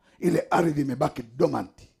alivyokufa, ile ardhi imebaki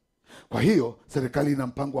dormant. Kwa hiyo serikali ina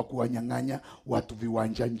mpango wa kuwanyang'anya watu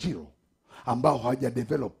viwanja Njiro ambao hawaja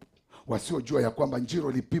develop, wasiojua ya kwamba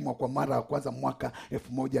Njiro ilipimwa kwa mara ya kwanza mwaka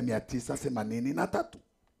 1983.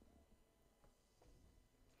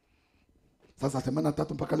 Sasa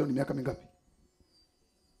 83 mpaka leo ni miaka mingapi?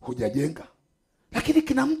 Hujajenga. Lakini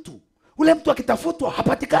kina mtu, ule mtu akitafutwa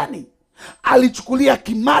hapatikani. Alichukulia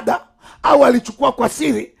kimada au alichukua kwa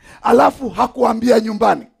siri, alafu hakuambia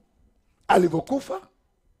nyumbani. Alivyokufa,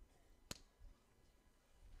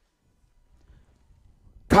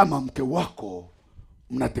 kama mke wako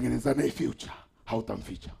mnatengeneza naye future,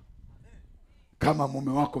 hautamficha. Kama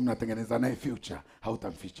mume wako mnatengeneza naye future,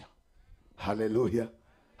 hautamficha. Haleluya.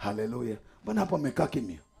 Mbona hapo mmekaa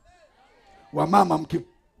kimya? Wamama,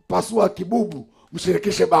 mkipasua kibubu,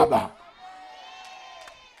 mshirikishe baba.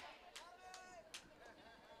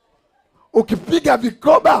 Ukipiga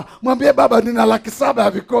vikoba, mwambie baba, nina 700,000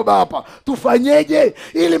 ya vikoba hapa. Tufanyeje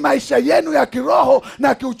ili maisha yenu ya kiroho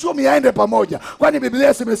na kiuchumi yaende pamoja? Kwani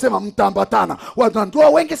Biblia imesema mtaambatana. Wanandoa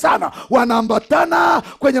wengi sana wanaambatana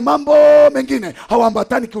kwenye mambo mengine,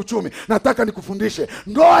 hawaambatani kiuchumi. Nataka nikufundishe,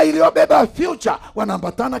 ndoa iliyobeba future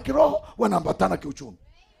wanaambatana kiroho, wanaambatana kiuchumi.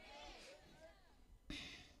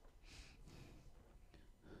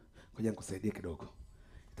 Ngoja nikusaidie kidogo,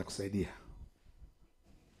 itakusaidia.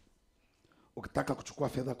 Ukitaka kuchukua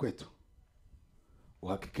fedha kwetu,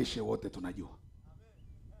 uhakikishe wote tunajua.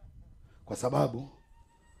 Kwa sababu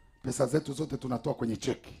pesa zetu zote tunatoa kwenye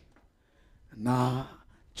cheki. Na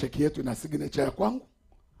cheki yetu ina signature ya kwangu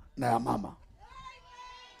na ya mama.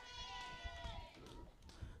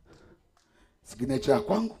 Signature ya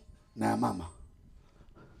kwangu na ya mama.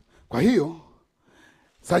 Kwa hiyo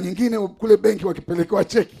saa nyingine kule benki wakipelekewa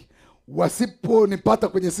cheki, wasiponipata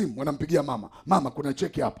kwenye simu wanampigia mama. Mama, kuna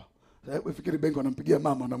cheki hapa. Ufikiri benki wanampigia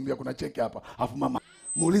mama, wanamwambia kuna cheki hapa. Alafu mama,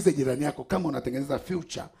 muulize jirani yako kama unatengeneza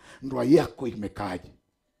future, ndoa yako imekaaje.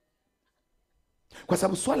 Kwa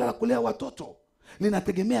sababu swala la kulea watoto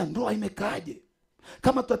linategemea ndoa imekaaje.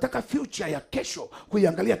 Kama tunataka future ya kesho,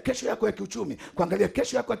 kuiangalia kesho yako ya kiuchumi, kuangalia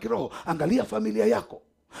kesho yako ya kiroho, angalia familia yako.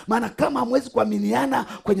 Maana kama hamwezi kuaminiana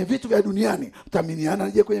kwenye vitu vya duniani,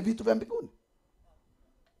 mtaaminiana je kwenye vitu vya mbinguni?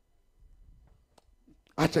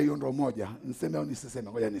 Acha hiyo ndoa moja, niseme au nisiseme?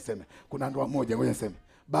 Ngoja niseme. Kuna ndoa moja, ngoja niseme.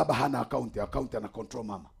 Baba hana account ana control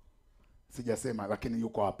mama. Sijasema, lakini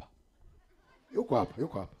yuko hapa.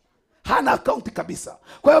 Hana account kabisa.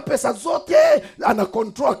 Kwa hiyo pesa zote ana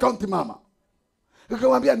control account mama.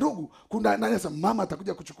 Nikamwambia, ndugu, kuna nani sasa mama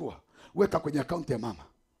atakuja kuchukua. Weka kwenye account ya mama.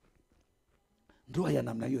 Ndoa ya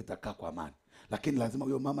namna hiyo itakaa kwa amani. Lakini lazima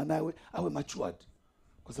huyo mama nawe awe matured.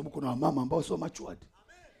 Kwa sababu kuna wamama ambao sio matured.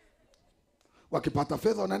 Wakipata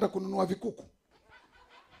fedha wanaenda kununua vikuku.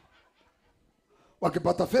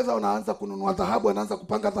 Wakipata fedha wanaanza kununua dhahabu, wanaanza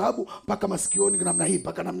kupanga dhahabu mpaka masikioni namna hii,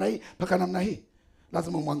 mpaka namna hii.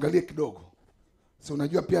 Lazima muangalie kidogo. Si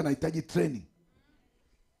unajua pia anahitaji training.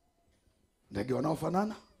 Ndege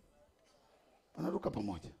wanaofanana wanaruka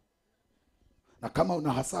pamoja. Na kama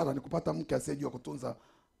una hasara ni kupata mke asiyejua kutunza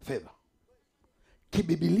fedha.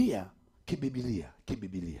 Kibibilia,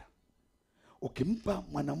 ukimpa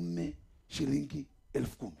mwanamume shilingi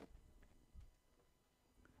 10,000,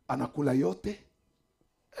 anakula yote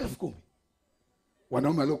 10,000.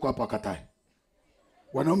 Wanaume walioko hapa wakatae.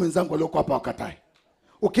 Wanaume wenzangu walioko hapa wakatae.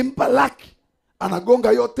 Ukimpa 100,000,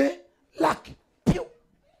 anagonga yote 100,000. Piu.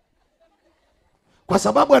 Kwa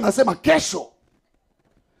sababu anasema kesho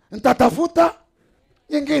nitatafuta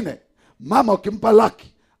nyingine. Mama ukimpa 100,000,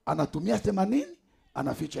 anatumia 80,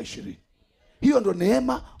 anaficha 20. Hiyo ndo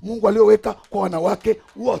neema Mungu aliyoweka kwa wanawake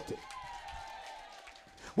wote.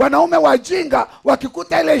 Wanaume wajinga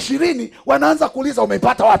wakikuta ile 20 wanaanza kuuliza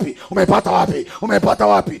umeipata wapi? Umeipata wapi? Umeipata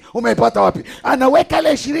wapi? Umeipata wapi? Anaweka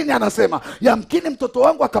ile 20, anasema yamkini mtoto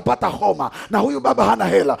wangu akapata homa na huyu baba hana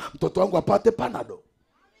hela, mtoto wangu apate panado.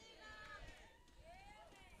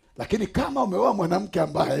 Lakini kama umeoa mwanamke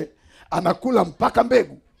ambaye anakula mpaka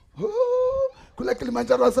mbegu, kule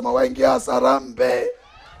Kilimanjaro anasema waingia hasarambe.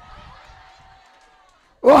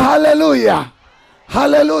 Oh, haleluya,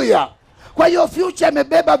 haleluya. Kwa hiyo future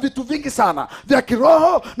imebeba vitu vingi sana vya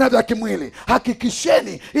kiroho na vya kimwili.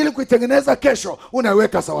 Hakikisheni ili kuitengeneza kesho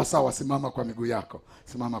unaweka sawa sawa. Simama kwa miguu yako,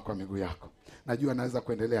 simama kwa miguu yako. Najua naweza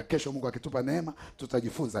kuendelea. Kesho Mungu akitupa neema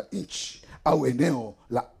tutajifunza nchi au eneo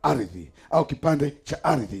la ardhi au kipande cha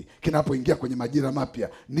ardhi kinapoingia kwenye majira mapya,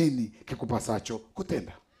 nini kikupasacho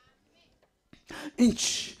kutenda.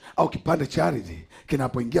 Nchi au kipande cha ardhi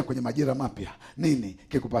kinapoingia kwenye majira mapya, nini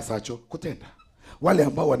kikupasacho kutenda. Wale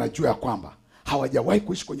ambao wanajua ya kwamba hawajawahi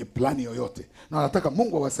kuishi kwenye plani yoyote na wanataka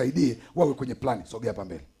Mungu awasaidie wawe kwenye plani, sogea hapa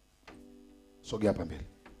mbele. Sogea hapa mbele.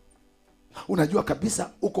 Unajua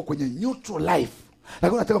kabisa uko kwenye neutral life,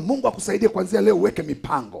 lakini unataka Mungu akusaidie kuanzia leo uweke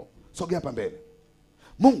mipango. Sogea hapa mbele.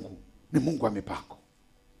 Mungu ni Mungu wa mipango.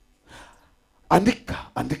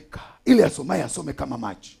 Andika ili asomaye asome kama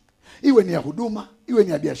maji. Iwe ni ya huduma, iwe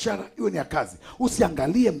ni ya biashara, iwe ni ya kazi.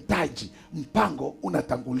 Usiangalie mtaji. Mpango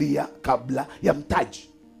unatangulia kabla ya mtaji.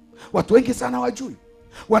 Watu wengi sana wajui.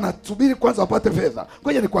 Wanasubiri kwanza wapate fedha.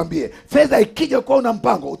 Ngoja nikwambie, fedha ikija kwa una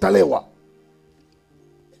mpango utalewa.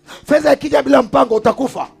 Fedha ikija bila mpango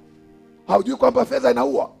utakufa. Haujui kwamba fedha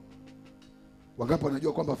inaua? Wangapi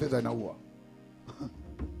wanajua kwamba fedha inaua?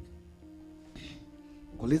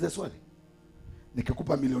 Kuulize swali.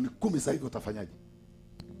 Nikikupa milioni 10 sasa hivi utafanyaje?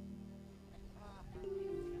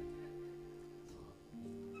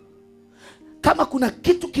 Kama kuna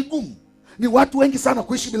kitu kigumu ni watu wengi sana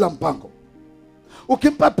kuishi bila mpango.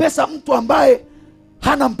 Ukimpa pesa mtu ambaye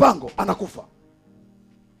hana mpango, anakufa.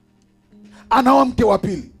 Anaoa mke wa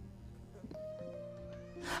pili.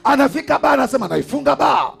 Anafika baa anasema naifunga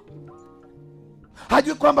baa.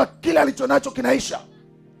 Hajui kwamba kile alichonacho kinaisha.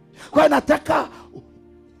 Kwa hiyo nataka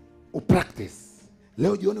upractice.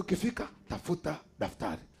 Leo jioni ukifika, tafuta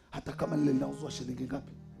daftari. Hata kama lile linauzwa shilingi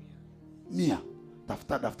ngapi? 100.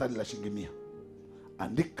 Tafuta daftari la shilingi 100.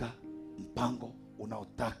 Andika mpango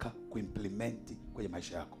unaotaka kuimplement kwenye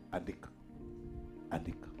maisha yako. Andika.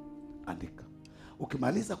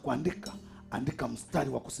 Ukimaliza kuandika, andika mstari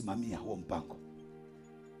wa kusimamia huo mpango.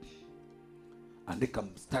 Andika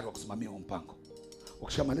mstari wa kusimamia huo mpango.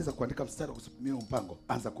 Ukishamaliza kuandika mstari wa kusimamia huo mpango,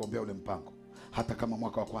 anza kuombea ule mpango. Hata kama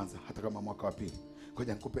mwaka wa kwanza, hata kama mwaka wa pili.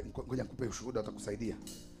 Ngoja nikupe ushuhuda utakusaidia.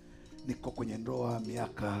 Niko kwenye ndoa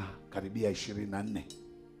miaka karibia 24.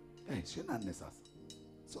 24 sasa.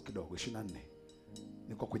 Sio kidogo, 24.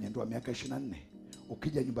 Niko kwenye ndoa miaka 24.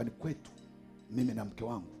 Ukija nyumbani kwetu, mimi na mke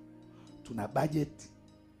wangu, tuna budget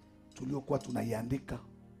tuliokuwa tunaiandika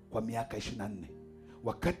kwa miaka 24.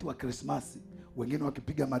 Wakati wa Krismasi, wengine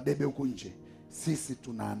wakipiga madebe huko nje, sisi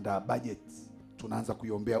tunaandaa budget. Tunaanza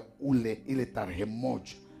kuiombea ile tarehe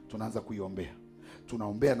moja, tunaanza kuiombea.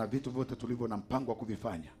 Tunaombea na vitu vyote tulivyo na mpango wa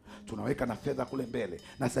kuvifanya. Tunaweka na fedha kule mbele.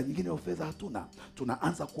 Na saa nyingine hiyo fedha hatuna.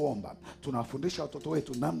 Tunaanza kuomba. Tunawafundisha watoto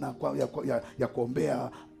wetu namna ya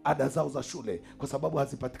kuombea ada zao za shule, kwa sababu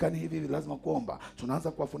hazipatikani hivi lazima kuomba.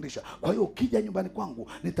 Tunaanza kuwafundisha. Kwa hiyo ukija nyumbani kwangu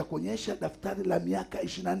nitakuonyesha daftari la miaka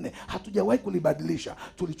 24. Hatujawahi kulibadilisha.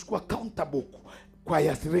 Tulichukua counter book kwa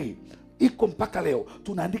ya 3. Iko mpaka leo.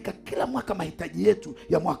 Tunaandika kila mwaka mahitaji yetu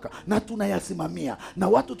ya mwaka na tunayasimamia, na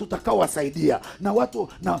watu tutakao wasaidia, na watu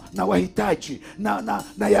na wahitaji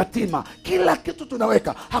na yatima. Kila kitu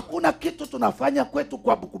tunaweka. Hakuna kitu tunafanya kwetu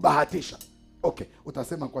kwa kubahatisha. Okay,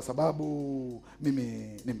 utasema kwa sababu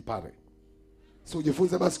mimi ni Mpare, si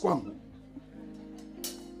ujifunze basi kwangu.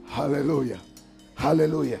 Haleluya.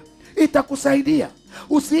 Haleluya. Itakusaidia.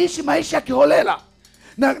 Usiishi maisha ya kiholela.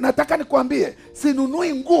 Na nataka nikwambie,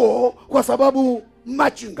 sinunui nguo kwa sababu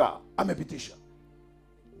machinga amepitisha.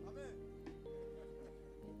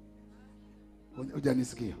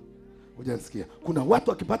 Hujanisikia? Hujanisikia? Kuna watu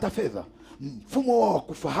wakipata fedha, mfumo wao wa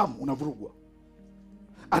kufahamu unavurugwa.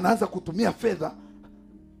 Anaanza kutumia fedha.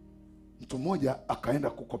 Mtu mmoja akaenda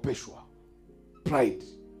kukopeshwa Pride.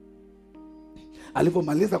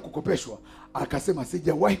 Alivyomaliza kukopeshwa, akasema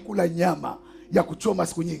sijawahi kula nyama ya kuchoma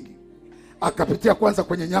siku nyingi. Akapitia kwanza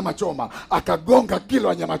kwenye nyama choma, akagonga kilo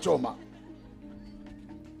ya nyama choma.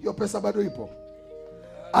 Hiyo pesa bado ipo.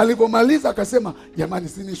 Alivyomaliza akasema jamani,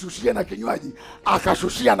 sinishushie na kinywaji.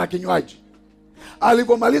 Akashushia na kinywaji.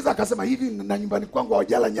 Alivyomaliza akasema hivi, na nyumbani kwangu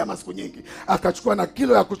hawajala nyama siku nyingi. Akachukua na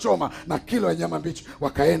kilo ya kuchoma na kilo ya nyama mbichi,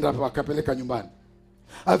 wakaenda wakapeleka nyumbani.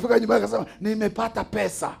 Alifika nyumbani akasema nimepata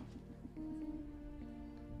pesa.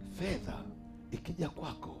 Fedha ikija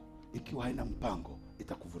kwako ikiwa haina mpango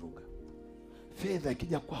itakuvuruga. Fedha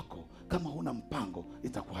ikija kwako kama huna mpango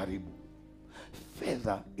itakuharibu.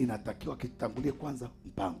 Fedha inatakiwa kitangulie kwanza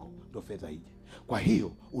mpango, ndio fedha ije. Kwa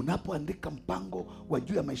hiyo unapoandika mpango wa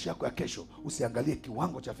juu ya maisha yako ya kesho, usiangalie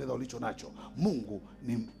kiwango cha fedha ulicho nacho. Mungu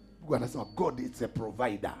ni anasema God is a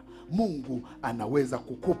provider. Mungu anaweza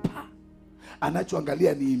kukupa.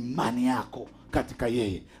 Anachoangalia ni imani yako katika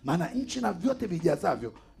yeye. Maana nchi na vyote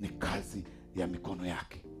vijazavyo ni kazi ya mikono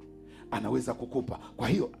yake. Anaweza kukupa. Kwa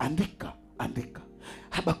hiyo andika.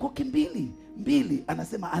 Habakuki 2:2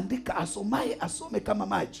 anasema andika, asomaye asome kama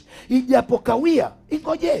maji, ijapokawia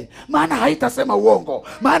ingoje, maana haitasema uongo,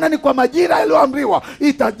 maana ni kwa majira iliyoamriwa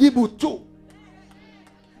itajibu tu.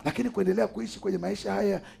 Lakini kuendelea kuishi kwenye maisha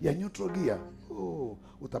haya ya neutral gear,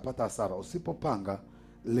 utapata hasara. Usipopanga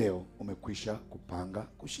leo, umekwisha kupanga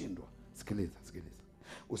kushindwa. Sikiliza.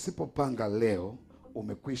 Usipopanga leo,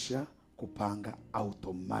 umekwisha kupanga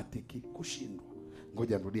automatic kushindwa.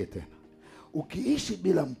 Ngoja nirudie tena. Ukiishi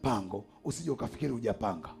bila mpango, usije ukafikiri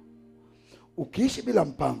hujapanga. Ukiishi bila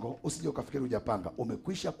mpango, usije ukafikiri hujapanga.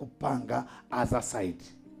 Umekwisha kupanga other side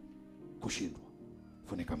kushindwa.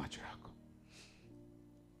 Funika macho yako.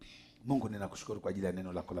 Mungu, ninakushukuru kwa ajili ya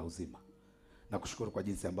neno lako la uzima. Nakushukuru kwa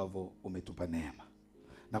jinsi ambavyo umetupa neema.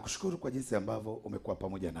 Nakushukuru kwa jinsi ambavyo umekuwa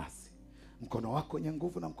pamoja nasi. Mkono wako wenye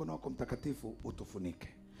nguvu na mkono wako mtakatifu utufunike.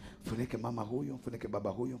 Mfunike mama huyu, mfunike baba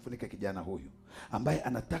huyu, mfunike kijana huyu ambaye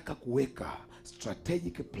anataka kuweka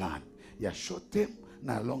strategic plan ya short term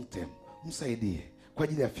na long term. Msaidie kwa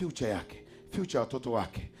ajili ya future yake, future ya watoto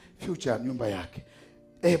wake, future ya nyumba yake.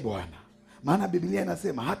 Bwana, maana Biblia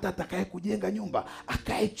inasema hata atakaye kujenga nyumba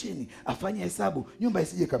akae chini afanye hesabu, nyumba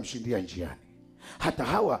isije kumshindia njiani. Hata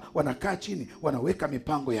hawa wanakaa chini wanaweka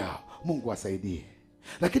mipango yao. Mungu asaidie.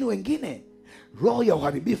 Lakini wengine roho ya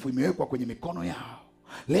uharibifu imewekwa kwenye mikono yao.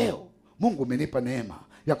 Leo Mungu umenipa neema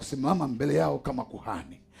ya kusimama mbele yao kama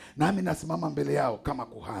kuhani. Nami nasimama mbele yao kama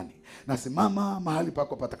kuhani. Nasimama mahali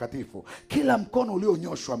pako patakatifu. Kila mkono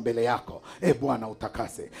ulionyoshwa mbele yako, Bwana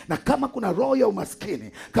utakase. Na kama kuna roho ya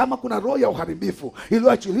umaskini, kama kuna roho ya uharibifu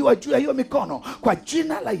iliyoachiliwa juu ya hiyo mikono, kwa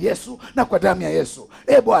jina la Yesu na kwa damu ya Yesu,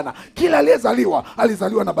 Bwana, kila aliyezaliwa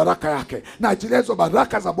alizaliwa na baraka yake. Na achilezo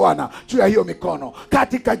baraka za Bwana juu ya hiyo mikono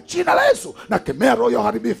katika jina la Yesu. Na kemea roho ya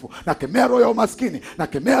uharibifu, na kemea roho ya umaskini, na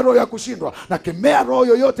kemea roho ya kushindwa, na kemea roho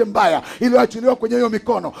yoyote mbaya iliyoachiliwa kwenye hiyo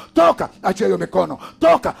mikono. Toka, achia hiyo mikono.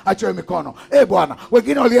 Toka, achia hiyo mikono. Bwana,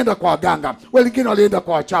 wengine walienda kwa waganga, wengine walienda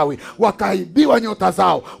kwa wachawi, wakaibiwa nyota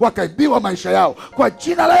zao, wakaibiwa maisha yao. Kwa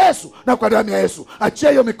jina la Yesu na kwa damu ya Yesu, achia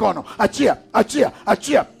hiyo mikono. Achia.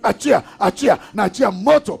 Na achia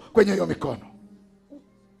moto kwenye hiyo mikono.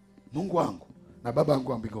 Mungu wangu na Baba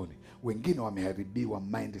wangu wa mbinguni, wengine wameharibiwa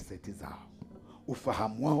mindset zao.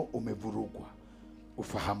 Ufahamu wao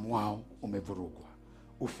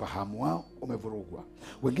umevurugwa.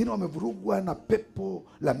 Wengine wamevurugwa na pepo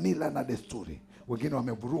la mila na desturi. Wengine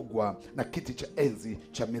wamevurugwa na kiti cha enzi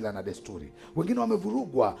cha mila na desturi. Wengine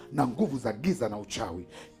wamevurugwa na nguvu za giza na uchawi.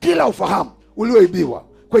 Kila ufahamu ulioibiwa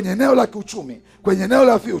kwenye eneo la kiuchumi, kwenye eneo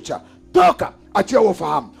la future, toka, achia huo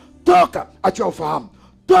ufahamu. Toka, achia ufahamu.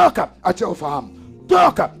 Toka, achia ufahamu.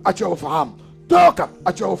 Toka, achia ufahamu. Toka,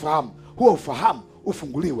 achia ufahamu. Huo ufahamu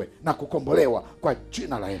ufunguliwe na kukombolewa kwa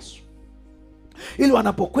jina la Yesu. Ili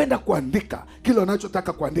wanapokwenda kuandika kile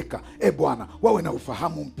wanachotaka kuandika, Bwana, wawe na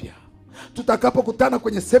ufahamu mpya. Tutakapokutana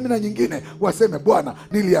kwenye semina nyingine, waseme Bwana,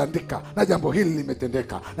 niliandika na jambo hili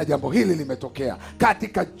limetendeka, na jambo hili limetokea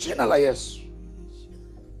katika jina la Yesu.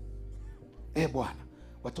 Bwana,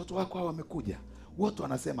 watoto wako hawa wamekuja, wote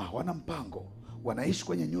wanasema hawana mpango, wanaishi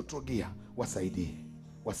kwenye neutral gear.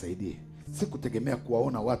 Wasaidie. Sikutegemea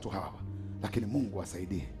kuwaona watu hawa, lakini Mungu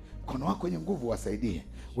wasaidie. Mkono wako wenye nguvu wasaidie.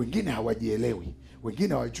 Wengine hawajielewi, wengine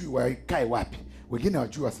hawajui wakae wapi, wengine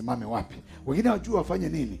hawajui wasimame wapi, wengine hawajui wafanye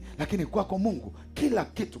nini, lakini kwako Mungu kila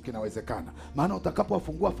kitu kinawezekana. Maana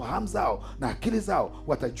utakapowafungua fahamu zao na akili zao,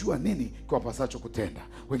 watajua nini kiwapasacho kutenda.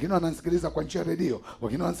 Wengine wanasikiliza kwa njia ya redio,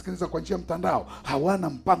 wengine wanasikiliza kwa njia ya mtandao, hawana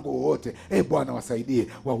mpango wowote. Bwana wasaidie,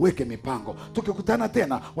 waweke mipango. Tukikutana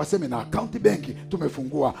tena waseme na akaunti benki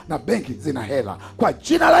tumefungua na benki zina hela, kwa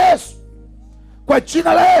jina la Yesu, kwa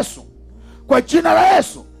jina la Yesu, kwa jina la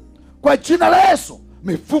Yesu, kwa jina la Yesu.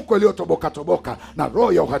 Mifuko iliyotoboka na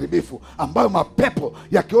roho ya uharibifu, ambayo mapepo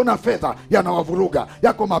yakiona fedha yanawavuruga.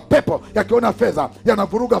 Yako mapepo yakiona fedha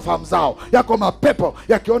yanavuruga fahamu zao. Yako mapepo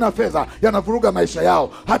yakiona fedha yanavuruga maisha yao,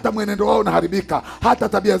 hata mwenendo wao unaharibika, hata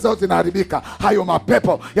tabia zao zinaharibika. Hayo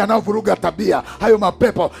mapepo yanavuruga tabia, hayo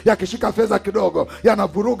mapepo yakishika fedha kidogo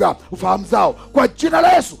yanavuruga ufahamu zao. Kwa jina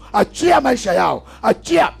la Yesu, achia maisha yao,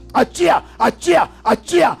 achia, achia, achia,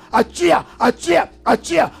 achia, achia, achia,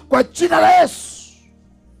 achia, kwa jina la Yesu.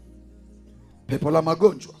 Pepo la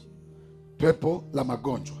magonjwa, pepo la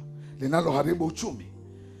magonjwa linaloharibu uchumi.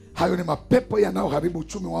 Hayo ni mapepo yanayoharibu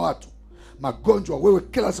uchumi wa watu. Magonjwa, wewe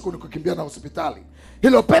kila siku ni kukimbia na hospitali.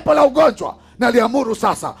 Hilo pepo la ugonjwa naliamuru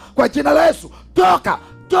sasa kwa jina la Yesu, toka,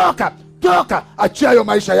 toka, toka. Achia hayo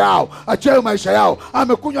maisha yao, achia hayo maisha yao.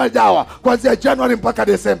 Amekunywa dawa kuanzia Januari mpaka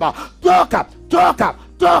Desemba. Toka, toka,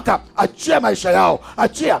 toka. Achia maisha yao,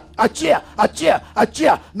 achia, achia, achia,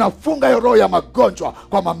 achia. Nafunga hiyo roho ya magonjwa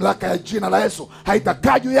kwa mamlaka ya jina la Yesu,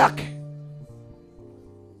 haitakaa juu yake.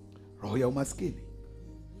 Roho ya umaskini,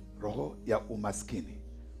 roho ya umaskini,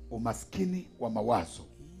 umaskini wa mawazo,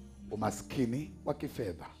 umaskini wa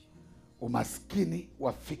kifedha, umaskini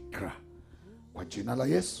wa fikra, kwa jina la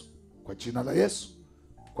Yesu, kwa jina la Yesu,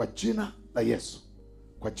 kwa jina la Yesu,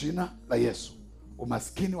 kwa jina la Yesu.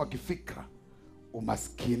 Umaskini wa kifikra,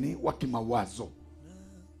 umaskini wa kimawazo,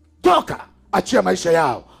 toka, achia maisha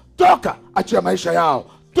yao. Toka, achia maisha yao.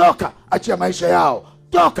 Toka, achia maisha yao.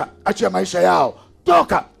 Toka, achia maisha yao.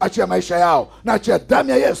 Toka, achia maisha yao. Na achia damu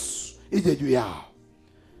ya Yesu ije juu yao.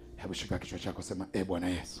 Hebu shika kichwa chako, sema Bwana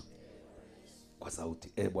Yesu kwa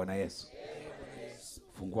sauti. Bwana Yesu,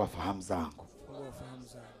 fungua fahamu zangu,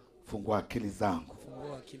 fungua akili zangu,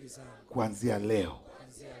 kuanzia leo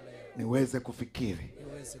niweze kufikiri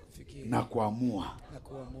na kuamua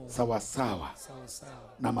sawasawa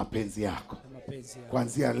na mapenzi yako.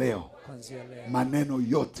 Kuanzia leo maneno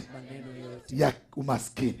yote ya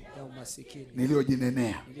umaskini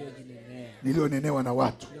niliyojinenea, niliyonenewa na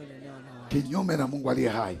watu kinyume na Mungu aliye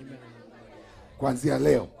hai, kuanzia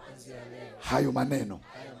leo hayo maneno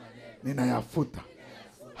ninayafuta.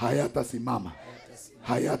 Hayatasimama,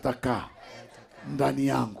 hayatakaa ndani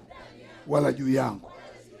yangu wala juu yangu.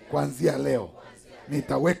 Kuanzia leo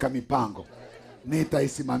nitaweka mipango,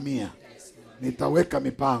 nitaisimamia, nitaweka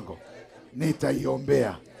mipango,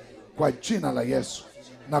 nitaiombea kwa jina la Yesu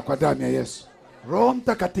na kwa damu ya Yesu. Roho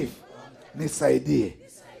Mtakatifu nisaidie,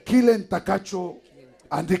 kile nitakacho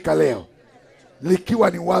andika leo likiwa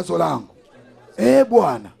ni wazo langu,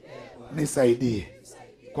 Bwana nisaidie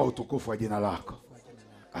kwa utukufu wa jina lako.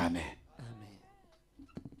 Amen.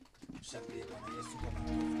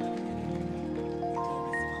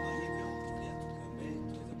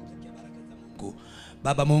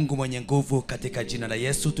 Baba Mungu mwenye nguvu, katika jina la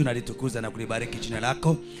Yesu tunalitukuza na kulibariki jina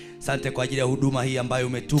lako. Asante kwa ajili ya huduma hii ambayo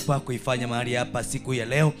umetupa kuifanya mahali hapa siku ya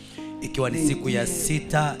leo, ikiwa ni siku ya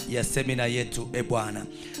 6 ya semina yetu. Bwana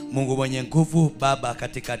Mungu mwenye nguvu, Baba,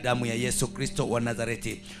 katika damu ya Yesu Kristo wa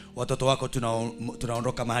Nazareti, watoto wako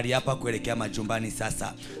tunaondoka mahali hapa kuelekea majumbani.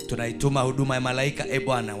 Sasa tunaituma huduma ya malaika.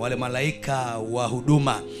 Bwana, wale malaika wa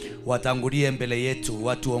huduma watangulie mbele yetu,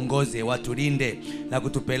 watuongoze, watulinde na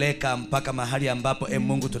kutupeleka mpaka mahali ambapo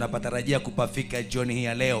Mungu tunapatarajia kupafika jioni hii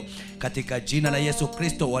ya leo, katika jina la Yesu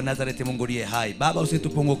Kristo wa Nazareti. Mungu aliye hai, Baba,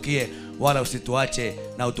 usitupungukie wala usituache,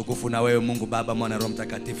 na utukufu na wewe Mungu Baba, Mwana, Roho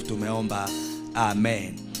Mtakatifu tumeomba,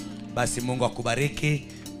 amen. Basi Mungu akubariki.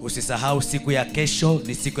 Usisahau siku ya kesho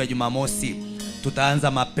ni siku ya Jumamosi.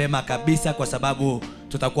 Tutaanza mapema kabisa kwa sababu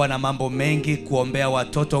tutakuwa na mambo mengi kuombea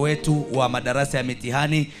watoto wetu wa madarasa ya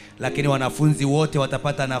mitihani, lakini wanafunzi wote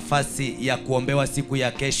watapata nafasi ya kuombewa siku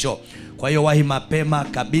ya kesho. Kwa hiyo wahi mapema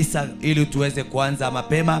kabisa ili tuweze kuanza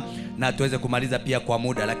mapema na tuweze kumaliza pia kwa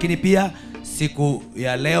muda. Lakini pia siku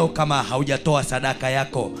ya leo, kama haujatoa sadaka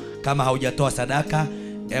yako, kama haujatoa sadaka,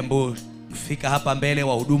 hebu fika hapa mbele,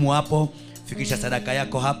 wahudumu hapo, fikisha sadaka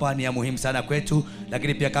yako hapa, ni ya muhimu sana kwetu.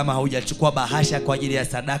 Lakini pia kama haujachukua bahasha kwa ajili ya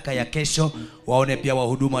sadaka ya kesho, waone pia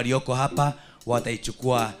wahudumu walioko hapa,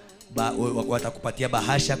 wataichukua watakupatia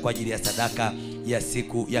bahasha kwa ajili ya sadaka ya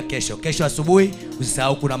siku ya kesho. Kesho asubuhi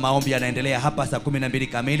usisahau kuna maombi yanaendelea hapa saa 12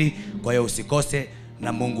 kamili, kwa hiyo usikose,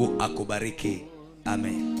 na Mungu akubariki.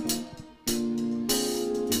 Amen.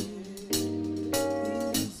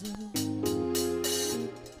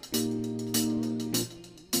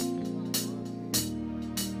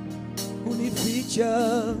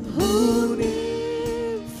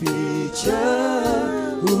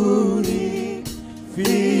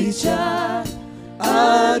 unificha,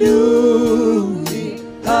 adui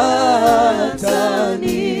hatani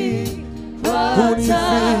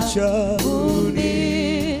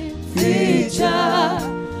unificha,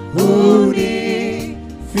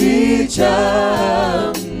 unificha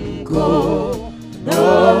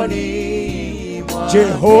mkononi mwake.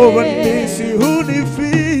 Jehova